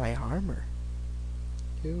panties for my armor.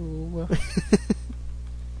 Ew.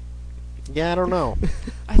 Yeah, I don't know.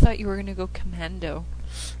 I thought you were gonna go commando.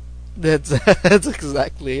 That's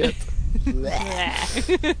exactly it.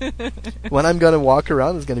 When I'm gonna walk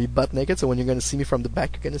around, it's gonna be butt naked. So when you're gonna see me from the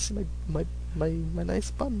back, you're gonna see my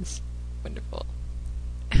nice buns. Wonderful.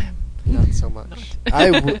 Not so much.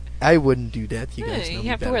 I wouldn't do that. You guys know you me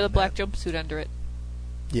have to better wear the than black that. jumpsuit under it.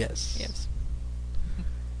 Yes.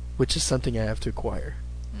 Which is something I have to acquire.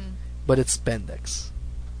 But it's spandex.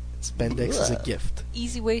 Spandex is a gift.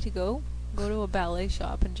 Easy way to go. Go to a ballet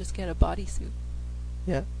shop and just get a bodysuit.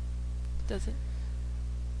 Yeah. Does it?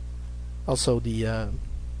 Also, the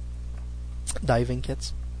diving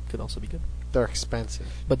kits could also be good. They're expensive.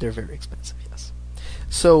 But they're very expensive, yes.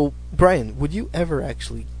 So, Brian, would you ever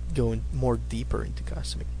actually go more deeper into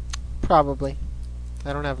costuming? Probably.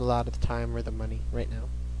 I don't have a lot of the time or the money right now.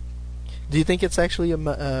 Do you think it's actually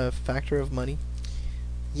a factor of money?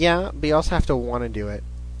 Yeah, but you also have to want to do it.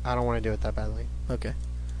 I don't want to do it that badly. Okay.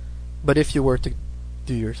 But if you were to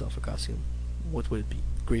do yourself a costume, what would it be?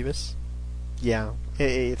 Grievous? Yeah.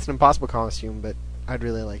 It's an impossible costume, but I'd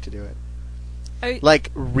really like to do it. Like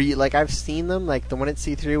I've seen them. Like the one at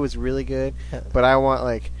C3 was really good, but I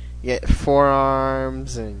want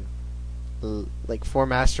forearms and like 4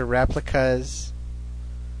 master replicas.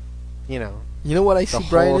 You know what I see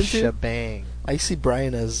Brian into? Shebang. I see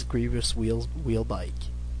Brian as Grievous wheel bike.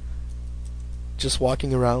 Just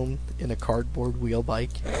walking around in a cardboard wheel bike,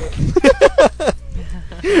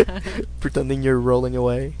 pretending you're rolling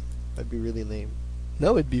away. That'd be really lame.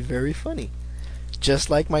 No, it'd be very funny. Just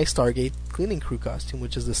like my Stargate cleaning crew costume,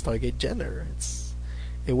 which is the Stargate Janitor.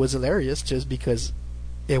 It was hilarious just because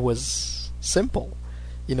it was simple.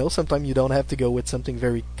 Sometimes you don't have to go with something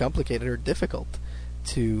very complicated or difficult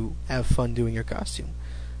to have fun doing your costume.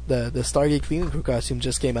 The Stargate cleaning crew costume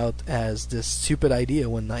just came out as this stupid idea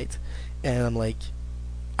one night, and I'm like,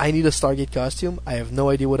 I need a Stargate costume. I have no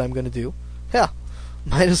idea what I'm gonna do. Yeah,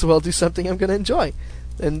 might as well do something I'm gonna enjoy,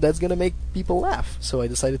 and that's gonna make people laugh. So I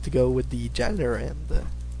decided to go with the janitor, and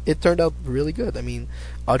it turned out really good. I mean,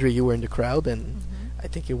 Audrey, you were in the crowd, and I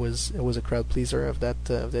think it was a crowd pleaser of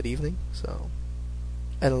that evening. So,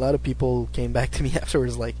 and a lot of people came back to me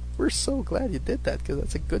afterwards like, "We're so glad you did that because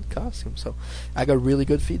that's a good costume." So I got really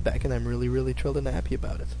good feedback, and I'm really, really thrilled and happy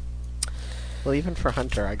about it. Well, even for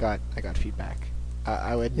Hunter, I got feedback.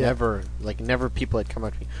 I would never people had come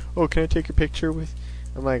up to me. Oh, can I take a picture with?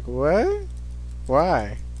 I'm like, what?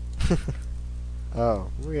 Why?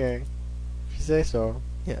 Oh, okay. If you say so.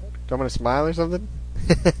 Yeah. Do I want to smile or something?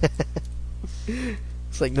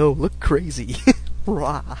 It's like, no, look crazy.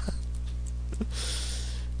 Rah.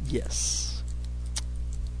 Yes.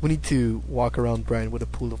 We need to walk around, Brian, with a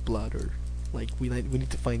pool of blood, or we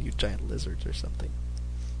need to find you giant lizards or something.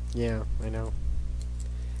 Yeah, I know.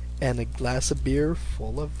 And a glass of beer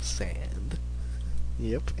full of sand.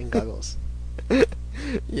 Yep, and goggles.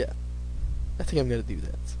 Yeah. I think I'm gonna do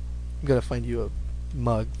that. I'm gonna find you a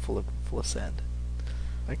mug full of sand.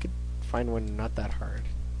 I could find one not that hard.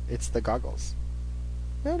 It's the goggles.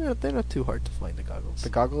 No, they're not too hard to find, the goggles. The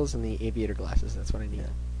goggles and the aviator glasses, that's what I need.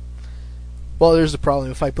 Well, there's the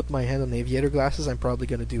problem. If I put my hand on the aviator glasses, I'm probably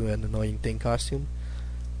gonna do an annoying thing costume.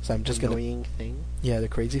 So I'm just annoying thing? Yeah, the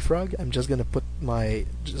crazy frog. I'm just gonna put my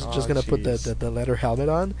put the leather helmet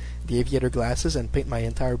on, the aviator glasses, and paint my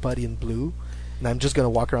entire body in blue. And I'm just gonna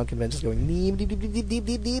walk around conventions going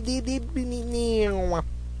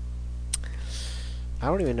I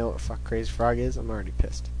don't even know what fuck Crazy Frog is. I'm already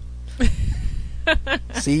pissed.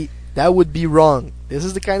 See, that would be wrong. This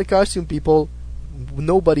is the kind of costume people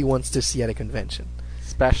nobody wants to see at a convention.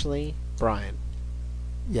 Especially Brian.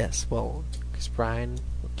 Yes, well, because Brian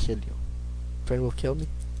will kill you. Brian will kill me?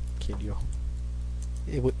 Kill you.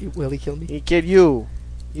 Will he kill me? He kill you.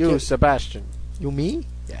 You, Sebastian. You, me?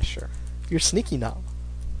 Yeah, sure. You're sneaky now.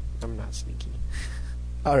 I'm not sneaky.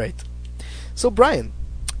 Alright. So, Brian,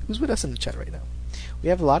 who's with us in the chat right now? We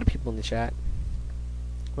have a lot of people in the chat.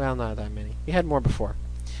 Well, not that many. We had more before.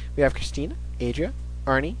 We have Christina, Adria,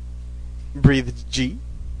 Arnie, Breathe G,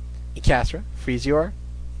 Icastra, Freezior,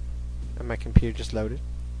 and my computer just loaded.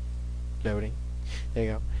 Loading. There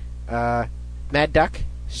you go. Mad Duck,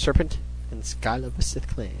 Serpent, and Skyla of the Sith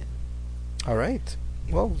Clan. Alright.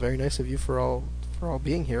 Well, very nice of you for all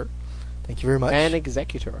being here. Thank you very much. And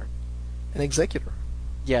Executor. An Executor.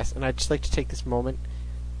 Yes, and I'd just like to take this moment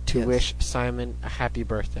to wish Simon a happy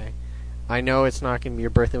birthday. I know it's not going to be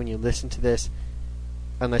your birthday when you listen to this,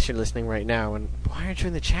 unless you're listening right now. And why aren't you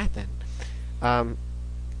in the chat then?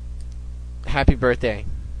 Happy birthday,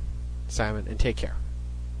 Simon, and take care.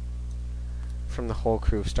 From the whole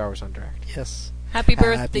crew of Star Wars on Direct. Yes. Happy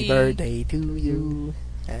birthday. Happy birthday to you.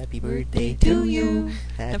 Happy birthday to you.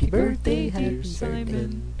 Happy birthday, dear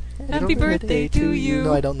Simon. Happy birthday to you.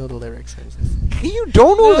 No, I don't know the lyrics. You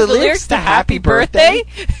don't know the lyrics to Happy Birthday?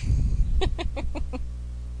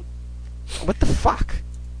 What the fuck?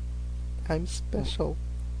 I'm special.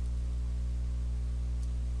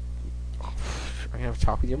 I'm gonna have to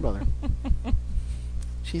talk with your mother.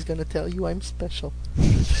 She's gonna tell you I'm special.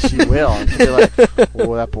 She will. She'll be like,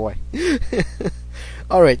 oh, that boy.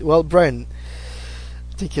 Alright, well, Brian,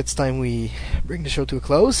 I think it's time we bring the show to a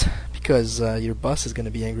close, because your boss is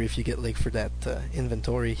gonna be angry if you get late for that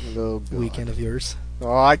inventory weekend of yours.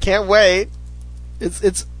 Oh, I can't wait!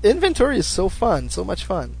 It's inventory is so fun, so much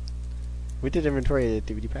fun. We did inventory at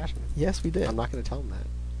DVD Passion. Yes, we did. I'm not going to tell him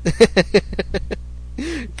that.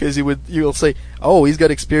 Because you'll say, oh, he's got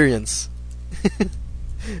experience.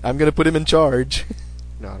 I'm going to put him in charge.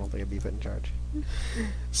 No, I don't think I'd be put in charge.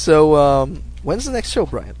 So, when's the next show,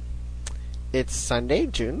 Brian? It's Sunday,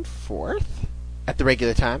 June 4th, at the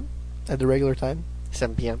regular time. At the regular time?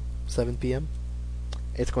 7 p.m. 7 p.m.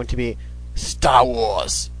 It's going to be Star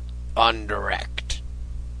Wars on Direct.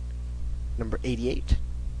 Number 88.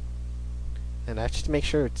 And I have to make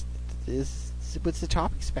sure what's the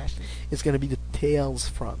topic, Sebastian? It's going to be the Tales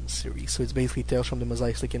From series. So it's basically Tales from the Mos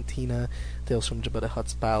Eisley Cantina, Tales from Jabba the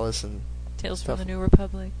Hutt's Palace, and Tales from the New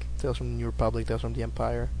Republic. Tales from the New Republic, Tales from the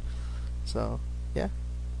Empire. So, yeah.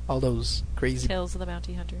 All those crazy Tales of the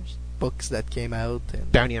Bounty Hunters books that came out.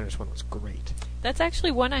 And Bounty Hunters one was great. That's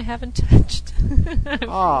actually one I haven't touched.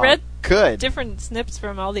 I've read different snips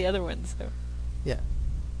from all the other ones. So. Yeah.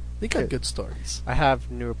 They got good stories. I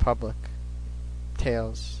have New Republic,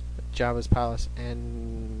 Tales, Jabba's Palace,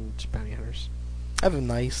 and Bounty Hunters. I have a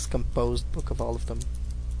nice composed book of all of them.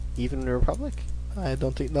 Even New Republic? I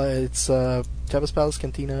don't think... No, it's Jabba's Palace,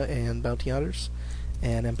 Cantina, and Bounty Hunters.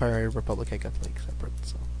 And Empire and Republic I got like separate.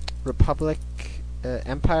 So Republic,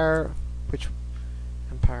 Empire... Which...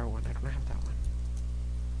 Empire one? I don't have that one.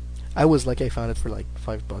 I found it for like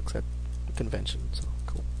 $5 at the convention, so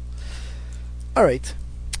cool. Alright.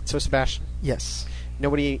 So Sebastian. Yes.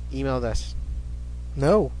 Nobody emailed us.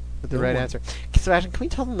 No. With the right answer. Sebastian, can we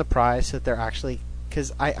tell them the prize so that they're actually...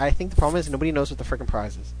 Because I think the problem is nobody knows what the frickin'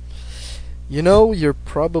 prize is. You know, you're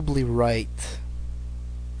probably right.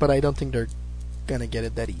 But I don't think they're gonna get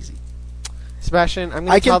it that easy. Sebastian, I'm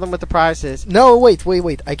gonna tell them what the prize is. No,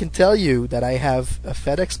 wait. I can tell you that I have a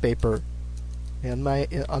FedEx paper on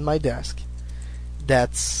my desk.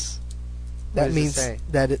 That means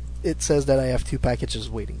that it says that I have 2 packages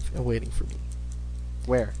waiting for me.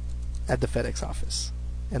 Where? At the FedEx office,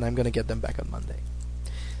 and I'm gonna get them back on Monday.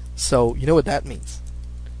 So you know what that means?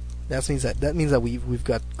 That means that we've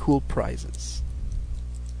got cool prizes.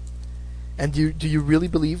 And do you really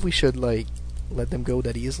believe we should like let them go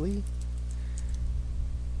that easily?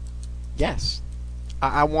 Yes.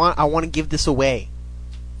 I want to give this away.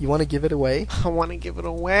 You want to give it away? I want to give it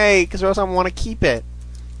away because or else I want to keep it.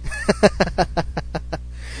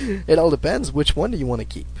 It all depends. Which one do you want to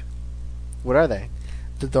keep? What are they?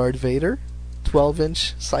 The Darth Vader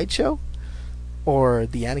 12-inch sideshow, or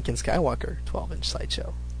the Anakin Skywalker 12-inch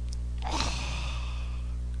sideshow?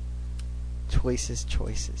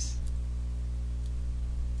 Choices.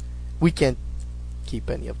 We can't keep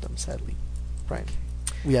any of them, sadly, Brian.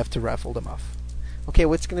 We have to raffle them off. Okay,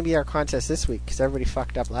 what's going to be our contest this week? Because everybody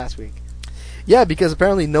fucked up last week. Yeah, because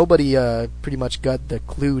apparently nobody pretty much got the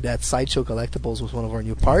clue that Sideshow Collectibles was one of our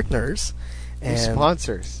new partners. New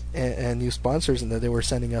sponsors. And new sponsors, and that they were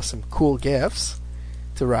sending us some cool gifts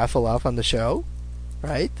to raffle off on the show,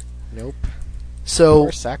 right? Nope. So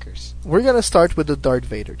We're suckers. We're going to start with the Darth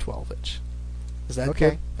Vader 12-inch. Is that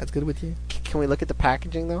okay? Good? That's good with you? Can we look at the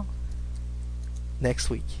packaging, though?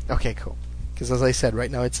 Next week. Okay, cool. Because as I said,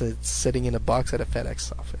 right now it's sitting in a box at a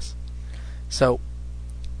FedEx office. So,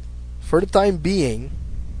 for the time being,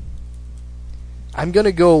 I'm going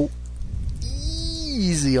to go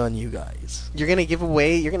easy on you guys. You're going to give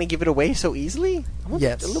it away so easily?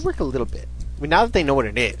 Yes. It'll work a little bit. I mean, now that they know what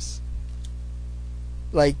it is.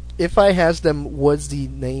 Like, if I ask them what's the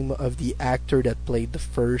name of the actor that played the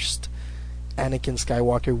first Anakin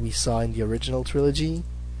Skywalker we saw in the original trilogy,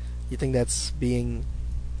 you think that's being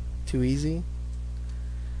too easy?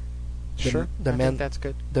 Sure. I think that's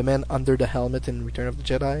good. The man under the helmet in Return of the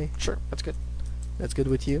Jedi? Sure, that's good. That's good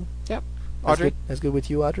with you? Yep. Audrey? That's good with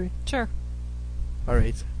you, Audrey? Sure.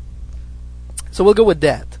 Alright. So we'll go with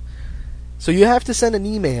that. So you have to send an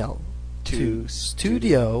email to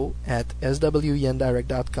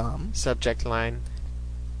studio@swyendirect.com. Subject line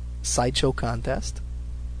Sideshow Contest.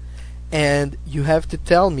 And you have to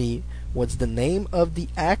tell me what's the name of the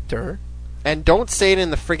actor. And don't say it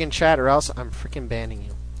in the friggin' chat or else I'm friggin' banning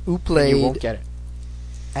you. Who played You won't get it.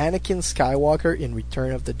 Anakin Skywalker in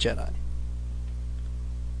Return of the Jedi.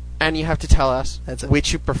 And you have to tell us That's it.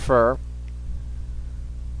 which you prefer.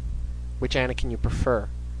 Which Anakin you prefer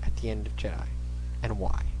at the end of Jedi. And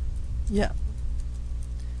why. Yeah.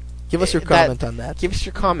 Give us your comment on that. Give us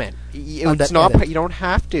your comment. On It's that not. edit. You don't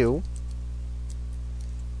have to.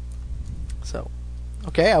 So,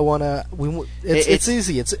 okay, I wanna. It's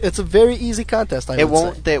easy. It's a very easy contest. I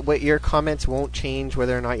would say. Your comments won't change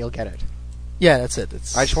whether or not you'll get it. Yeah, that's it.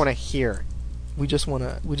 I just want to hear. We just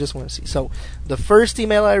wanna see. So, the first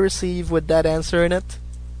email I receive with that answer in it,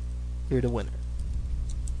 you're the winner.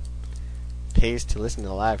 Pays to listen to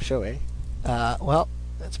the live show, eh? Well,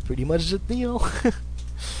 that's pretty much the deal.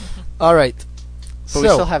 All right. But we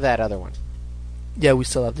still have that other one. Yeah, we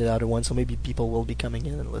still have the other one, so maybe people will be coming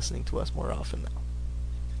in and listening to us more often now.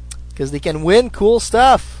 Because they can win cool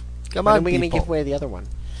stuff. Come on, When are we people. going to give away the other one?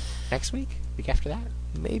 Next week? Week after that?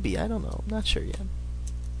 Maybe, I don't know. I'm not sure yet.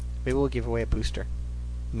 Maybe we'll give away a booster.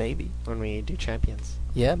 Maybe. When we do Champions.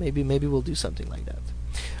 Yeah, maybe we'll do something like that.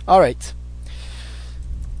 All right.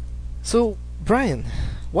 So, Brian,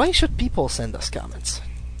 why should people send us comments?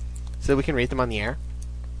 So we can read them on the air.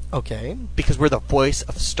 Okay. Because we're the voice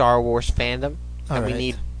of Star Wars fandom. All and right. we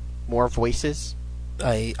need more voices.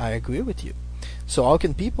 I agree with you. So how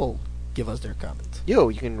can people give us their comment?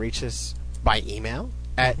 You can reach us by email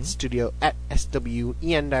at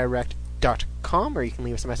studio@swyendirect.com, or you can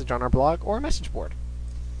leave us a message on our blog or a message board.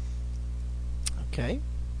 Okay.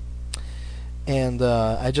 And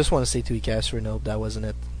I just want to say to Icastro, no, that wasn't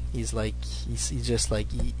it. He just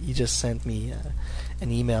sent me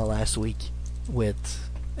an email last week with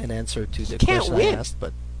an answer to the question I asked,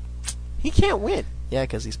 but he can't win. Yeah,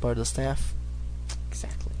 because he's part of the staff.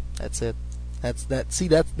 Exactly. That's it.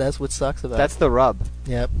 That's what sucks about it. That's the rub.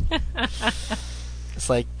 Yep. It's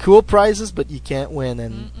like cool prizes, but you can't win.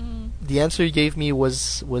 And the answer you gave me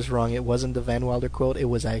was wrong. It wasn't the Van Wilder quote. It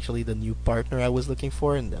was actually the new partner I was looking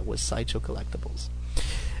for, and that was Sideshow Collectibles.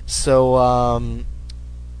 So,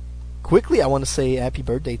 quickly, I want to say happy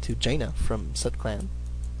birthday to Jaina from Sut Clan.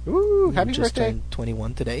 Ooh, happy just birthday. turned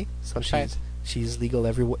 21 today, so Fun she's legal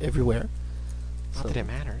everywhere. Not that it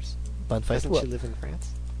matters. Fun fight. Doesn't she live in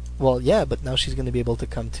France? Well, yeah, but now she's going to be able to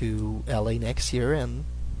come to LA next year, and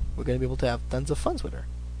we're going to be able to have tons of fun with her.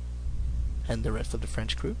 And the rest of the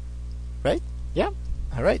French crew. Right? Yeah.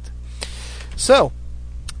 All right. So,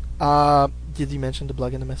 did you mention the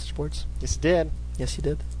blog and the message boards? Yes, you did. Yes, you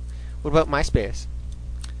did. What about MySpace?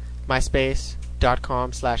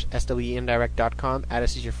 MySpace.com/swyendirect.com. Add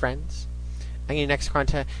us as your friends. I'm gonna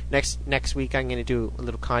next week. I'm gonna do a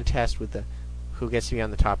little contest with the who gets to be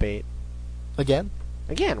on the top 8. Again,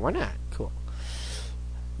 why not? Cool.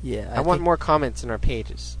 Yeah, I want more comments on our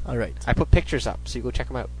pages. All right. I put pictures up, so you go check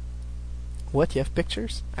them out. What? You have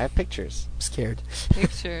pictures? I have pictures. I'm scared.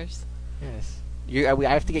 Pictures. Yes. I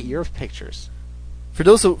have to get your pictures. For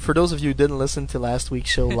those of you who didn't listen to last week's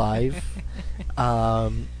show live,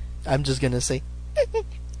 I'm just gonna say.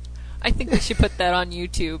 I think we should put that on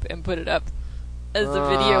YouTube and put it up as a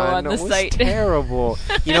video on the site. Terrible.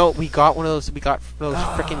 You know, we got those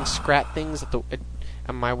freaking Scrat things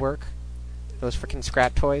at my work. Those freaking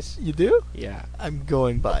Scrat toys. You do? Yeah. I'm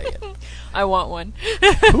going by it. I want one.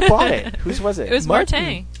 Who bought it? Whose was it? It was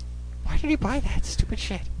Martin. Why did he buy that stupid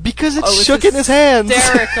shit? Because it shook in his hands.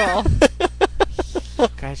 Hysterical.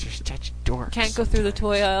 Guys are such dorks. Can't go through the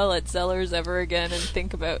toy aisle at Zellers ever again and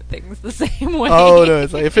think about things the same way. Oh no!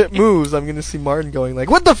 It's like if it moves, I'm gonna see Martin going like,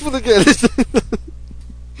 "What the fuck is this?"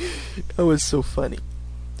 That was so funny.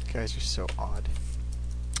 You guys are so odd.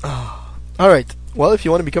 All right. Well, if you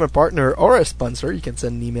want to become a partner or a sponsor, you can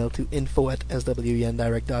send an email to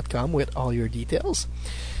info@swendirect.com with all your details.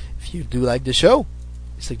 If you do like the show,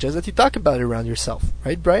 we suggest that you talk about it around yourself,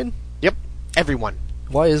 right, Brian? Yep. Everyone.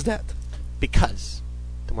 Why is that? Because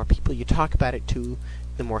the more people you talk about it to,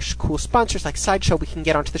 the more cool sponsors like Sideshow we can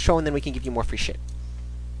get onto the show, and then we can give you more free shit.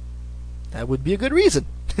 That would be a good reason.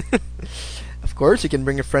 Of course, you can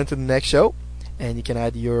bring a friend to the next show, and you can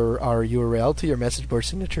add our URL to your message board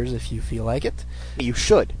signatures if you feel like it. You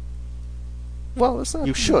should. Well, it's not.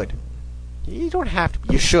 You should. You don't have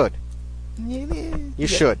to. You should. You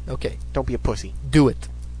should. Okay. Don't be a pussy. Do it.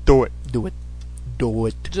 Do it. Do it. Do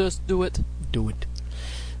it. Just do it. Do it.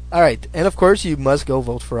 All right, and of course, you must go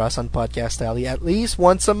vote for us on Podcast Alley at least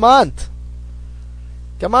once a month.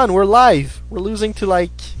 Come on, we're live. We're losing to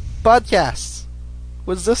podcasts.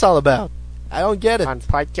 What's this all about? I don't get it. On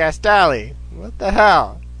Podcast Alley. What the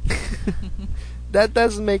hell? That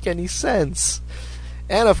doesn't make any sense.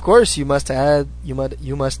 And of course, you must go add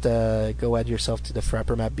yourself to the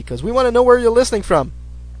Frapper map because we want to know where you're listening from.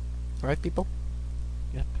 Right, people?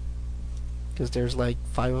 Yep. Because there's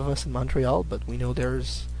 5 of us in Montreal, but we know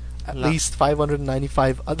there's at least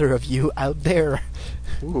 595 other of you out there.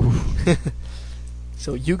 Ooh.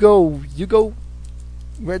 So you go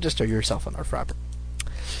register yourself on our Frapper.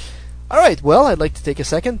 Alright, well, I'd like to take a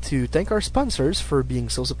second to thank our sponsors for being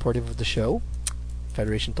so supportive of the show.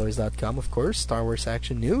 FederationToys.com, of course, Star Wars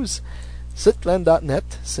Action News,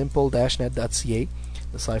 Sitland.net, Simple-Net.ca,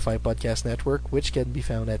 the Sci-Fi Podcast Network, which can be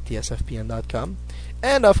found at tsfpn.com,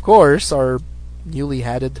 and of course, our newly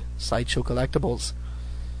added Sideshow Collectibles,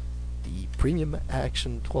 the Premium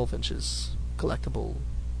Action 12 inches collectible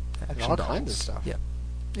action all dolls. kinds of stuff. Yeah,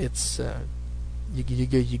 it's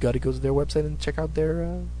you got to go to their website and check out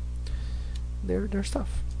their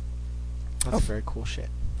stuff. That's very cool shit.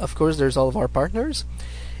 Of course, there's all of our partners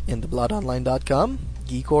in thebloodonline.com,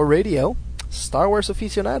 Geekcore Radio, Star Wars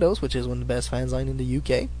Aficionados, which is one of the best fanzine in the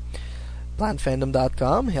UK,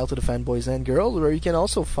 PlantFandom.com, Hail to the Fanboys and Girls, where you can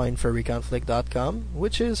also find FurryConflict.com,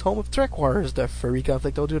 which is home of Trek Wars, the Furry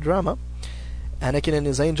Conflict audio drama,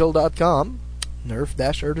 AnakinandHisAngel.com,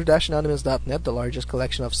 Nerf-Erder-Anonymous.net, the largest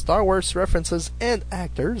collection of Star Wars references and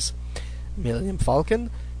actors, Millennium Falcon,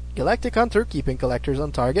 Galactic Hunter, keeping collectors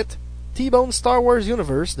on target, T-Bone Star Wars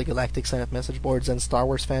Universe, the Galactic Senate message boards, and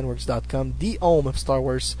StarWarsFanWorks.com, the home of Star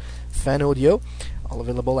Wars fan audio, all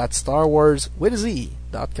available at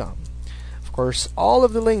StarWarsWithAZ.com. Of course, all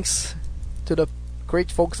of the links to the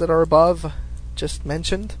great folks that are above just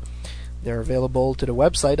mentioned, they're available to the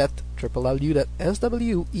website at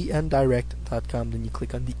www.swendirect.com. Then you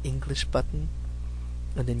click on the English button,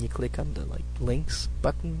 and then you click on the links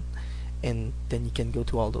button, and then you can go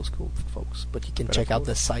to all those cool folks. But you can check out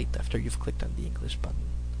the site after you've clicked on the English button.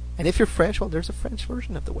 And if you're French, well, there's a French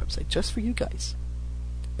version of the website just for you guys.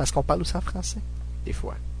 Parce qu'on parle aussi en français. Des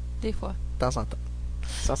fois. Des fois. De temps en temps.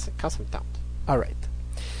 Quand ça me tente. Alright.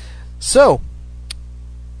 So,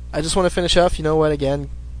 I just want to finish off. You know what, again,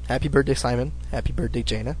 happy birthday, Simon. Happy birthday,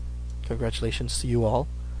 Jaina. Congratulations to you all.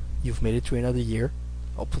 You've made it through another year.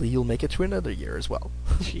 Hopefully you'll make it through another year as well.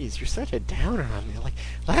 Jeez, you're such a downer on me.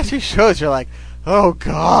 Last few shows, you're like, oh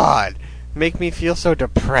God, make me feel so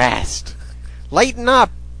depressed. Lighten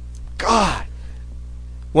up. God.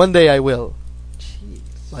 One day I will. Jeez.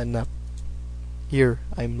 Lighten up. Here,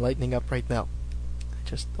 I'm lightening up right now. I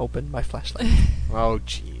just opened my flashlight. Oh,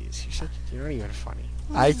 jeez. You're not even funny.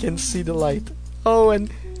 I can see the light. Oh,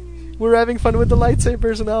 and we're having fun with the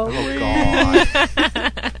lightsabers now. Oh, God.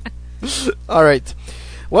 Alright.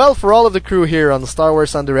 Well, for all of the crew here on Star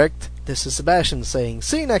Wars on Direct, this is Sebastian saying,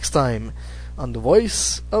 see you next time on the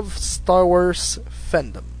Voice of Star Wars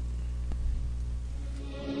Fandom.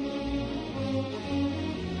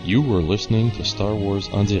 You were listening to Star Wars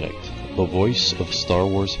on Direct, the voice of Star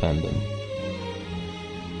Wars fandom.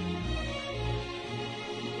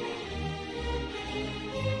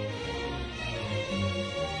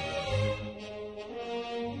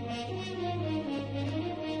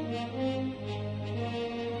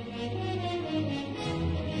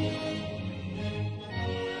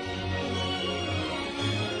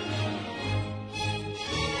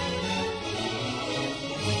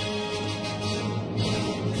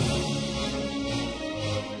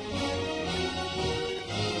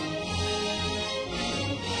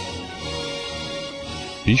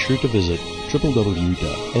 Be sure to visit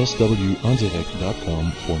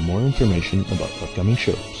www.swandirect.com for more information about upcoming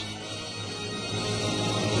shows.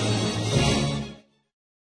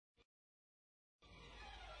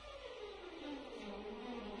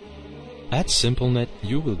 At SimpleNet,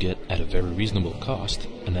 you will get, at a very reasonable cost,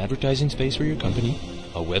 an advertising space for your company,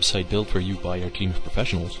 a website built for you by our team of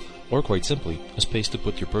professionals, or quite simply, a space to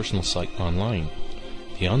put your personal site online.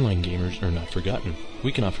 The online gamers are not forgotten.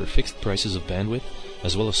 We can offer fixed prices of bandwidth,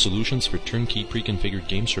 as well as solutions for turnkey pre-configured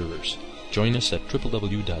game servers. Join us at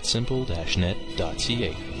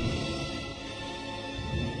www.simple-net.ca.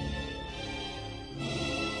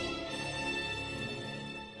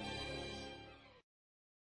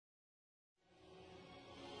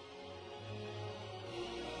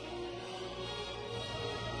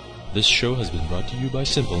 This show has been brought to you by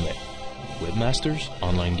SimpleNet. Webmasters,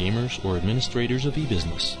 online gamers, or administrators of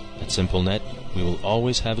e-business. At SimpleNet, we will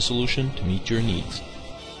always have a solution to meet your needs.